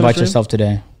learned something about yourself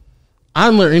today. I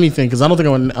didn't learn anything because I don't think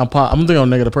I'm a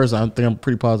negative person. I think I'm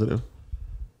pretty positive.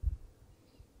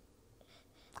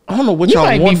 I don't know what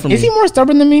y'all want from me. Is he more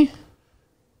stubborn than me?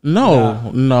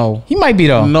 No. He might be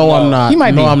though. No, I'm not. He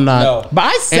might be. I'm not. No.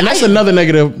 But and that's another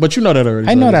negative. But you know that already.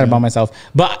 I know that about myself.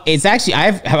 But it's actually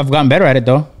I've gotten better at it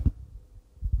though.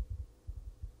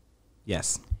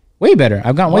 Yes. Way better.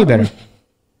 I've gotten way better.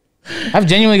 I've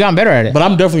genuinely gotten better at it. But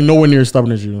I'm definitely nowhere near as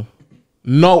stubborn as you.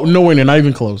 No, nowhere near, not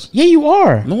even close. Yeah, you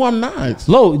are. No, I'm not.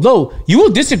 Low, you will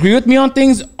disagree with me on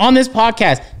things on this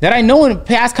podcast that I know in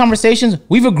past conversations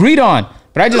we've agreed on.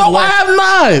 But I just I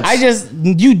have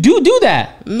not. You do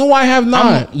that. No, I have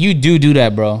not. You do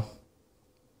that, bro.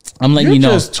 I'm letting you know.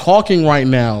 You're just talking right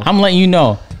now. I'm letting you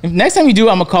know. If next time you do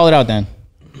it, I'm gonna call it out then.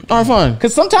 All right, fine.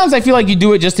 Because sometimes I feel like you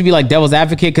do it just to be like devil's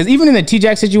advocate. Because even in the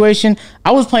T-Jack situation,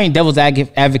 I was playing devil's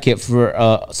advocate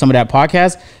for some of that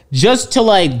podcast just to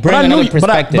like bring another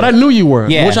perspective. But I knew you were.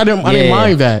 Yeah. Which I didn't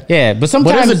mind that. Yeah, but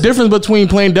sometimes there's a difference between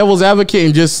playing devil's advocate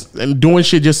and just doing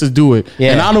shit just to do it.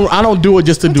 Yeah. And I don't do it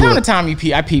just to do it. From time to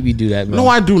time, I peep you do that, bro. No,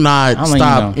 I do not.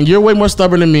 Stop. And you're way more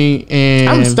stubborn than me. And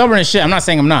I'm stubborn as shit. I'm not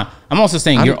saying I'm not. I'm also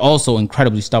saying you're also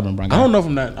incredibly stubborn, bro. I don't know if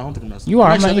I'm not. I don't think I'm not. You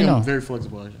are. Actually, I think I'm very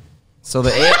flexible. So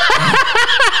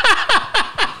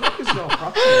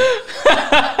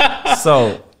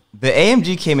So the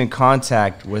AMG came in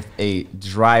contact with a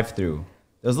drive-through.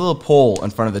 There was a little pole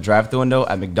in front of the drive-through window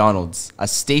at McDonald's, a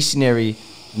stationary,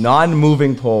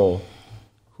 non-moving pole.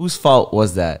 Whose fault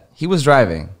was that? He was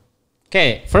driving.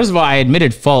 Okay, first of all, I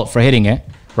admitted fault for hitting it,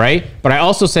 right? But I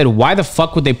also said, why the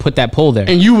fuck would they put that pole there?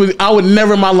 And I would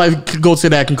never in my life go to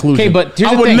that conclusion. Okay, but here's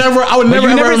the thing. I would never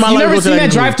ever in my life go to that conclusion. You never seen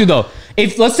that drive-thru though.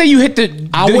 If let's say you hit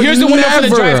here's the window for the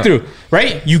drive-thru,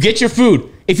 right? You get your food.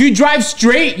 If you drive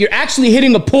straight, you're actually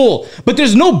hitting a pole, but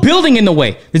there's no building in the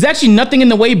way. There's actually nothing in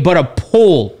the way but a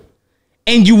pole.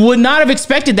 And you would not have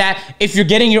expected that if you're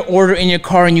getting your order in your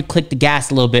car and you click the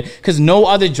gas a little bit, because no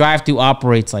other drive-thru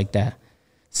operates like that.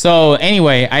 So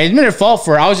anyway, I admitted fault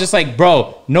for it. I was just like,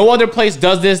 bro, no other place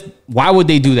does this. Why would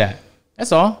they do that?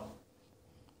 That's all.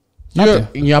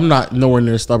 Yeah, I'm not nowhere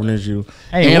near stubborn as you.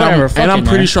 Hey, and whatever, I'm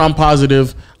pretty sure I'm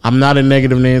positive. I'm not a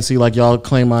negative Nancy like y'all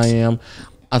claim I am.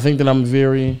 I think that I'm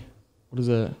very. What is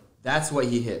that? That's what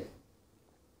he hit.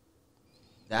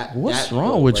 What's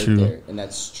wrong with you? There, and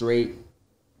that's straight.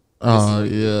 Oh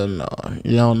yeah, no,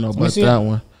 you don't know about that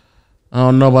one. I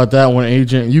don't know about that one,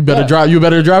 Agent. You better drive. You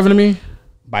better driving to me.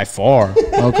 By far.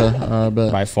 Okay, I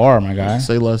bet. By far, my guy.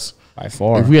 Say less. By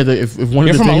far. If we had to, if one You're of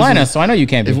the from things Atlanta, was, so I know you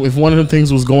can't be. If one of the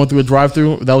things was going through a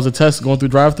drive-through, that was a test going through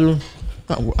drive-through,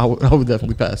 I would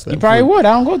definitely pass that. You probably would.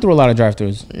 I don't go through a lot of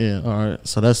drive-thrus. Yeah, all right.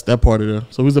 So that's that part of it.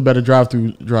 So who's the better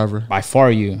drive-through driver? By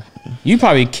far you. You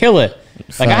probably kill it.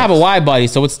 Like I have a wide body,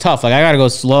 so it's tough. Like I gotta go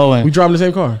slow and we driving the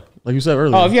same car, like you said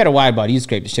earlier. Oh, if you had a wide body, you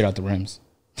scrape the shit out the rims.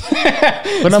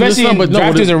 But Especially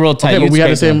drive-thrus are real tight. Okay, but we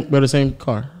had the same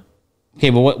car. Okay,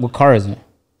 but what car is it?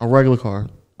 A regular car.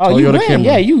 Oh, Toyota you win. Camry.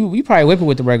 Yeah, you probably whip it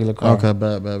with the regular car. Okay,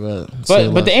 bad.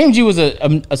 But the AMG was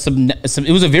it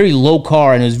was a very low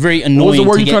car and it was very annoying. What was the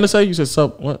word you trying to say? You said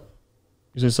sub what?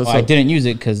 You said sub. I didn't use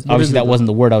it because obviously that wasn't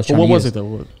the word I was trying to use. What was it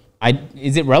though?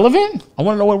 Is it relevant? I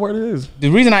want to know what word it is. The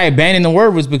reason I abandoned the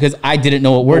word was because I didn't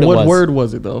know what word it was. What word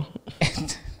was it though?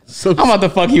 I'm about to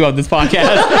fuck you up this podcast.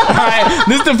 All right,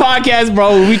 this is the podcast,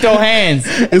 bro. We throw hands.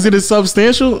 Is it a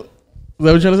substantial? Is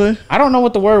that what you're trying to say? I don't know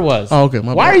what the word was. Oh, okay.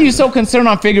 Why are you so concerned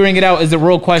on figuring it out? Is the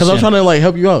real question? Because I'm trying to like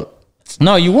help you out.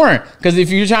 No, you weren't. Because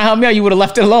if you were trying to help me out, you would have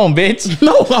left it alone, bitch.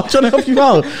 No, I'm trying to help you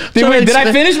out. Did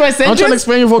I finish my sentence? I'm trying to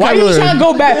explain your vocabulary. Why are you trying to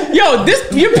go back? Yo,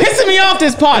 you're pissing me off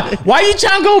this pod. Why are you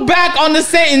trying to go back on the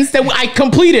sentence that I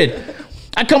completed?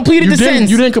 I completed the sentence.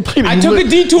 You didn't complete it. I took a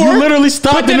detour. You literally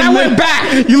stopped. But then I went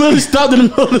back. You literally stopped in the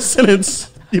middle of the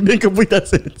sentence. You didn't complete that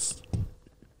sentence.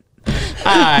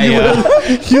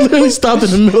 You literally stopped in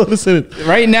the middle of the sentence.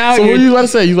 Right now, so what are you about to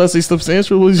say? You about to say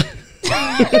substantial?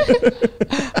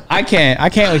 I can't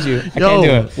with you. I can't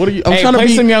do it. What are you? I'm trying to play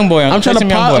some young boy. I'm trying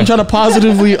to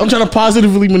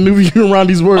positively maneuver you around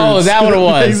these words. Oh, is that what it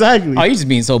was? Exactly. Oh, you're just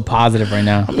being so positive right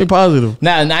now. I'm being positive.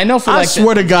 Nah, I know for I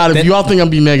swear to God, if y'all think I'm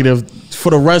being negative, for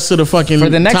the rest of the fucking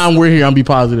time we're here, I'm be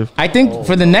positive. I think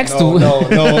for the next no.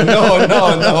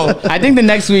 I think the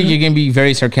next week you're gonna be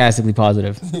very sarcastically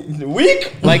positive.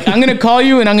 Week? Like I'm gonna call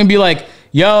you and I'm gonna be like,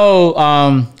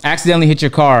 "Yo, accidentally hit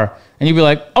your car," and you'll be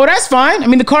like, "Oh, that's fine. I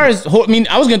mean, the car is. I mean,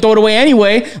 I was gonna throw it away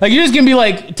anyway." Like you're just gonna be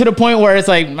like to the point where it's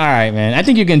like, "All right, man. I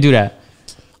think you can do that."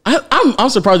 I'm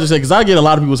surprised to say because I get a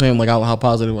lot of people saying like how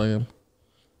positive I am.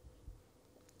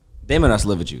 They must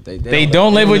live with you. They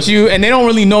don't live with you, and they don't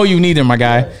really know you neither, my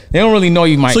guy. They don't really know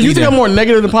you, Mike. So you think I'm more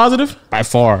negative than positive? By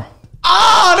far.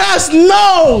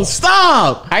 Oh,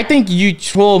 stop. I think you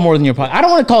troll more than you're positive. I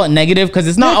don't want to call it negative because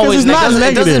it's not always negative.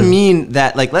 It doesn't mean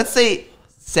that, like, let's say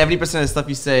 70% of the stuff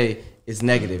you say is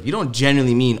negative. You don't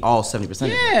genuinely mean all 70%.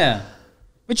 Yeah.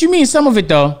 But you mean some of it,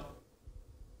 though.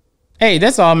 Hey,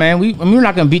 that's all, man. We're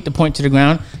not going to beat the point to the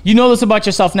ground. You know this about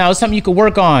yourself now. It's something you could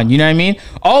work on. You know what I mean?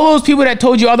 All those people that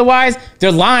told you otherwise,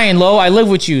 they're lying, Lo. I live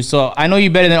with you, so I know you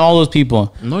better than all those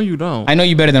people. No, you don't. I know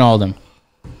you better than all of them.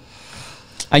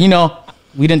 You know,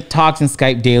 we didn't talk and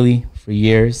Skype daily for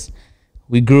years.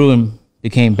 We grew and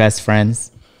became best friends.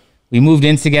 We moved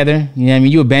in together. You know what I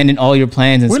mean? You abandoned all your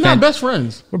plans. And we're not best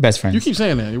friends. We're best friends. You keep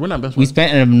saying that. We're not best friends. We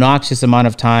spent an obnoxious amount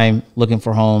of time looking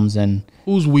for homes and...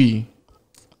 Who's we?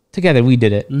 Together, we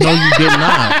did it. No, you did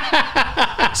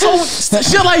not. So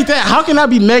shit like that. How can I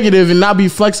be negative and not be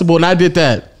flexible? And I did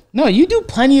that. No, you do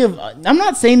plenty of. I'm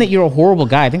not saying that you're a horrible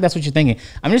guy. I think that's what you're thinking.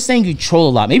 I'm just saying you troll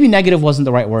a lot. Maybe negative wasn't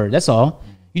the right word. That's all.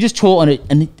 You just troll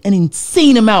an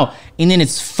insane amount, and then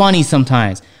it's funny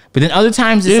sometimes. But then other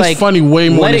times it's like funny way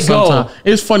more. Let than it go. Sometimes.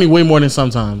 It's funny way more than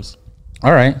sometimes.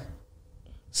 All right.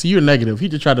 See, you're negative. He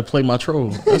just tried to play my troll.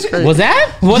 That's crazy. Was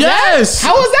that? Yes.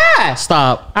 How was that?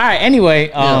 Stop. All right. Anyway,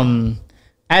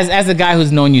 as a guy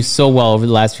who's known you so well over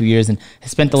the last few years and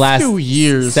has spent the last few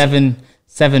years,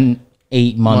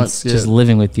 8 months just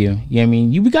living with you. Yeah, I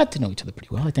mean, we got to know each other pretty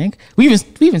well. I think we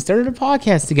even started a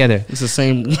podcast together. It's the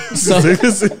same.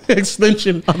 It's an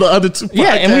extension of the other two podcasts.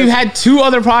 Yeah, and we've had 2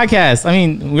 other podcasts. I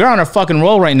mean, we're on a fucking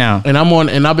roll right now. And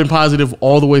I've been positive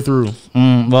all the way through.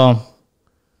 Well.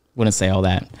 Wouldn't say all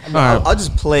that. I'll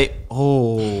just play.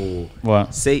 Oh,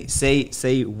 What? Say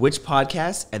which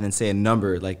podcast and then say a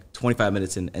number like 25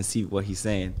 minutes in and see what he's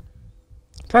saying.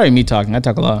 Probably me talking. I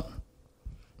talk a lot.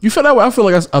 You feel that way? I feel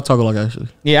like I talk a lot, actually.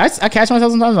 Yeah, I catch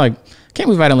myself sometimes like, can't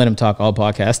believe I didn't let him talk all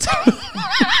podcast.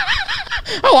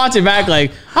 I watch it back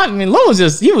like, I mean, Lo was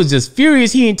just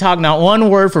furious. He ain't talking not one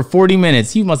word for 40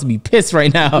 minutes. He must be pissed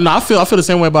right now. No, I feel the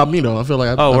same way about me though. I feel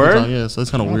like I word? yeah, so it's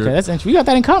kind of weird. Okay, that's interesting. We got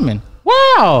that in common.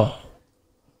 Wow.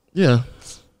 Yeah.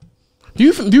 Do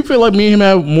you feel like me and him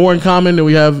have more in common than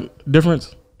we have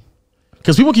difference?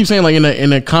 Because people keep saying like in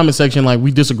the comment section like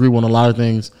we disagree on a lot of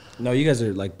things. No, you guys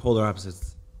are like polar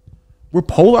opposites. We're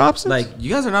polar opposites. Like you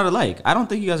guys are not alike. I don't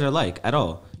think you guys are alike at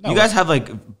all. You guys have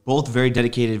like both very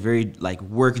dedicated, very like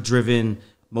work driven,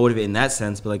 motivated in that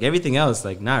sense, but like everything else,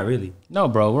 like not really. No,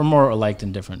 bro, we're more alike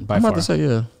than different by I'm far. about to say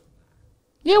yeah.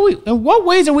 Yeah, in what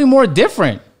ways are we more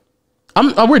different?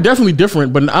 We're definitely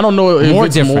different, but I don't know if More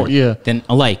it's different more, than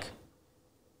alike.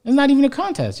 It's not even a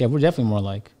contest. Yeah, we're definitely more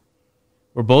alike.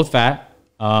 We're both fat.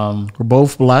 We're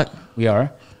both black. We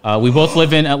are. We both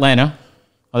live in Atlanta.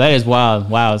 Oh, that is wild.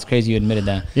 Wow, it's crazy you admitted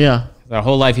that. Yeah. Our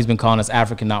whole life he's been calling us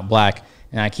African, not black.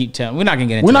 And I keep telling, we're not going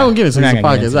to get into We're not that. going to get into We're not this gonna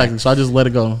podcast, get into exactly. So I just let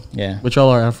it go. Yeah. But y'all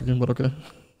are African, but okay.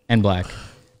 And black.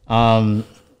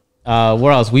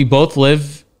 Where else? We both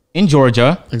live in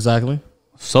Georgia. Exactly.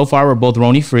 So far, we're both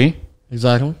Roni free.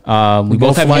 Exactly. We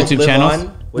both have YouTube Live channels. on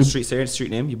what street? Say your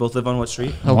street name. You both live on what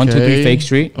street? Okay. 123 Fake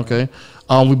Street. Okay.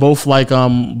 We both like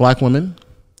black women.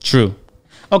 True.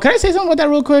 Oh, can I say something about that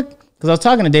real quick? Because I was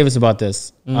talking to Davis about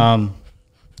this. Now,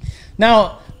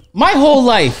 my whole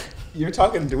life. You're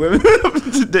talking to women,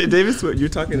 Davis. What you're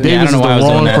talking to? Davis I don't know is why I the was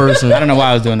doing wrong that. person. I don't know why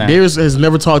I was doing that. Davis has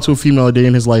never talked to a female a day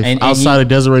in his life And outside of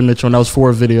Desiree Mitchell, and that was for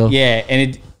a video. Yeah,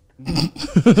 and it.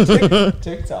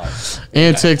 TikTok.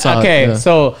 And TikTok. Okay, yeah.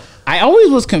 so I always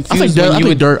was confused when you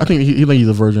would. Dirk. I think he think he's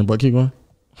a virgin, but keep going.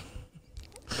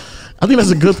 I think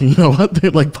that's a good thing, you know. I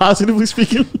think, like positively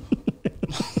speaking.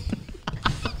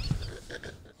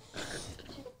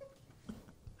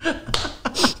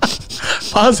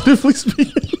 Positively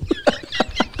speaking.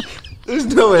 There's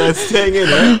no way that's staying in,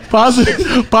 right?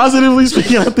 Positively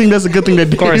speaking, I think that's a good thing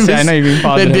that course, Davis, yeah, I know you're being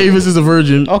positive. that Davis is a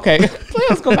virgin. Okay,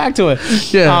 let's go back to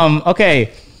it. Yeah.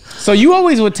 Okay. So you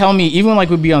always would tell me, even like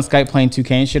we'd be on Skype playing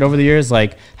 2K and shit over the years,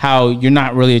 like how you're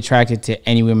not really attracted to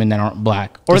any women that aren't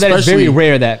black, or that it's very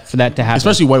rare for that to happen.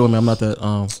 Especially white women. I'm not that.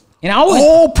 And I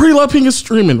always, Pretty Love Pink is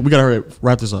streaming. We gotta hurry up,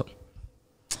 wrap this up.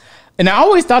 and I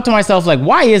always thought to myself, like,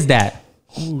 why is that?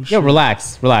 Yeah,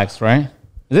 relax, right?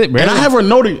 Is it rare? And I have her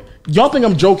noted. Y'all think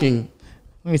I'm joking?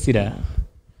 Let me see that.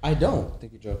 I don't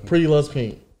think you're joking. Pretty Loves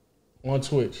Pink on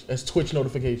Twitch. That's Twitch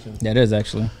notification. That is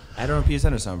actually. I don't repeat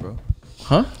center sound, bro.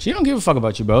 Huh? She don't give a fuck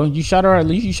about you, bro. You shot her.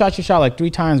 You shot your shot like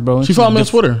 3 times, bro. She followed me on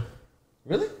Twitter.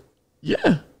 Really?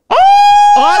 Yeah.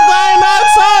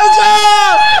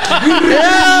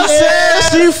 Yeah,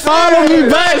 she followed me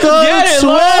back on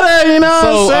Twitter. You know what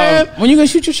I'm saying? When you gonna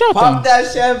shoot your shot? Pop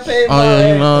that champagne. Oh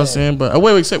yeah, you know what I'm saying. But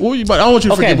wait, say what were you? I don't want you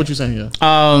to forget what you're saying here.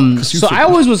 So I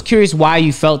always was curious why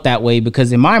you felt that way,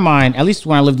 because in my mind, at least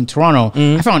when I lived in Toronto,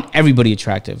 I found everybody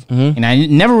attractive, and I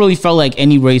never really felt like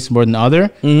any race more than the other.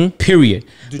 Period.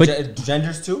 But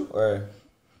genders too, or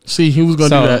see, he was gonna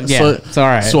do that. Yeah, So, it's all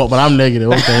right. So, but I'm negative.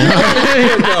 Okay.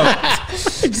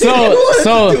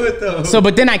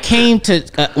 But then I came to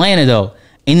Atlanta though,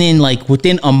 and then like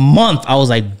within a month, I was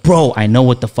like, bro, I know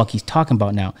what the fuck he's talking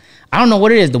about now. I don't know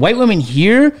what it is. The white women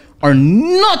here are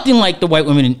nothing like the white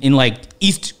women in like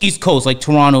East Coast, like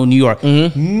Toronto, New York.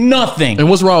 Nothing. And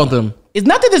what's wrong with them? It's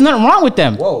not that there's nothing wrong with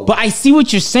them. Whoa. But I see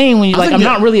what you're saying when you're like, I'm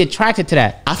not really attracted to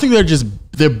that. I think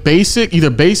they're basic, either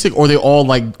basic or they all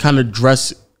like kind of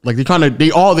dress like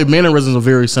their mannerisms are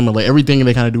very similar. Like everything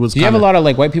they kind of do is. Do you have a lot of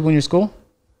like white people in your school?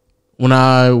 When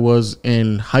I was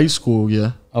in high school,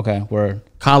 yeah. Okay, word.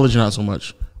 College, not so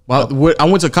much. Well, I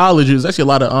went to college. It was actually a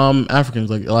lot of Africans,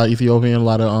 like a lot of Ethiopian, a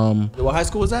lot of what high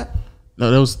school was that?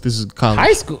 No, this is college.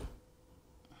 High school.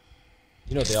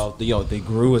 You know they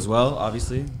grew as well.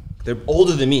 Obviously, they're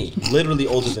older than me. Literally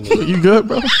older than me. You good,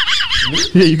 bro?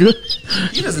 Yeah, you good?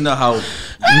 He doesn't know how You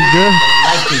good?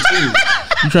 life continues.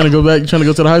 You trying to go back? You trying to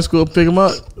go to the high school, pick them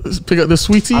up, pick up the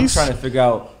sweeties? I'm trying to figure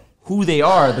out who they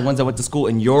are. The ones that went to school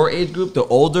in your age group, the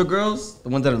older girls, the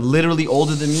ones that are literally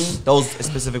older than me. Those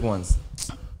specific ones.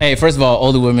 Hey, first of all,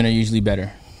 older women are usually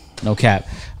better. No cap.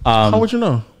 How would you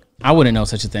know? I wouldn't know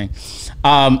such a thing.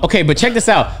 Okay, but check this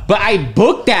out. But I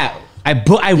booked that.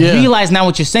 I realize now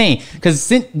what you're saying.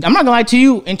 Because I'm not going to lie to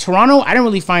you. In Toronto, I didn't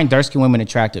really find dark-skinned women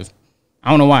attractive.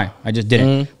 I don't know why. I just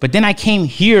didn't. But then I came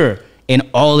here, and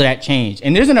all of that changed.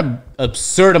 And there's an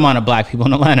absurd amount of black people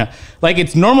in Atlanta. Like,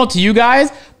 it's normal to you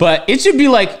guys, but it should be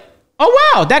like,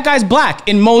 oh wow, that guy's black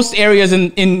in most areas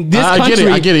in this country,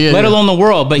 I get it, yeah, let alone the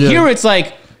world. But yeah. here it's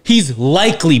like, he's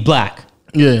likely black.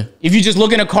 Yeah. If you just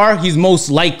look in a car, he's most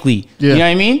likely. Yeah. You know what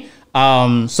I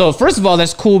mean? So first of all,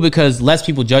 that's cool because less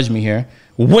people judge me here.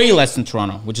 Way less than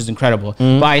Toronto, which is incredible.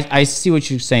 But I see what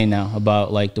you're saying now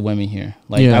about like the women here.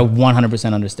 Like I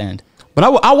 100% understand. But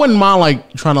I wouldn't mind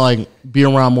like trying to like be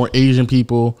around more Asian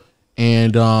people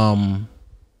and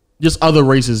just other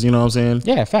races. You know what I'm saying?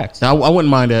 Yeah, facts. I wouldn't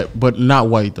mind that, but not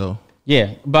white though.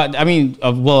 Yeah, but I mean,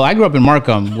 well, I grew up in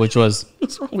Markham, which was.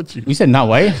 What's wrong with you? You said not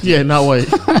white? Yeah, not white.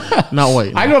 Not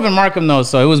white. I grew up in Markham though,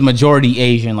 so it was majority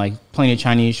Asian, like plenty of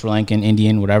Chinese, Sri Lankan,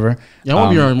 Indian, whatever. Yeah, I want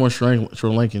to be around more Sri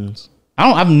Lankans.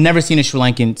 I've never seen a Sri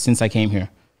Lankan since I came here.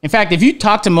 In fact, if you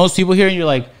talk to most people here and you're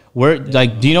like, where,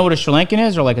 like, do you know what a Sri Lankan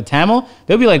is or like a Tamil?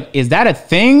 They'll be like, is that a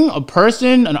thing, a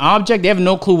person, an object? They have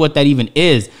no clue what that even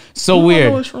is. So Who weird.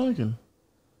 Don't know what Sri Lankan?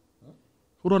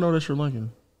 Who don't know that Sri Lankan?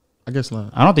 I guess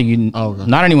not. I don't think you. Oh, okay.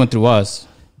 Not anyone through us.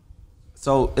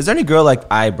 So, is there any girl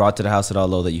like I brought to the house at all,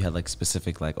 though, that you had like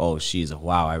specific, like, oh, she's a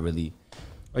wow, I really.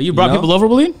 Or you brought know? people over,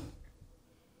 Waleed?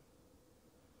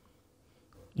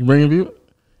 You bringing view?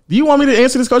 Do you want me to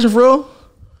answer this question for real?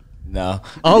 No.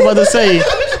 I was about to say,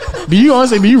 do you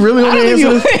really want me to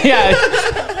answer this?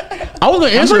 Yeah. I was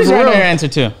going to I'm answer pretty it sure for I know real. your answer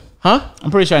too. Huh?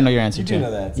 I'm pretty sure I know your answer too. do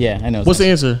know that. Yeah, I know. What's the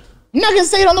answer? I'm not gonna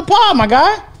say it on the pod, my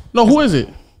guy. No, who is it?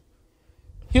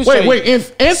 Wait,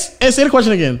 answer the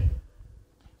question again.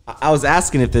 I was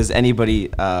asking if there's anybody,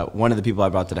 one of the people I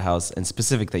brought to the house, and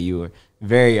specific that you were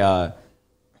very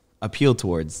appealed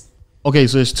towards. Okay,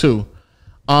 so there's two.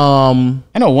 I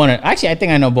know one. Actually, I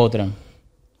think I know both of them.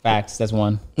 Facts. That's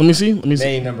one. Let me see.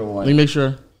 Name number one. Let me make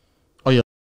sure. Oh yeah,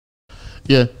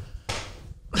 yeah.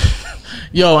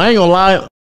 Yo, I ain't gonna lie.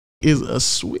 Is a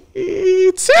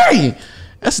sweetie.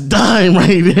 That's dime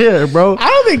right there, bro. I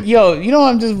don't think, you know what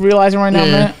I'm just realizing right now,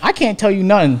 man? I can't tell you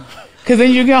nothing. Because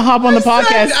then you're going to hop on the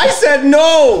podcast. I said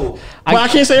no. I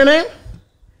can't say her name?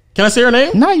 Can I say her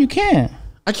name? No, you can't.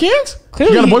 I can't?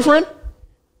 Clearly. You got a boyfriend?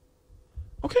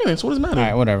 Okay, then, so what does it matter? All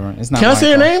right, whatever. It's not. Can I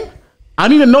say her name? I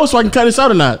need to know so I can cut this out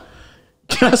or not.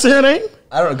 Can I say her name?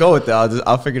 I don't go with that.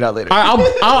 I'll figure it out later. All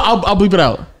right, I'll bleep it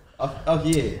out. Oh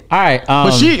yeah. All right.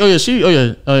 But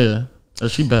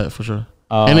she bad for sure.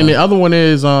 And then the other one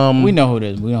is we know who it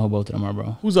is. We know who both of them are,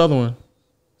 bro. Who's the other one?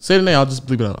 Say the name. I'll just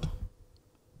bleep it out.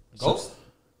 Ghost?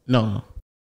 No.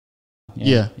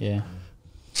 Yeah.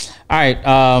 All right.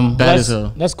 Bad as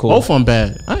hell. That's cool. Both of them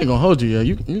bad. I ain't gonna hold you. Yeah,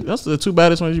 you that's the two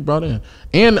baddest ones you brought in.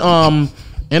 And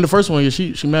the first one, yeah,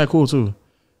 she mad cool too.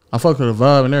 I fuck with her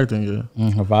vibe and everything.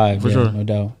 Yeah, Her vibe, for sure, no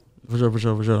doubt. For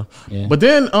sure. Yeah. But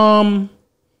then but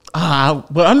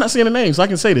I'm not saying the name, so I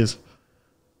can say this.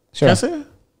 Sure. Can I say it?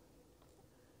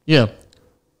 Yeah.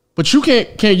 But you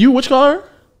can't. Can you? Which call her?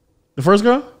 The first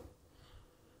girl.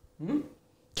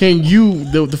 Can you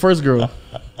the first girl?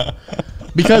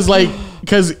 Because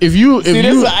if you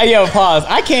pause.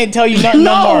 I can't tell you nothing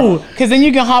no more. Because then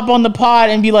you can hop on the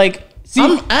pod and be like, see,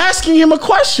 I'm asking him a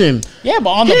question. Yeah, but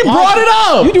on the he pod, brought it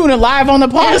up. You doing it live on the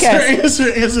podcast? Answer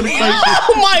the question.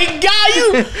 Oh my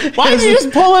god! Why did you just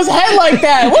pull his head like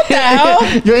that? What the hell?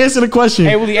 You answer the question.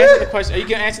 Hey, will you answer the question? Are you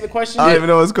gonna answer the question? I don't even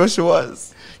know what his question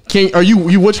was. Are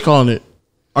you which calling it?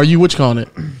 Are you which calling it?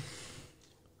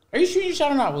 Are you shooting your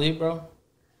shot or not, Waleed, bro?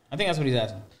 I think that's what he's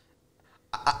asking.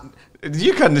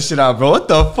 You cutting this shit out, bro. What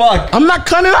the fuck? I'm not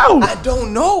cutting it out. I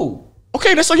don't know.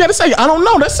 Okay, that's all you got to say. I don't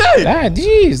know. That's it.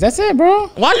 Jeez, that's it, bro.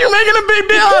 Why are you making a big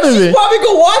deal out of it? Probably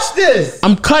go watch this.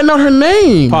 I'm cutting out her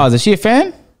name. Pause. Is she a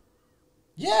fan?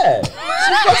 Yeah.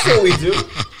 That's what we do.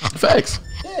 Facts.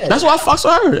 Yeah. That's why I fucks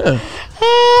with her. Yeah.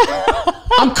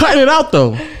 I'm cutting it out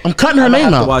though. I'm cutting her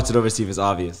name out. Watch it over, see if it's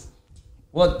obvious.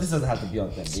 Well, this doesn't have to be on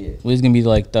that. Yeah. Well, it's gonna be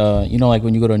like like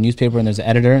when you go to a newspaper and there's an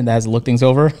editor that has to look things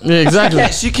over. Yeah, exactly.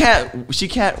 She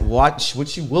can't watch.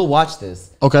 She will watch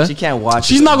this. Okay. She can't watch.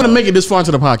 She's not gonna make it this far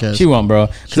into the podcast. She won't, bro.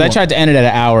 Because I tried to end it at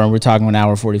an hour and we're talking 1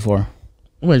 hour 44.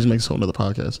 We might just make this whole another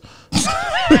podcast.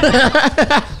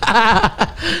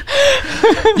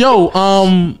 Yo,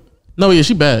 no, yeah,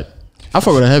 she bad. I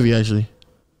fuck with her heavy actually.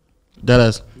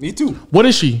 Deadass. Me too. What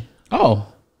is she? Oh.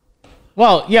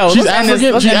 Well, she's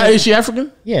African. Is she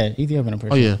African? Yeah, Ethiopian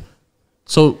person. Oh yeah.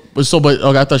 But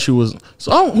okay, I thought she was.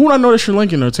 So who do I know? That Sri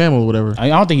Lankan or Tamil or whatever. I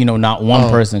don't think you know not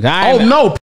one person.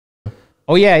 No.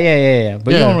 Oh yeah.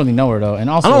 But you don't really know her though,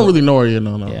 and also I don't really know her.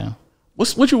 No. Yeah.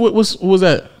 What was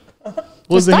that?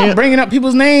 Stop bringing up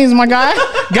people's names, my guy.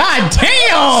 God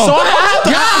damn.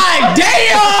 God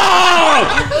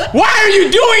damn. Why are you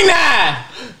doing that?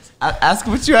 Ask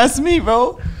what you asked me,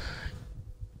 bro.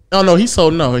 Oh no, he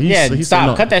sold no. He Yeah, he stop. Said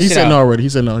no. Cut that he shit said out. no already. He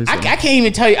said no. He I said no. can't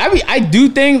even tell you. I do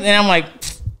things, and I'm like,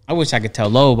 I wish I could tell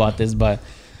Lo about this, but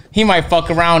he might fuck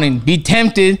around and be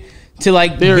tempted to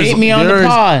like bait me on the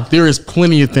pod. There is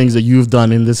plenty of things that you've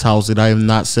done in this house that I have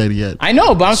not said yet. I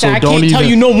know, but I'm saying I don't can't tell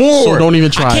even- you no more. So don't even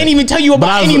try. I can't it. even tell you But about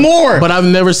I've- any more. But I've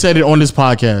never said it on this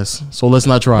podcast, so let's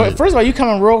not try But it. first of all, you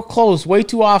coming real close, way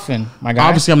too often, my guy.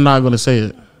 Obviously, I'm not going to say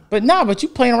it. But you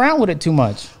playing around with it too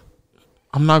much.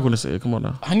 I'm not going to say it. Come on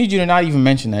now. I need you to not even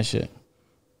mention that shit.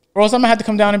 Or else I'm gonna have to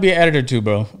come down and be an editor too,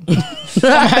 bro. I'm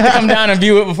gonna have to come down and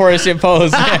view it before this shit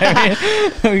posts. You know what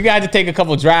I mean? We got to take a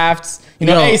couple drafts. You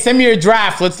know, Yo. hey, send me your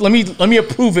draft. Let me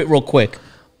approve it real quick.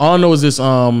 All I know is this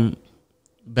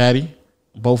baddie.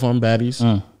 Both of them baddies.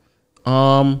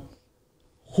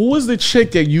 Who was the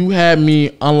chick that you had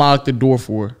me unlock the door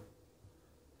for?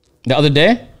 The other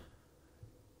day?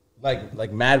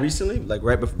 Like mad recently? Like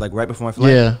right before my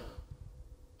flight? Yeah.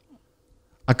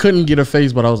 I couldn't get her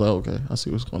face, but I was like, okay, I see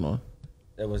what's going on.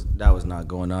 That was not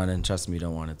going on, and trust me,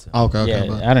 don't want it to. Okay, Yeah,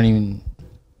 but- I don't even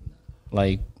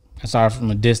I saw her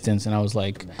from a distance and I was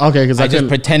like, okay, because I I just couldn't.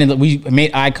 pretended that we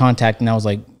made eye contact and I was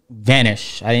like,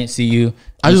 vanish. I didn't see you.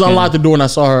 I just unlocked the door and I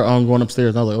saw her going upstairs.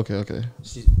 And I was like, okay.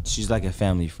 She's like a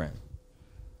family friend.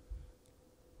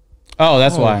 Oh,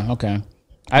 that's why. Okay.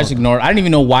 I just ignored. I didn't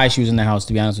even know why she was in the house.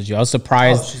 To be honest with you, I was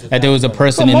surprised that there was a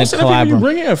person in the Most of the people collab you room.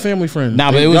 bring in a family friend.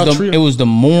 Nah, but it was the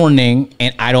morning,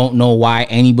 and I don't know why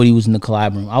anybody was in the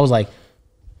collab room. I was like,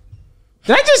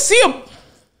 did I just see a man?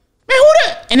 Who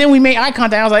the? And then we made eye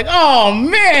contact. I was like, oh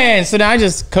man. So then I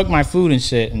just cooked my food and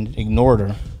shit and ignored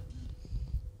her,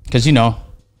 because I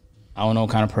don't know what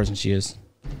kind of person she is.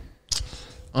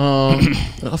 I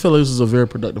feel like this is a very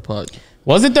productive pod.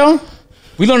 Was it though?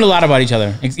 We learned a lot about each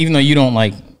other, even though you don't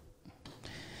like.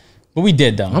 But we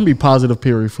did though. I'm gonna be positive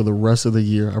period for the rest of the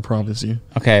year. I promise you.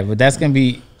 Okay, but that's gonna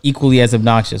be equally as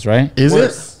obnoxious, right? Is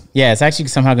Worse. it? Yeah, it's actually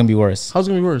somehow gonna be worse How's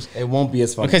it gonna be worse? It won't be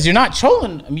as fun. because you're not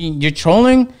trolling. I mean, you're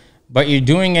trolling, but you're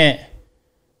doing it to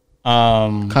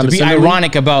be Condescendingly?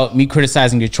 ironic about me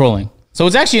criticizing your trolling. So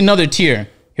it's actually another tier.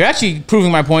 You're actually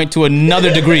proving my point to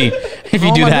another degree if you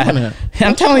How do am I doing that.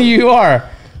 I'm telling you, you are.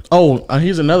 Oh,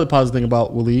 here's another positive thing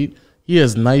about Waleed. He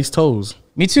has nice toes.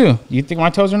 Me too. You think my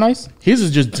toes are nice? His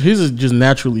is just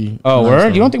naturally. Oh, nice word?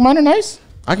 toes. You don't think mine are nice?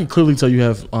 I can clearly tell you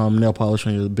have nail polish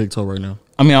on your big toe right now.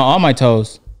 I mean, on all my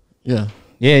toes. Yeah.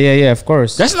 Yeah, of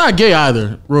course. That's not gay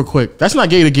either. Real quick, that's not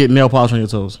gay to get nail polish on your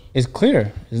toes. It's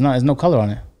clear. There's no color on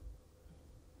it.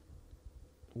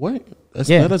 What?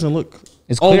 Yeah. That doesn't look.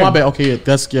 It's Oh clear. my bad. Okay,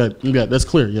 yeah, that's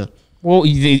clear. Yeah, Well,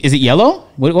 is it yellow?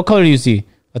 What color do you see?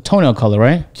 A toenail color,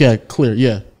 right? yeah, clear.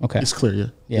 Yeah. Okay. It's clear. Yeah.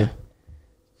 Yeah.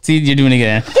 See, you're doing it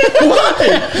again.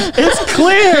 It's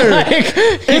clear.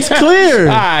 It's clear.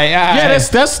 All right. Yeah,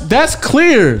 that's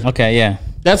clear. Okay, yeah.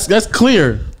 That's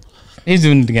clear. He's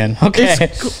doing it again. Okay.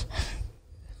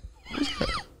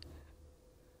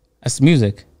 That's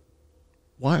music.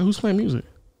 Why? Who's playing music?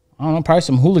 I don't know, probably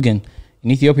some hooligan.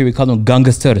 In Ethiopia, we call them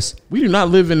Gungas Turis. We do not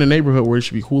live in a neighborhood where there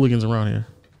should be hooligans around here.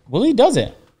 Willie does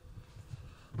it.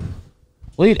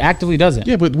 Willie actively does it.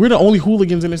 Yeah, but we're the only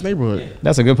hooligans in this neighborhood.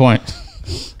 That's a good point.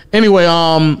 Anyway,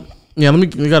 yeah, we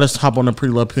gotta hop on the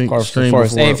Pretty Love Pink stream. Of course.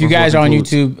 before- Hey, if you before guys it are on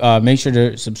concludes. YouTube, make sure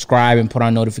to subscribe and put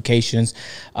on notifications.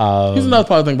 Here's another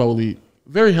positive thing about Waleed.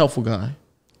 Very helpful guy.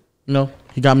 You know,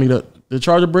 he got me the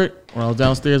charger brick when I was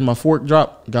downstairs. My fork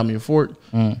dropped. Got me a fork.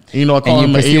 And you know, I call And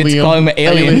him you an proceeded to alien. call him an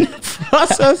alien.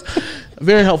 process.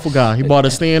 Very helpful guy. He bought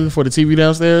a stand for the TV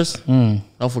downstairs.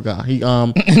 Helpful guy. He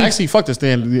actually fucked the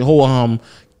stand. The whole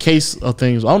case of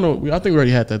things. I don't know. I think we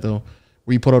already had that though.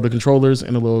 Where you put all the controllers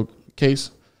in a little case.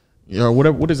 Yeah, or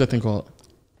whatever. What is that thing called?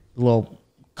 The little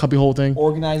cubby hole thing.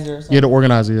 Organizer or something? Yeah, the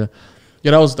organizer. Yeah,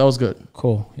 yeah. That was good.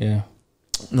 Cool. Yeah.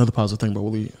 Another positive thing about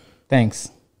Waleed. Thanks.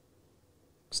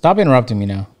 Stop interrupting me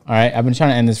now. All right. I've been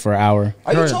trying to end this for an hour.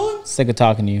 Are you Alright. trolling? Sick of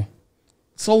talking to you.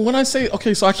 So when I say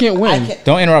okay, so I can't win. I can't-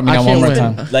 Don't interrupt me I now one can't more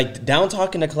win. time. Like down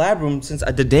talk in the collab room since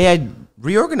the day I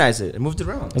reorganized it and moved it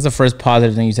around. That's the first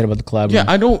positive thing you said about the collab. Yeah, room.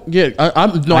 I don't get.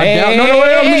 I'm no. Hey, I doubt. hey, No, hey,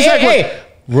 wait. Let me hey, check. hey, hey.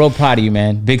 Real proud of you,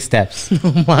 man. Big steps.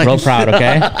 My Real proud,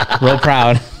 okay? Real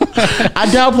proud. I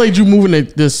downplayed you moving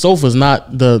the sofas,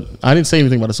 not the. I didn't say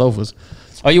anything about the sofas.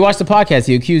 Oh, you watched the podcast.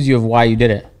 He accused you of why you did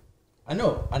it. I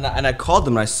know, and I called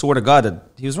him, and I swear to God that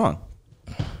he was wrong.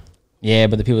 Yeah,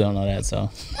 but the people don't know that, so.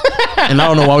 And I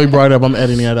don't know why we brought it up. I'm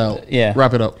editing it out. Yeah.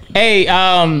 Wrap it up. Hey,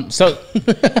 so if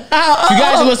you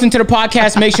guys are listening to the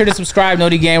podcast, make sure to subscribe,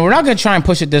 Noti Gang. We're not going to try and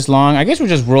push it this long. I guess we're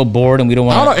just real bored and we don't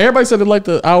I don't want know. Everybody said they liked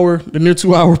the near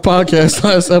 2 hour podcast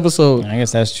last episode. I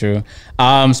guess that's true.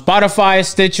 Spotify,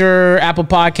 Stitcher, Apple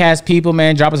Podcast, people,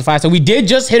 man, drop us a 5 star. We did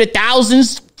just hit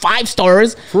 1,000 5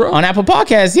 stars For real? on Apple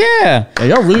Podcasts. Yeah. Hey,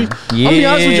 y'all really? I'll be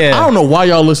honest with you. Yeah. I don't know why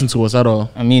y'all listen to us at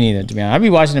all. I mean, neither, to be honest. I'd be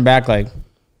watching it back like,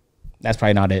 that's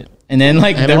probably not it. And then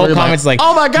like And the whole everybody comments like,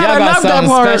 oh my God, y'all I got love that something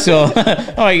part.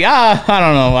 special. I'm like, I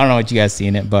don't know what you guys see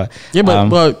in it, but Yeah,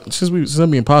 but since I'm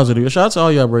being positive, shout out to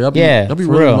all y'all, bro. Y'all be Yeah, really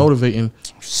for real. motivating.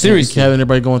 seriously, Having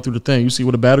everybody going through the thing. You see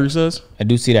what the battery says? I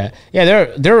do see that. Yeah,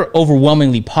 they're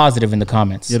overwhelmingly positive in the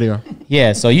comments. Yeah, they are.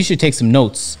 Yeah, so you should take some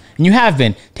notes, and you have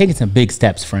been taking some big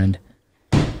steps, friend.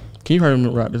 Can you hurry me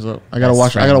wrap this up? I gotta Best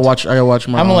watch. friend. I gotta watch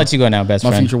my. I'm gonna let you go now, best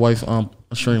my friend. future wife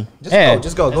stream.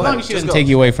 Just go. As Go long ahead. as she Just doesn't go. take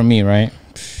you away from me, right?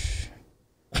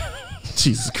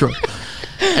 Jesus Christ.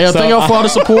 Hey, thank y'all for all the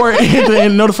support. Hit the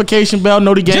notification bell.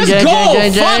 Know the gang, Just gang, go.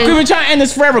 gang, gang, Fuck, we've gang. been trying to end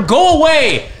this forever. Go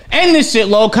away. End this shit,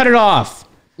 Lo. Cut it off.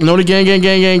 Know the gang, gang,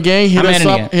 gang, gang, gang. Hit I'm us ending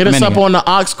up. it. Hit I'm us up ending it. on the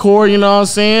Ox Core. You know what I'm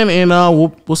saying? And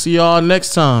we'll see y'all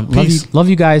next time. Peace. Love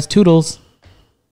you guys. Toodles.